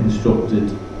Yehovah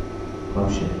instructed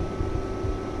Moshe.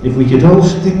 If we could all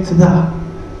stick to that,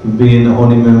 we'd be in the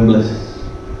honeymoon bliss.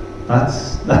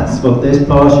 That's what this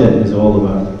parsha is all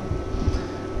about.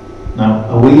 Now,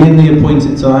 are we in the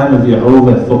appointed time of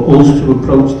Yehovah for us to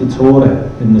approach the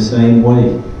Torah in the same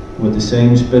way, with the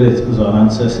same spirit as our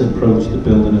ancestors approached the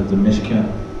building of the Mishkan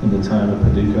in the time of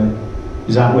Pekudei?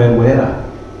 Is that where we're at?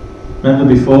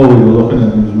 Remember before we were looking at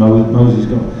it, it was Moses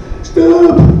going,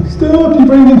 stop, you're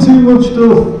bringing too much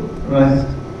stuff. Right?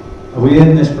 Are we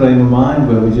in this frame of mind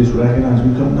where we just recognise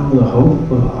we've got no other hope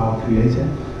but our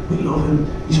Creator? We love Him,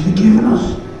 He's forgiven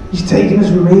us, He's taken us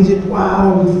from Egypt,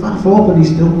 wow, we faff up and He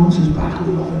still wants us back,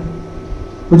 we love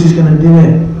Him. We're just going to do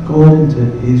it according to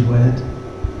His word,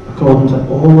 according to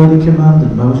all that He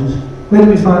commanded Moses. Where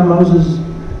do we find Moses?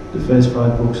 The first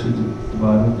 5 books of the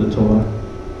Bible, the Torah.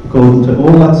 According to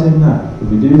all that's in that, if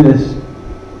we do this,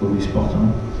 we'll be spot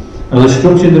on. Now the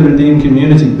structure of the redeemed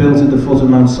community built at the foot of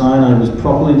Mount Sinai was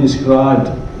properly described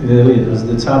earlier as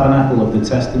the tabernacle of the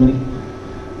testimony,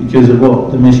 because of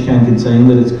what the Mishkan contained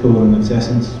at its core and its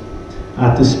essence.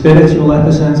 At the spiritual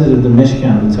epicenter of the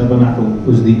Mishkan, the tabernacle,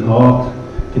 was the ark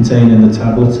contained in the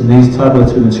tablets, and these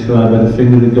tablets were inscribed by the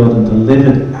finger of God and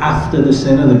delivered after the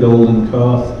sin of the golden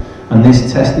calf, and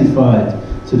this testified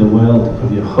to the world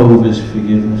of Jehovah's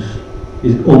forgiveness,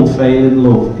 His unfailing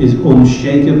love, His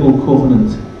unshakable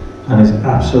covenant, and His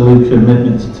absolute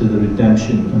commitment to the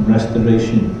redemption and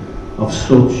restoration of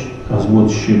such as would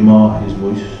shema His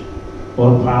voice.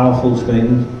 What a powerful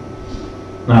statement.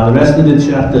 Now the rest of the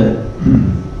chapter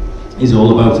is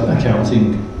all about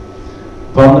accounting.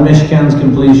 Upon the Mishkan's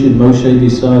completion, Moshe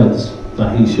decides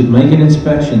that he should make an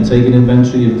inspection, take an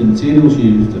inventory of the materials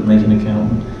used, and make an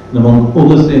account. And among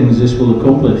other things this will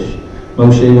accomplish,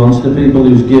 Moshe wants the people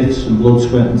whose gifts and blood,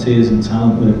 sweat and tears and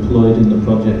talent were employed in the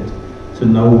project to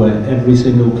know where every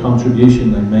single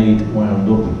contribution they made wound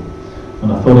up.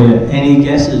 And I put here, any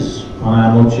guesses on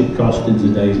how much it cost in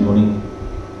today's money?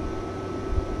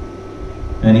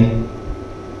 Any?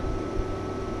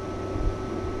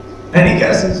 Any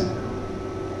guesses?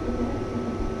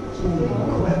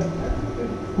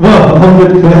 Well,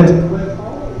 100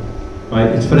 quid. Right,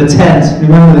 it's for the tent.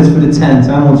 Remember, it's for the tent.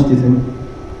 How much do you think?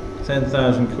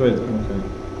 10,000 quid. Okay.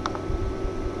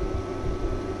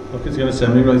 Look, it's going to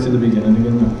send me right to the beginning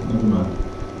again. Never mind.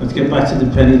 Let's get back to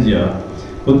the penny jar.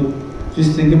 But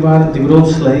just think about it, they were all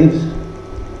slaves.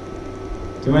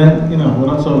 They went, we're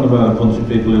not talking about a bunch of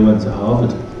people who went to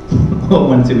Harvard or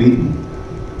went to Eton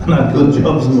and had good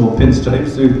jobs and wore pinstripe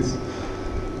suits.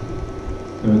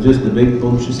 They were just a big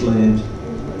bunch of slaves.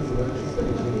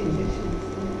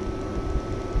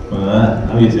 Well,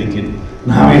 now you're thinking.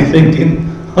 Now you're thinking.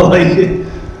 I like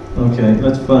it. Okay,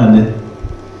 let's find it.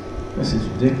 This is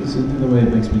ridiculous, isn't it, the way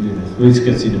it makes me do this? We just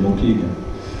get to see the monkey again.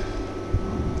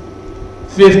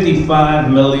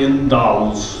 $55 million.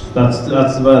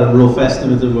 That's about a rough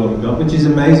estimate of what we got, which is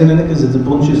amazing, isn't it? Because it's a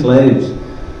bunch of slaves.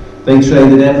 They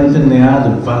traded everything they had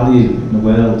of value in the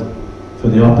world for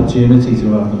the opportunity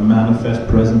to have the manifest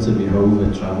presence of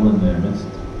Jehovah travel in their midst.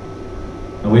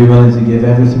 Are we willing to give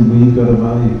everything we've got of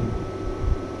value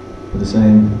for the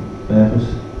same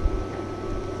purpose?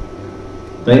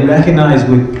 They recognise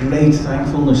with great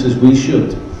thankfulness, as we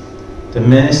should, the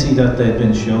mercy that they've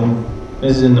been shown.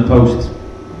 This is in the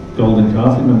post-Golden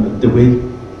Calf, remember, the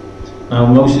we. Now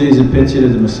Moshe is a picture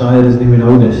of the Messiah, doesn't even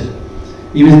know this.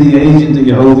 He was the agent that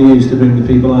Jehovah used to bring the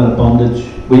people out of bondage.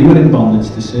 We were in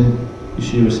bondage to sin.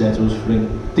 Yeshua set us free.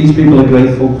 These people are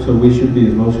grateful, so we should be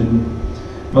as well, shouldn't we?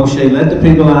 Moshe led the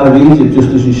people out of Egypt just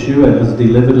as Yeshua has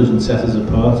delivered us and set us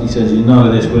apart. He says, you're not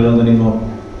of this world anymore.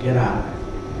 Get out.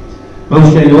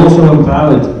 Moshe also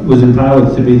was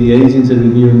empowered to be the agent of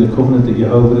renewing the covenant that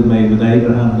Jehovah had made with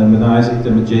Abraham, then with Isaac,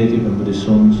 then with Jacob, and with his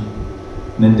sons.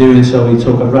 And in doing so, he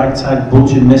took a ragtag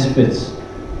bunch of misfits.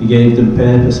 He gave them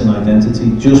purpose and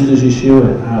identity, just as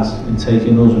Yeshua has in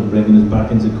taking us and bringing us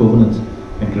back into covenant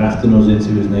and grafting us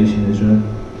into his nation Israel.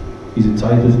 He's a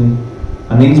type, isn't he?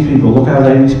 And these people, look how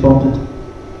they responded.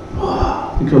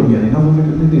 Oh, they couldn't get enough of it,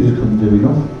 could they? They just couldn't do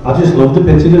enough. I just love the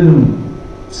picture of them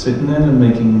sitting there and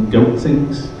making goat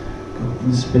things,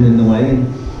 and spinning away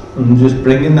and just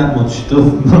bringing that much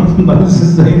stuff. Moses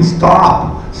is saying,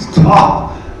 stop!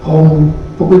 Oh,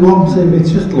 but we want to,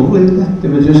 it's just lovely, isn't it? They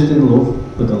were just in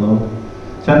love with the Lord.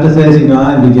 Chapter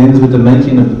 39 begins with the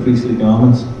making of the priestly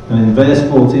garments, and in verse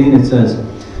 14 it says,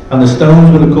 and the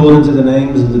stones were according to the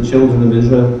names of the children of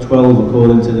Israel, 12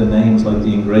 according to their names, like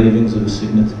the engravings of a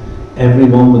signet, every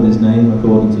one with his name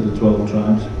according to the 12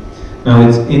 tribes. Now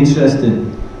it's interesting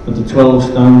that the 12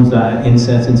 stones that are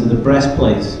inset into the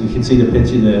breastplate, you can see the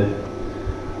picture there,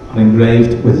 are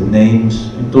engraved with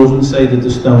names. It doesn't say that the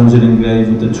stones are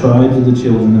engraved with the tribes of the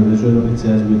children of Israel, it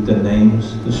says with the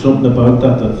names. There's something about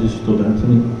that just stood out to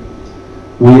me.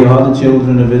 We are the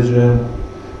children of Israel.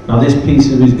 Now this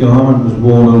piece of his garment was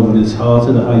worn over his heart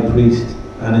of the high priest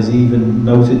and is even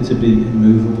noted to be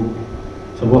immovable.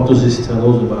 So what does this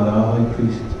tell us about our high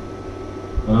priest?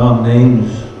 And our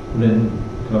names written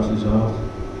across his heart.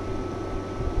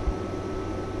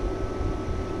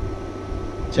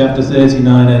 Chapter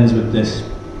 39 ends with this.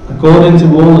 According to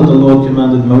all that the Lord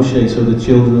commanded Moshe, so the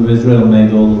children of Israel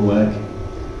made all the work.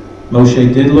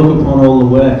 Moshe did look upon all the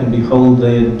work, and behold,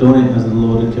 they had done it as the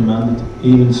Lord had commanded.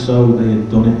 Even so they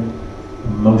had done it,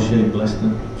 and Moshe blessed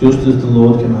them, just as the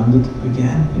Lord commanded.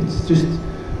 Again, it's just,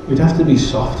 we'd have to be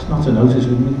soft not to notice,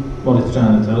 wouldn't we, what it's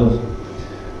trying to tell us.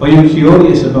 Are you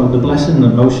curious about the blessing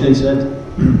that Moshe said?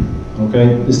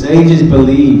 Okay, the sages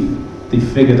believe they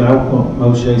figured out what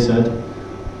Moshe said,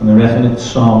 and they reckon it's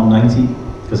Psalm 90,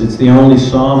 because it's the only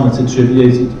psalm that's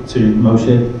attributed to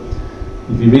Moshe.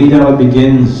 If you read how it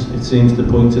begins, it seems to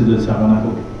point to the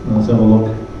tabernacle. Let's have a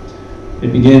look.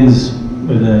 It begins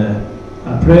with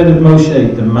a prayer of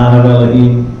Moshe, the man of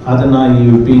Elohim, Adonai,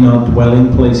 you have been our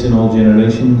dwelling place in all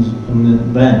generations.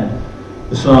 And then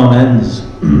the psalm ends.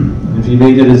 And if you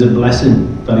read it as a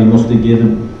blessing that he must have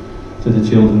given to the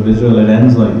children of Israel, it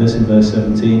ends like this in verse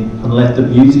 17. And let the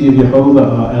beauty of Jehovah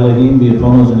our Elohim be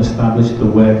upon us, and establish the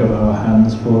work of our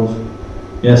hands for us.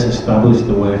 Yes, establish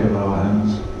the work of our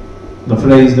hands. The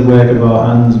phrase the work of our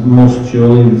hands must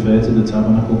surely refer to the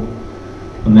tabernacle.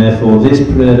 And therefore this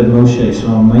prayer of Moshe,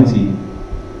 Psalm 90,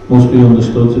 must be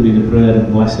understood to be the prayer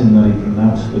of blessing that he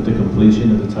pronounced at the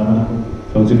completion of the tabernacle.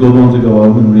 So it's a good one to go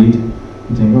home and read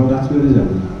and think, oh, that's where it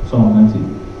is, Psalm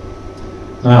 90.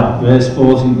 Now, verse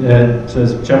 40,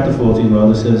 says, chapter 14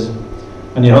 rather says,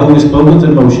 and Jehovah spoke unto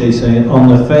Moshe, saying, on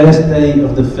the first day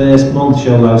of the first month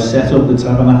shall thou set up the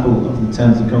tabernacle of the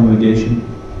tent of congregation.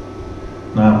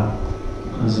 Now,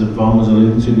 as Yvonne was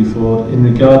alluding to before, in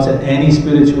regard to any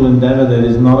spiritual endeavour, there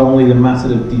is not only the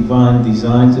matter of divine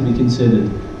design to be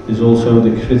considered, there's also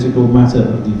the critical matter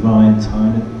of divine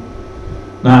timing.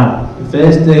 Now, the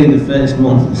first day of the first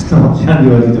month is not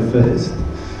January the 1st.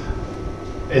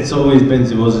 It's always been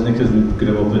to us, isn't it, because we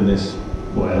grew up in this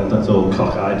world that's all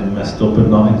cockeyed and messed up and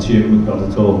not in tune with God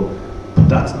at all. But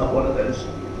that's not what it is.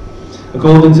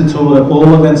 According to Torah,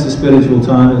 all events of spiritual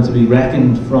time are to be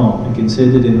reckoned from and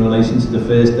considered in relation to the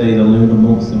first day of the lunar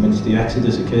month in which the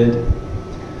Exodus occurred.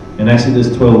 In Exodus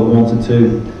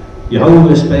 12:1-2,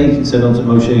 Jehovah spake and said unto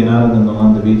Moshe and Aaron in the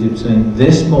land of Egypt, saying,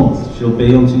 This month shall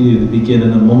be unto you the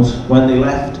beginning of months when they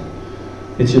left.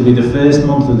 It shall be the first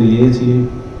month of the year to you,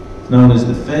 known as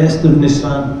the first of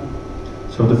Nisan.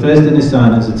 So the first of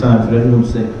Nisan is a time for everyone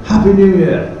to say, Happy New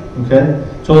Year! Okay?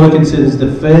 Torah considers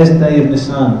the first day of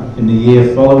Nisan in the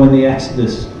year following the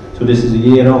Exodus. So this is a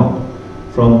year on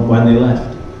from when they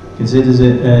left. Considers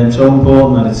it so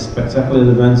important that its spectacular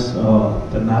events are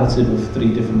the narrative of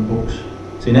 3 different books.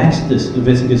 It's in Exodus,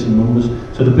 Leviticus and Numbers.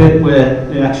 So the bit where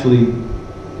they actually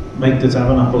make the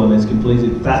tabernacle and it's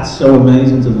completed, that's so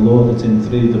amazing to the Lord. It's in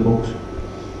 3 of the books.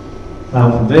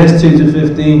 Now from verse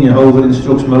 2-15, Jehovah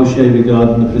instructs Moshe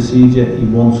regarding the procedure he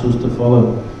wants us to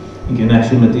follow in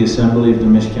connection with the assembly of the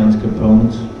Mishkan's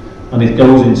components. And it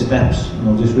goes in steps, and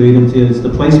I'll just read them to you. It's the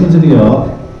placement of the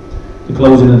ark, the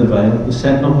closing of the veil, the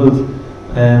setting up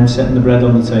of setting the bread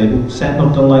on the table, setting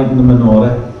up the light in the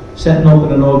menorah, setting up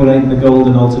and inaugurating the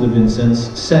golden altar of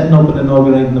incense, setting up and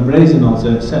inaugurating the brazen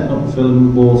altar, setting up and filling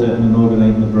with water and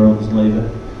inaugurating the bronze laver,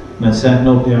 and then setting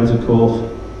up the outer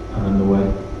court and in the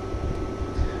way.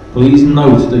 Please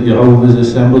note that Jehovah's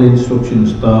assembly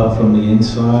instructions start from the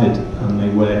inside and they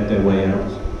work their way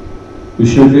out. We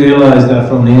should realise that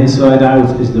from the inside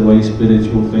out is the way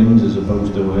spiritual things are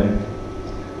supposed to work.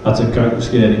 That's a kind of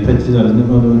scary picture, that, isn't it,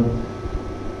 by the way?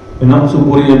 We're not to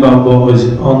worry about what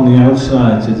is on the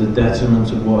outside to the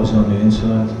detriment of what is on the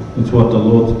inside. It's what the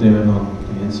Lord's doing on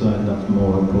the inside that's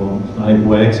more important. And it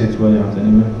works its way out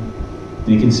anyway.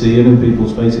 You can see it in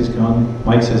people's faces, can't you?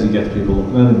 Mike says he gets people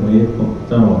looking at him weird, but I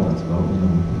don't know what that's about, you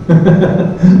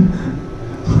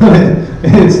know.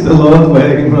 It's the Lord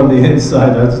working from the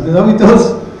inside out. No, he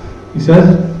does. He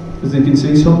says, because they can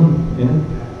see something, you know.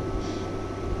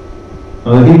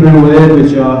 Now the Hebrew word,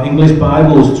 which our English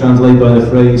Bibles translate by the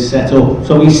phrase set up.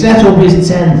 So he set up his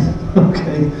tent.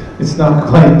 Okay, it's not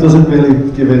quite, doesn't really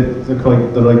give it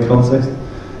quite the right context.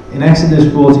 In Exodus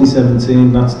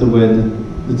 40:17, that's the word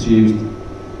that's used,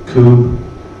 kub,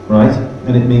 right?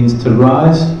 And it means to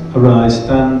rise, arise,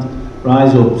 stand,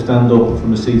 rise up, stand up from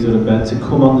the seat or the bed, to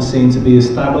come on the scene, to be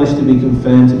established, to be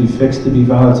confirmed, to be fixed, to be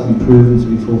valid, to be proven, to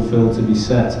be fulfilled, to be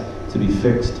set, to be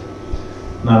fixed.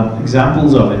 Now,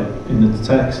 examples of it in the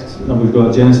text, and we've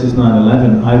got Genesis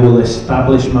 9:11, I will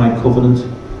establish my covenant.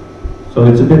 So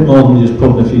it's a bit more than just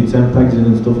putting a few tent pegs in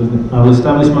and stuff, isn't it? I will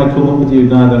establish my covenant with you,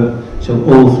 neither shall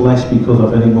all flesh be cut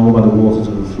off any more by the waters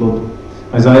of the flood.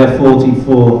 Isaiah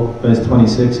 44 verse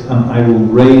 26, and I will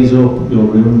raise up your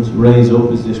ruins. Raise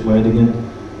up is this word again,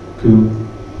 ku.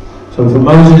 So for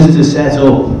Moses to set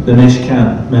up the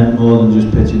Mishkan meant more than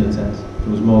just pitching a tent.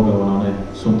 There was more going on here.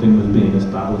 Something was being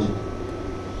established.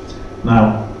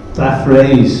 Now, that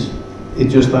phrase, it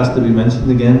just has to be mentioned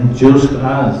again, just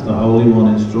as the Holy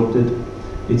One instructed.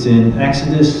 It's in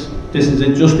Exodus. This is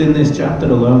it, just in this chapter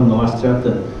alone, the last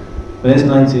chapter. Verse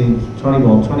 19,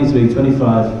 21, 23,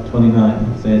 25, 29,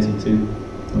 and 32.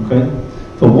 Okay?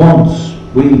 For once,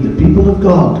 we, the people of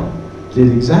God,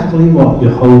 did exactly what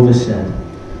Jehovah said.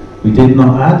 We did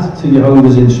not add to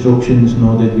Jehovah's instructions,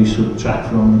 nor did we subtract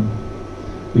from them.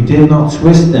 We did not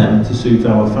twist them to suit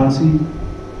our fancy.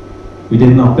 We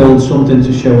did not build something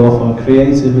to show off our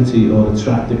creativity or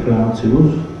attract the crowd to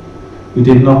us. We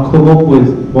did not come up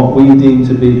with what we deem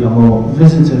to be a more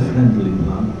visitor-friendly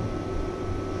plan.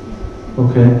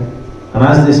 Okay, and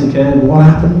as this occurred, what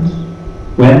happened?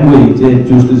 When we did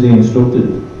just as he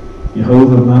instructed,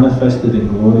 Jehovah manifested in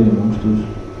glory amongst us.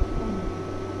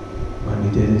 When we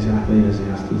did exactly as he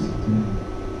asked us to do.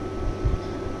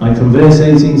 Like from verse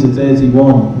 18 to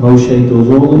 31, Moshe does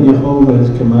all that Jehovah has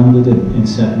commanded him in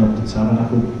setting up the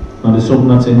tabernacle. Now there's something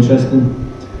that's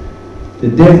interesting. The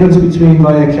difference between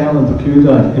Vayakhel and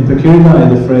Pekudei. In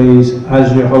Pekudei, the phrase,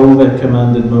 as Jehovah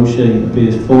commanded Moshe,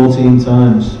 appears 14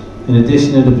 times. In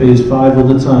addition, it appears 5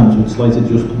 other times with slight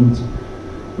adjustments.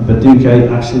 And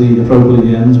Pekudei actually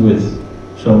appropriately ends with,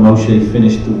 so Moshe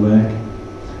finished the work.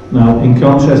 Now, in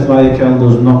contrast, Vayakhel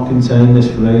does not contain this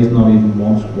phrase, not even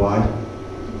once. Why?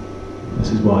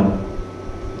 This is why.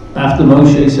 After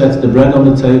Moshe sets the bread on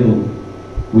the table,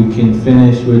 we can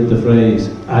finish with the phrase,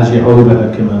 as Jehovah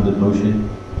had commanded Moshe.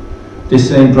 This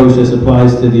same process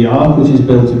applies to the ark, which is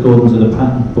built according to the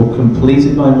pattern, but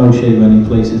completed by Moshe when he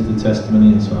places the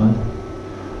testimony inside.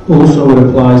 Also, it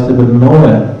applies to the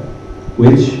menorah,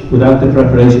 which, without the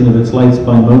preparation of its lights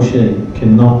by Moshe,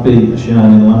 cannot be a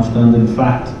shining lampstand. In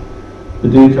fact,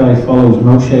 Pekudei follows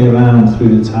Moshe around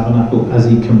through the tabernacle as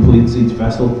he completes each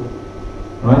vessel.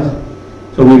 Right?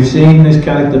 So we've seen this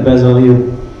character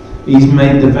Bezalel He's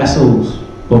made the vessels,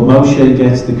 but Moshe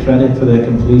gets the credit for their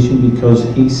completion because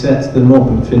he sets them up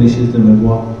and finishes them with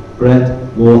what?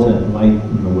 Bread, water, light,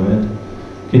 and the word.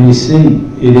 Can you see?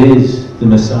 It is the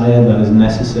Messiah that is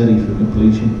necessary for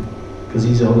completion, because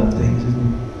he's all that things, isn't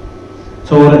he?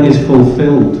 Torah is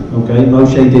fulfilled, okay?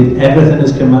 Moshe did everything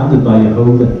as commanded by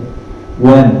Jehovah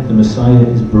when the Messiah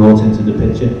is brought into the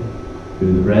picture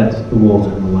through the bread, the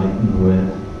water, and the light, and the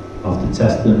word of the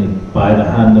testimony by the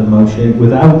hand of Moshe.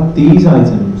 Without these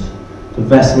items, the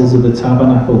vessels of the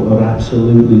tabernacle are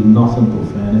absolutely nothing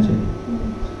but furniture.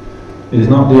 It is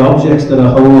not the objects that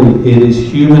are holy, it is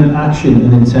human action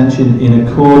and intention in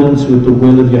accordance with the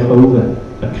will of Jehovah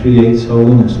that creates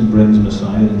holiness and brings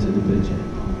Messiah into the picture.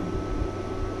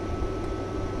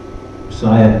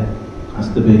 Messiah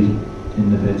has to be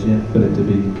in the picture for it to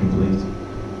be complete.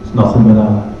 It's nothing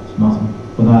without it. It's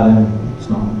nothing. Without him, it's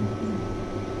nothing.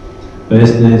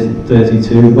 Verse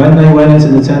 32. When they went into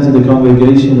the tent of the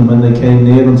congregation and when they came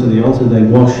near unto the altar, they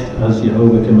washed as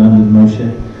Jehovah commanded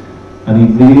Moshe. And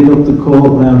he reared up the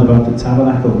court round about the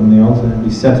tabernacle and the altar, and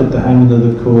he set up the hanging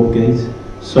of the court gate.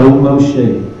 So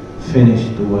Moshe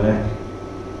finished the work.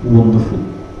 Wonderful.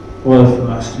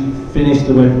 Well, he finished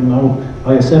the work. No,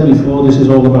 like I said before, this is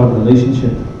all about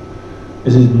relationship.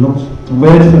 This is not. The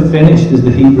word for finished is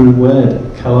the Hebrew word,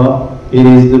 kalah. It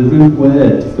is the root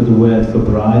word for the word for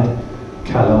bride,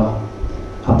 kalah.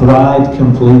 A bride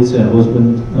completes her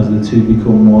husband as the two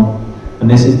become one. And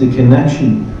this is the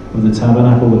connection of the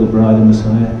tabernacle with the bride and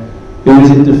Messiah. Who is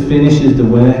it that finishes the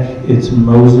work? It's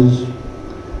Moses.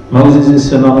 Moses is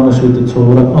synonymous with the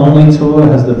Torah. Only Torah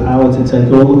has the power to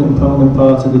take all the component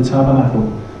parts of the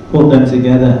tabernacle, put them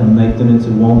together and make them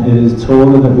into one. It is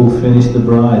Torah that will finish the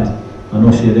bride and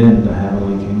usher in the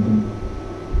heavenly kingdom.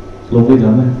 It's lovely,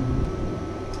 don't it?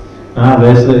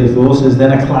 Verse 34 says,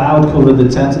 Then a cloud covered the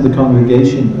tent of the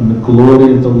congregation, and the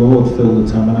glory of the Lord filled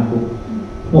the tabernacle.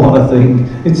 What a thing.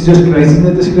 It's just great, isn't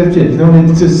it, the scripture? You know, it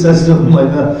just says something like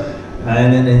that.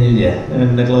 And then,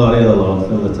 and the glory of the Lord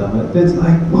filled the tabernacle. It's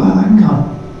like, wow, hang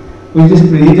on. We just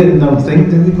read it and don't think,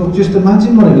 do we? But just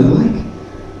imagine what it was like.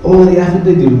 All the effort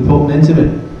they do putting into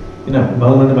it. You know,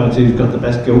 moaning about who's got the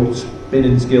best goat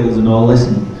spinning skills and all this.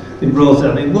 And they brought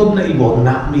out, he wouldn't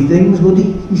have me things, would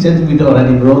he? He said that we'd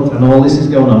already brought, and all this is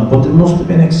going on. But there must have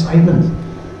been excitement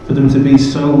for them to be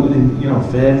so,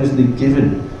 fervently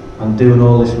given and doing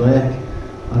all this work.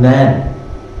 And then,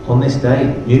 on this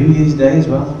day, New Year's Day as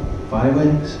well,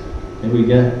 fireworks, here we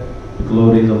go. The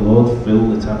glory of the Lord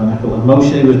filled the tabernacle. And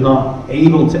Moshe was not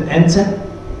able to enter.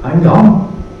 Hang on.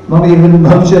 Not even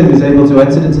Moshe was able to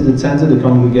enter into the tent of the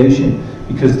congregation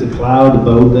because the cloud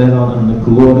abode thereon and the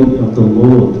glory of the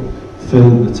Lord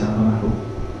filled the tabernacle.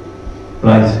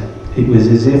 Right, it was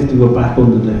as if they were back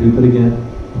under the hooper again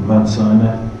on Mount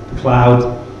Sinai. The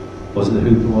cloud was the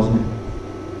hooper, wasn't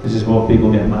it? This is what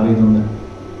people get married under.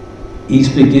 He's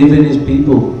forgiven his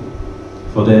people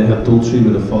for their adultery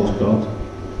with a false god.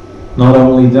 Not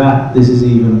only that, this is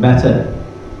even better.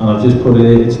 And I've just put it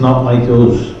in, it's not like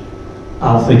us.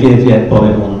 I'll forgive you, but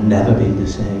it will never be the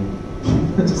same.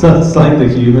 That's like the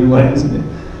human way, isn't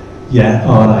it? Yeah,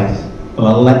 alright. Well,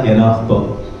 I'll let you off,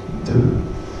 but dude,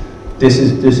 this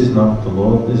is not the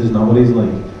Lord. This is not what he's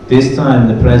like. This time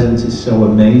the presence is so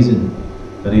amazing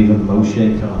that even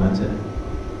Moshe can't enter.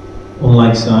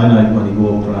 Unlike Sinai when he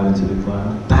walked right into the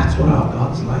cloud. That's what our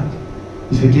God's like.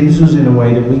 He forgives us in a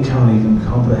way that we can't even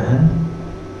comprehend.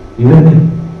 You with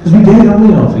me? Because we do, don't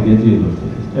we? I'll forgive you.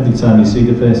 Every time you see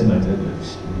the person, I tell you,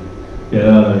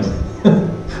 yeah, right.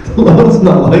 The Lord's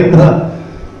not like that.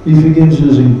 He forgives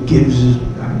us and gives us,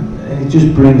 and it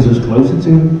just brings us closer to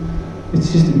him.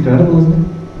 It's just incredible, isn't it?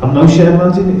 And Moshe,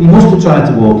 imagine, he must have tried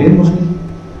to walk in, mustn't he?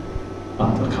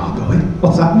 I can't go in.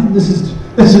 What's happening? This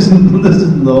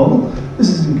isn't normal. This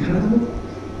is incredible.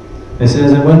 It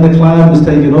says, and when the cloud was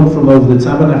taken up from over the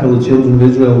tabernacle, the children of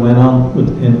Israel went on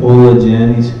in all their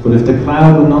journeys. But if the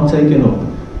cloud were not taken up,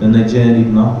 then they journeyed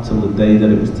not till the day that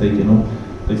it was taken up.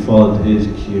 They followed his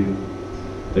cue.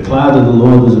 The cloud of the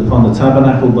Lord was upon the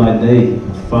tabernacle by day,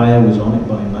 and fire was on it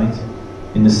by night,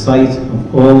 in the sight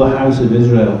of all the house of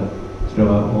Israel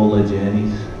throughout all their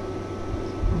journeys.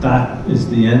 That is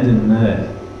the ending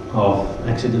there of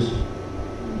Exodus.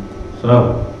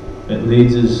 So, it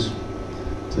leads us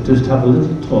to just have a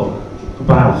little talk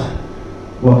about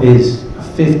what is a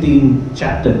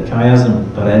 15-chapter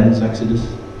chiasm that ends Exodus.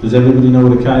 Does everybody know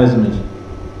what a chiasm is?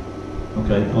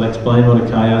 Okay, I'll explain what a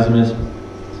chiasm is.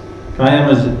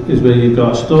 Chiasm is where you've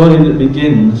got a story that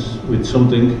begins with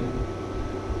something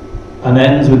and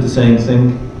ends with the same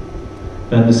thing.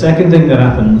 Then the second thing that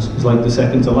happens is like the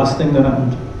second to last thing that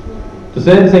happened. The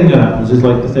third thing that happens is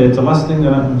like the third to last thing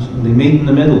that happens, and they meet in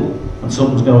the middle, and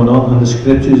something's going on, and the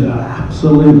scriptures are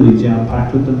absolutely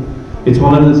jam-packed with them. It's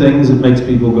one of the things that makes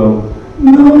people go,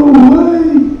 no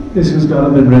way! This has got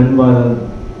to be written by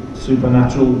the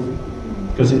supernatural,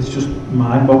 because it's just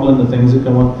mind-boggling the things that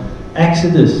go on.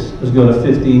 Exodus has got a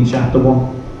 15-chapter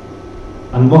one.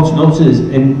 And what's nuts is,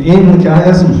 in the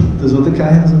chiasm, there's other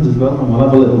chiasms as well, and we'll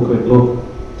have a little quick look.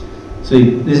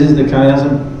 See, this is the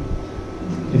chiasm.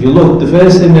 If you look, the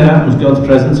first thing that happens, God's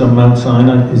presence on Mount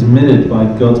Sinai is mirrored by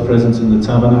God's presence in the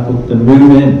tabernacle. They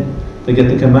move in, they get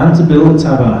the command to build the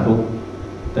tabernacle,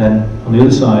 then on the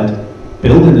other side,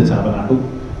 building the tabernacle,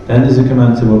 then there's a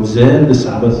command to observe the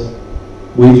Sabbath.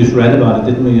 We just read about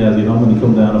it, didn't we, when you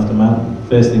come down off the mountain?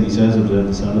 First thing he says, observe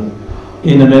the Sabbath.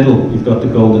 In the middle, you've got the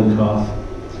golden calf.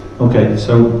 Okay,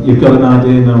 so you've got an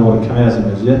idea now what a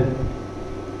chiasm is, yeah?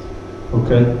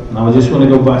 Okay, now I just want to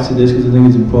go back to this because I think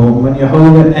it's important. When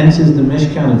Yehovah enters the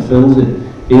Mishkan and fills it,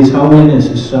 His holiness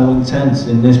is so intense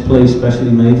in this place,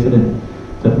 specially made for Him,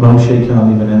 that Moshe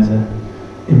can't even enter.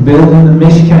 In building the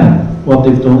Mishkan, what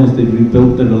they've done is they've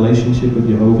rebuilt the relationship with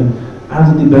Yehovah.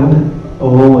 How did they build it?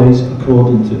 Always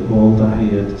according to all that He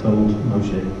had told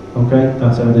Moshe. Okay,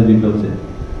 that's how they rebuilt it.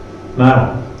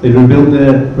 Now, they've rebuilt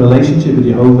their relationship with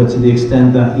Yehovah to the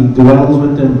extent that He dwells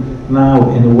with them now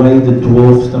in a way that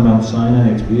dwarfs the Mount Sinai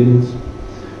experience.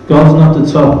 God's not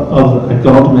the top of a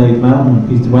God-made mountain,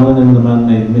 He's dwelling in the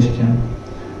man-made Mishkan.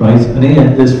 Right? And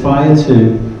here, there's fire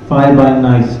too, fire by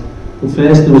night. But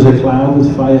first there was a cloud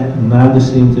with fire, and now there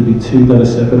seem to be two that are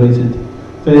separated.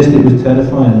 First it was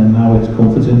terrifying, and now it's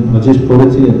comforting. And I just put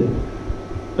it here,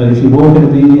 that if you walk in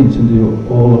obedience and do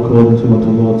all according to what the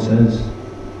Lord says,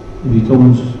 it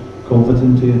becomes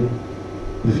comforting to you.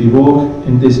 But if you walk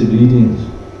in disobedience,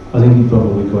 I think He's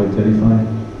probably quite terrifying.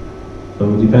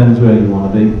 So it depends where you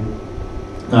want to be.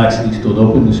 I actually stood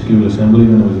up in the school assembly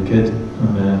when I was a kid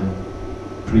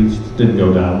and preached. Didn't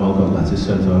go down well, got letters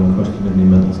sent home questioning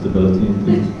my mental stability and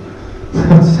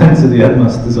things. Sent to the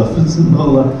headmaster's office and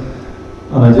all that.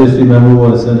 And I just remember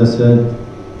what I said,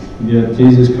 yeah,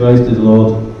 Jesus Christ is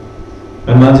Lord.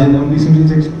 Imagine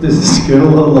there's a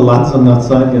school, all the lads on that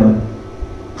side going,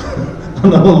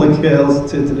 and all the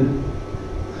girls tittering,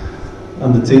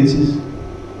 and the teachers.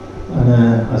 And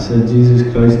I said, Jesus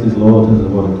Christ is Lord, is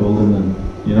what I called Him. And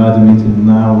you know, I had to meet Him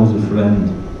now as a friend,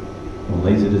 or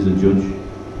later as a judge.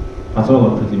 That's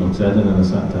all I pretty much said, and then I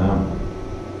sat down.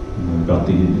 And I got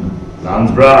the,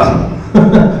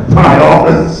 Landsborough, my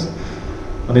office.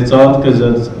 And it's odd because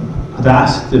I'd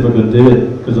asked if I could do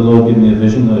it, because the Lord gave me a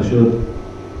vision that I should.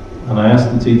 And I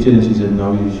asked the teacher, and she said,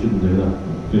 no, you shouldn't do that,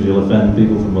 because you'll offend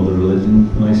people from other religions.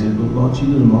 And I said, but Lord, she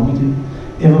doesn't want me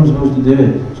to. If I'm supposed to do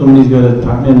it, somebody's got to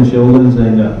pat me on the shoulder and say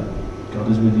that God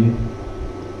is with you.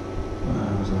 And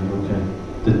I was like, okay.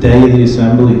 The day of the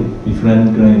assembly, my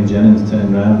friend Graham Jennings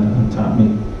turned around and tapped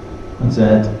me and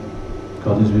said,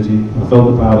 God is with you. And I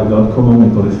felt the power of God come on me,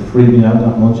 but it freaked me out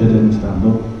that much I didn't stand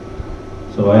up.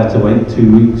 So I had to wait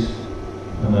 2 weeks,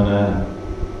 and then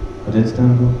I did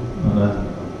stand up, and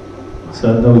I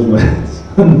said those words,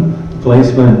 and the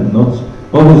place went nuts.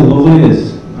 What was lovely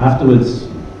is, afterwards,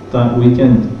 that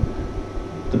weekend,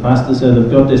 the pastor said,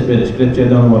 I've got this bit of scripture, I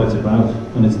don't know what it's about,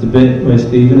 and it's the bit where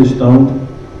Stephen is stoned,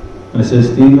 and it says,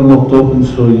 Stephen looked up and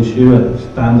saw Yeshua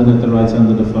standing at the right hand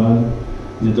of the Father.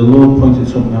 He said, the Lord pointed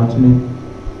something out to me.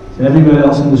 So everywhere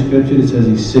else in the scripture it says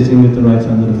he's sitting at the right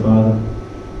hand of the Father.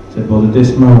 He said, but at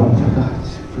this moment, it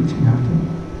freaked me out.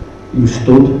 He was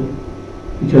stood,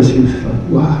 because he was like,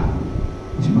 wow,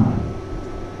 he's mine.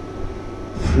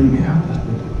 Freaked me out that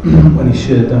bit. When he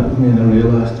shared that with me, and I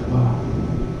realised, wow,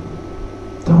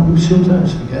 don't we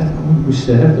sometimes forget that we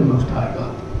serve the Most High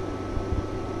God,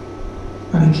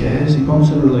 and He cares. He wants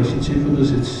a relationship with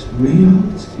us. It's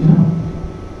real. It's,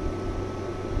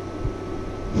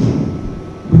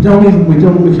 we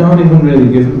can't even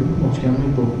really give Him much, can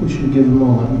we? But we should give Him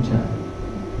all that we can.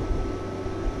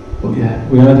 But yeah,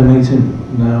 we either meet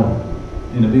Him now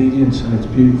in obedience, and it's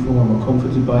beautiful, and we're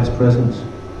comforted by His presence,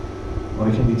 or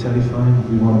it can be terrifying if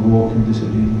we want to walk in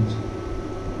disobedience.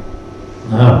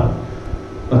 Now,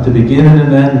 at the beginning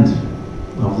and end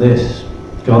of this,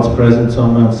 God's presence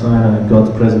on Mount Sinai and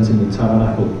God's presence in the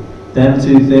tabernacle, them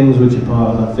two things which are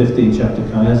part of that 15th chapter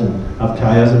chiasm, have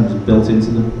chiasms built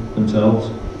into themselves.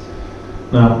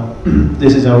 Now,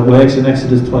 this is how it works in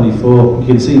Exodus 24. You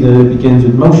can see that it begins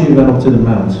with Moshe went up to the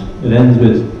mount. It ends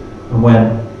with, and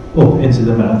went up into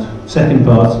the mount. Second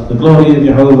part, the glory of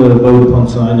Jehovah abode upon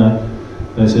Sinai.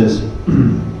 And it says,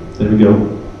 there we go,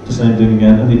 the same thing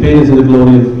again. And the appearance of the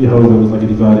glory of Jehovah was like a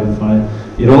dividing fire.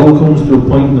 It all comes to a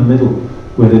point in the middle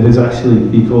where it is actually,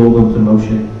 He called unto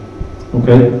Moshe.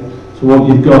 Okay? So what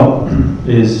you've got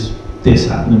is this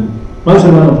happening.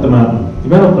 Moses went up the mountain. He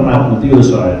went up the mountain with the other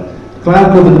side. The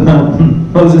cloud covered the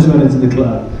mountain. Moses went into the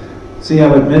cloud. See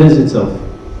how it mirrors itself?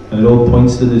 And it all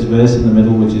points to this verse in the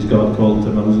middle, which is God called to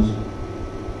Moses.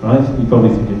 Right? You're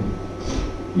probably thinking,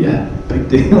 yeah, big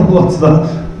deal, what's that?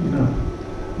 You know.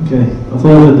 Okay, I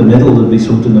thought at the middle there'd be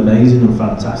something amazing and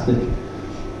fantastic.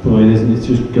 But it isn't, it's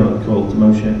just God called to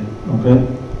Moshe.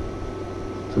 Okay?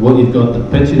 So what you've got, the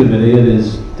picture of it here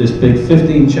is this big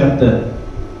 15-chapter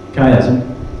chiasm.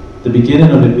 The beginning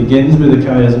of it begins with a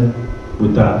chiasm,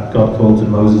 with that God called to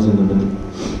Moses in the middle.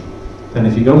 Then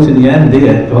if you go to the end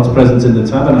here, God's presence in the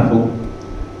tabernacle,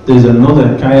 there's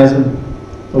another chiasm.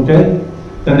 Okay?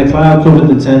 Then the cloud covered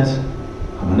the tent,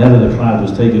 and whenever the cloud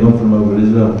was taken up from over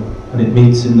Israel, and it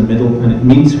meets in the middle, and it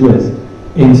meets with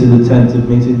into the tent of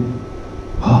meeting.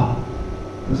 Wow,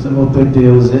 what big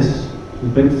deal is this? The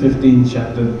big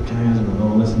 15-chapter chiasm and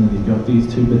all this, and then you've got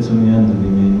these two bits on the end, and they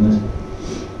mean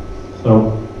this.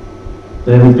 So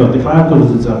there we've got the cloud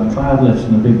covers the tent, the cloud lifts,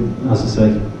 and the big, as I say,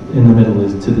 in the middle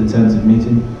is to the tent of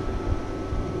meeting.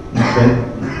 Okay,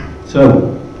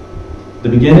 so the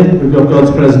beginning we've got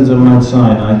God's presence on Mount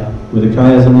Sinai with a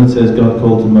chiasm that says God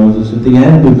called to Moses. At the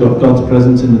end we've got God's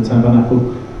presence in the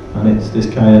tabernacle, and it's this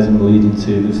chiasm leading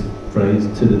to this phrase,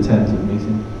 to the tent of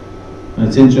meeting. And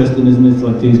it's interesting, isn't it,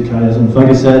 like these chiasms. Like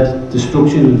I said, the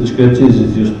structure of the scriptures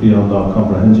is just beyond our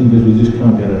comprehension because we just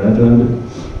can't get our head around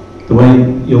it. The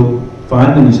way you'll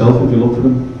find them yourself if you look for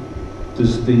them,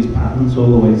 there's these patterns all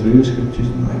the way through the scriptures,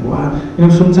 and like, wow. You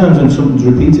know, sometimes when something's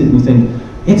repeated and you think,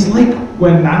 it's like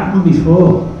when that happened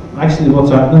before. Actually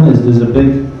what's happening is there's a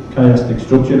big chiastic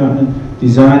structure happening,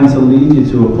 designed to lead you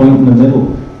to a point in the middle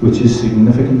which is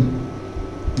significant.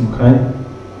 Okay?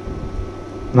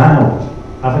 Now,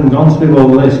 having gone through all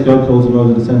this, God calls to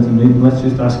Moses the tent of meeting, let's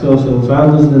just ask ourselves, how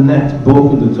does the next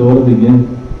book of the Torah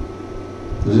begin?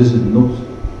 Because this is nuts.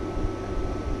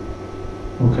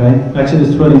 Okay,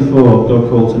 Exodus 24, God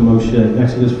called to Moshe.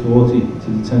 Exodus 40,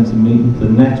 to the tent of meeting. The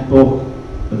next book,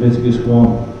 Leviticus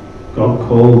 1, God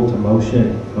called to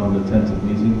Moshe from the tent of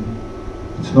meeting.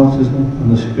 It's not, isn't it?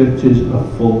 And the scriptures are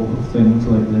full of things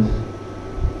like this.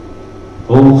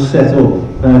 All set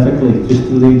up perfectly, just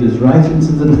to lead us right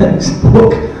into the next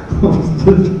book,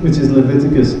 which is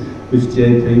Leviticus, which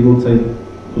JP will take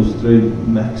us through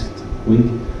next week.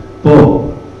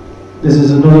 But this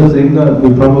is another thing that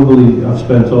we probably have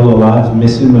spent all our lives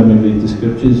missing when we read the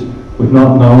scriptures. We've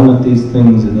not known that these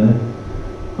things are there.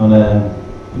 And,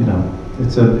 you know,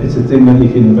 it's a thing that you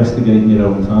can investigate in your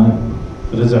own time.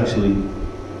 But there's actually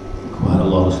quite a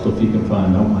lot of stuff you can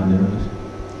find out, mind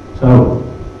you. So,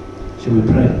 should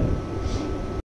we pray?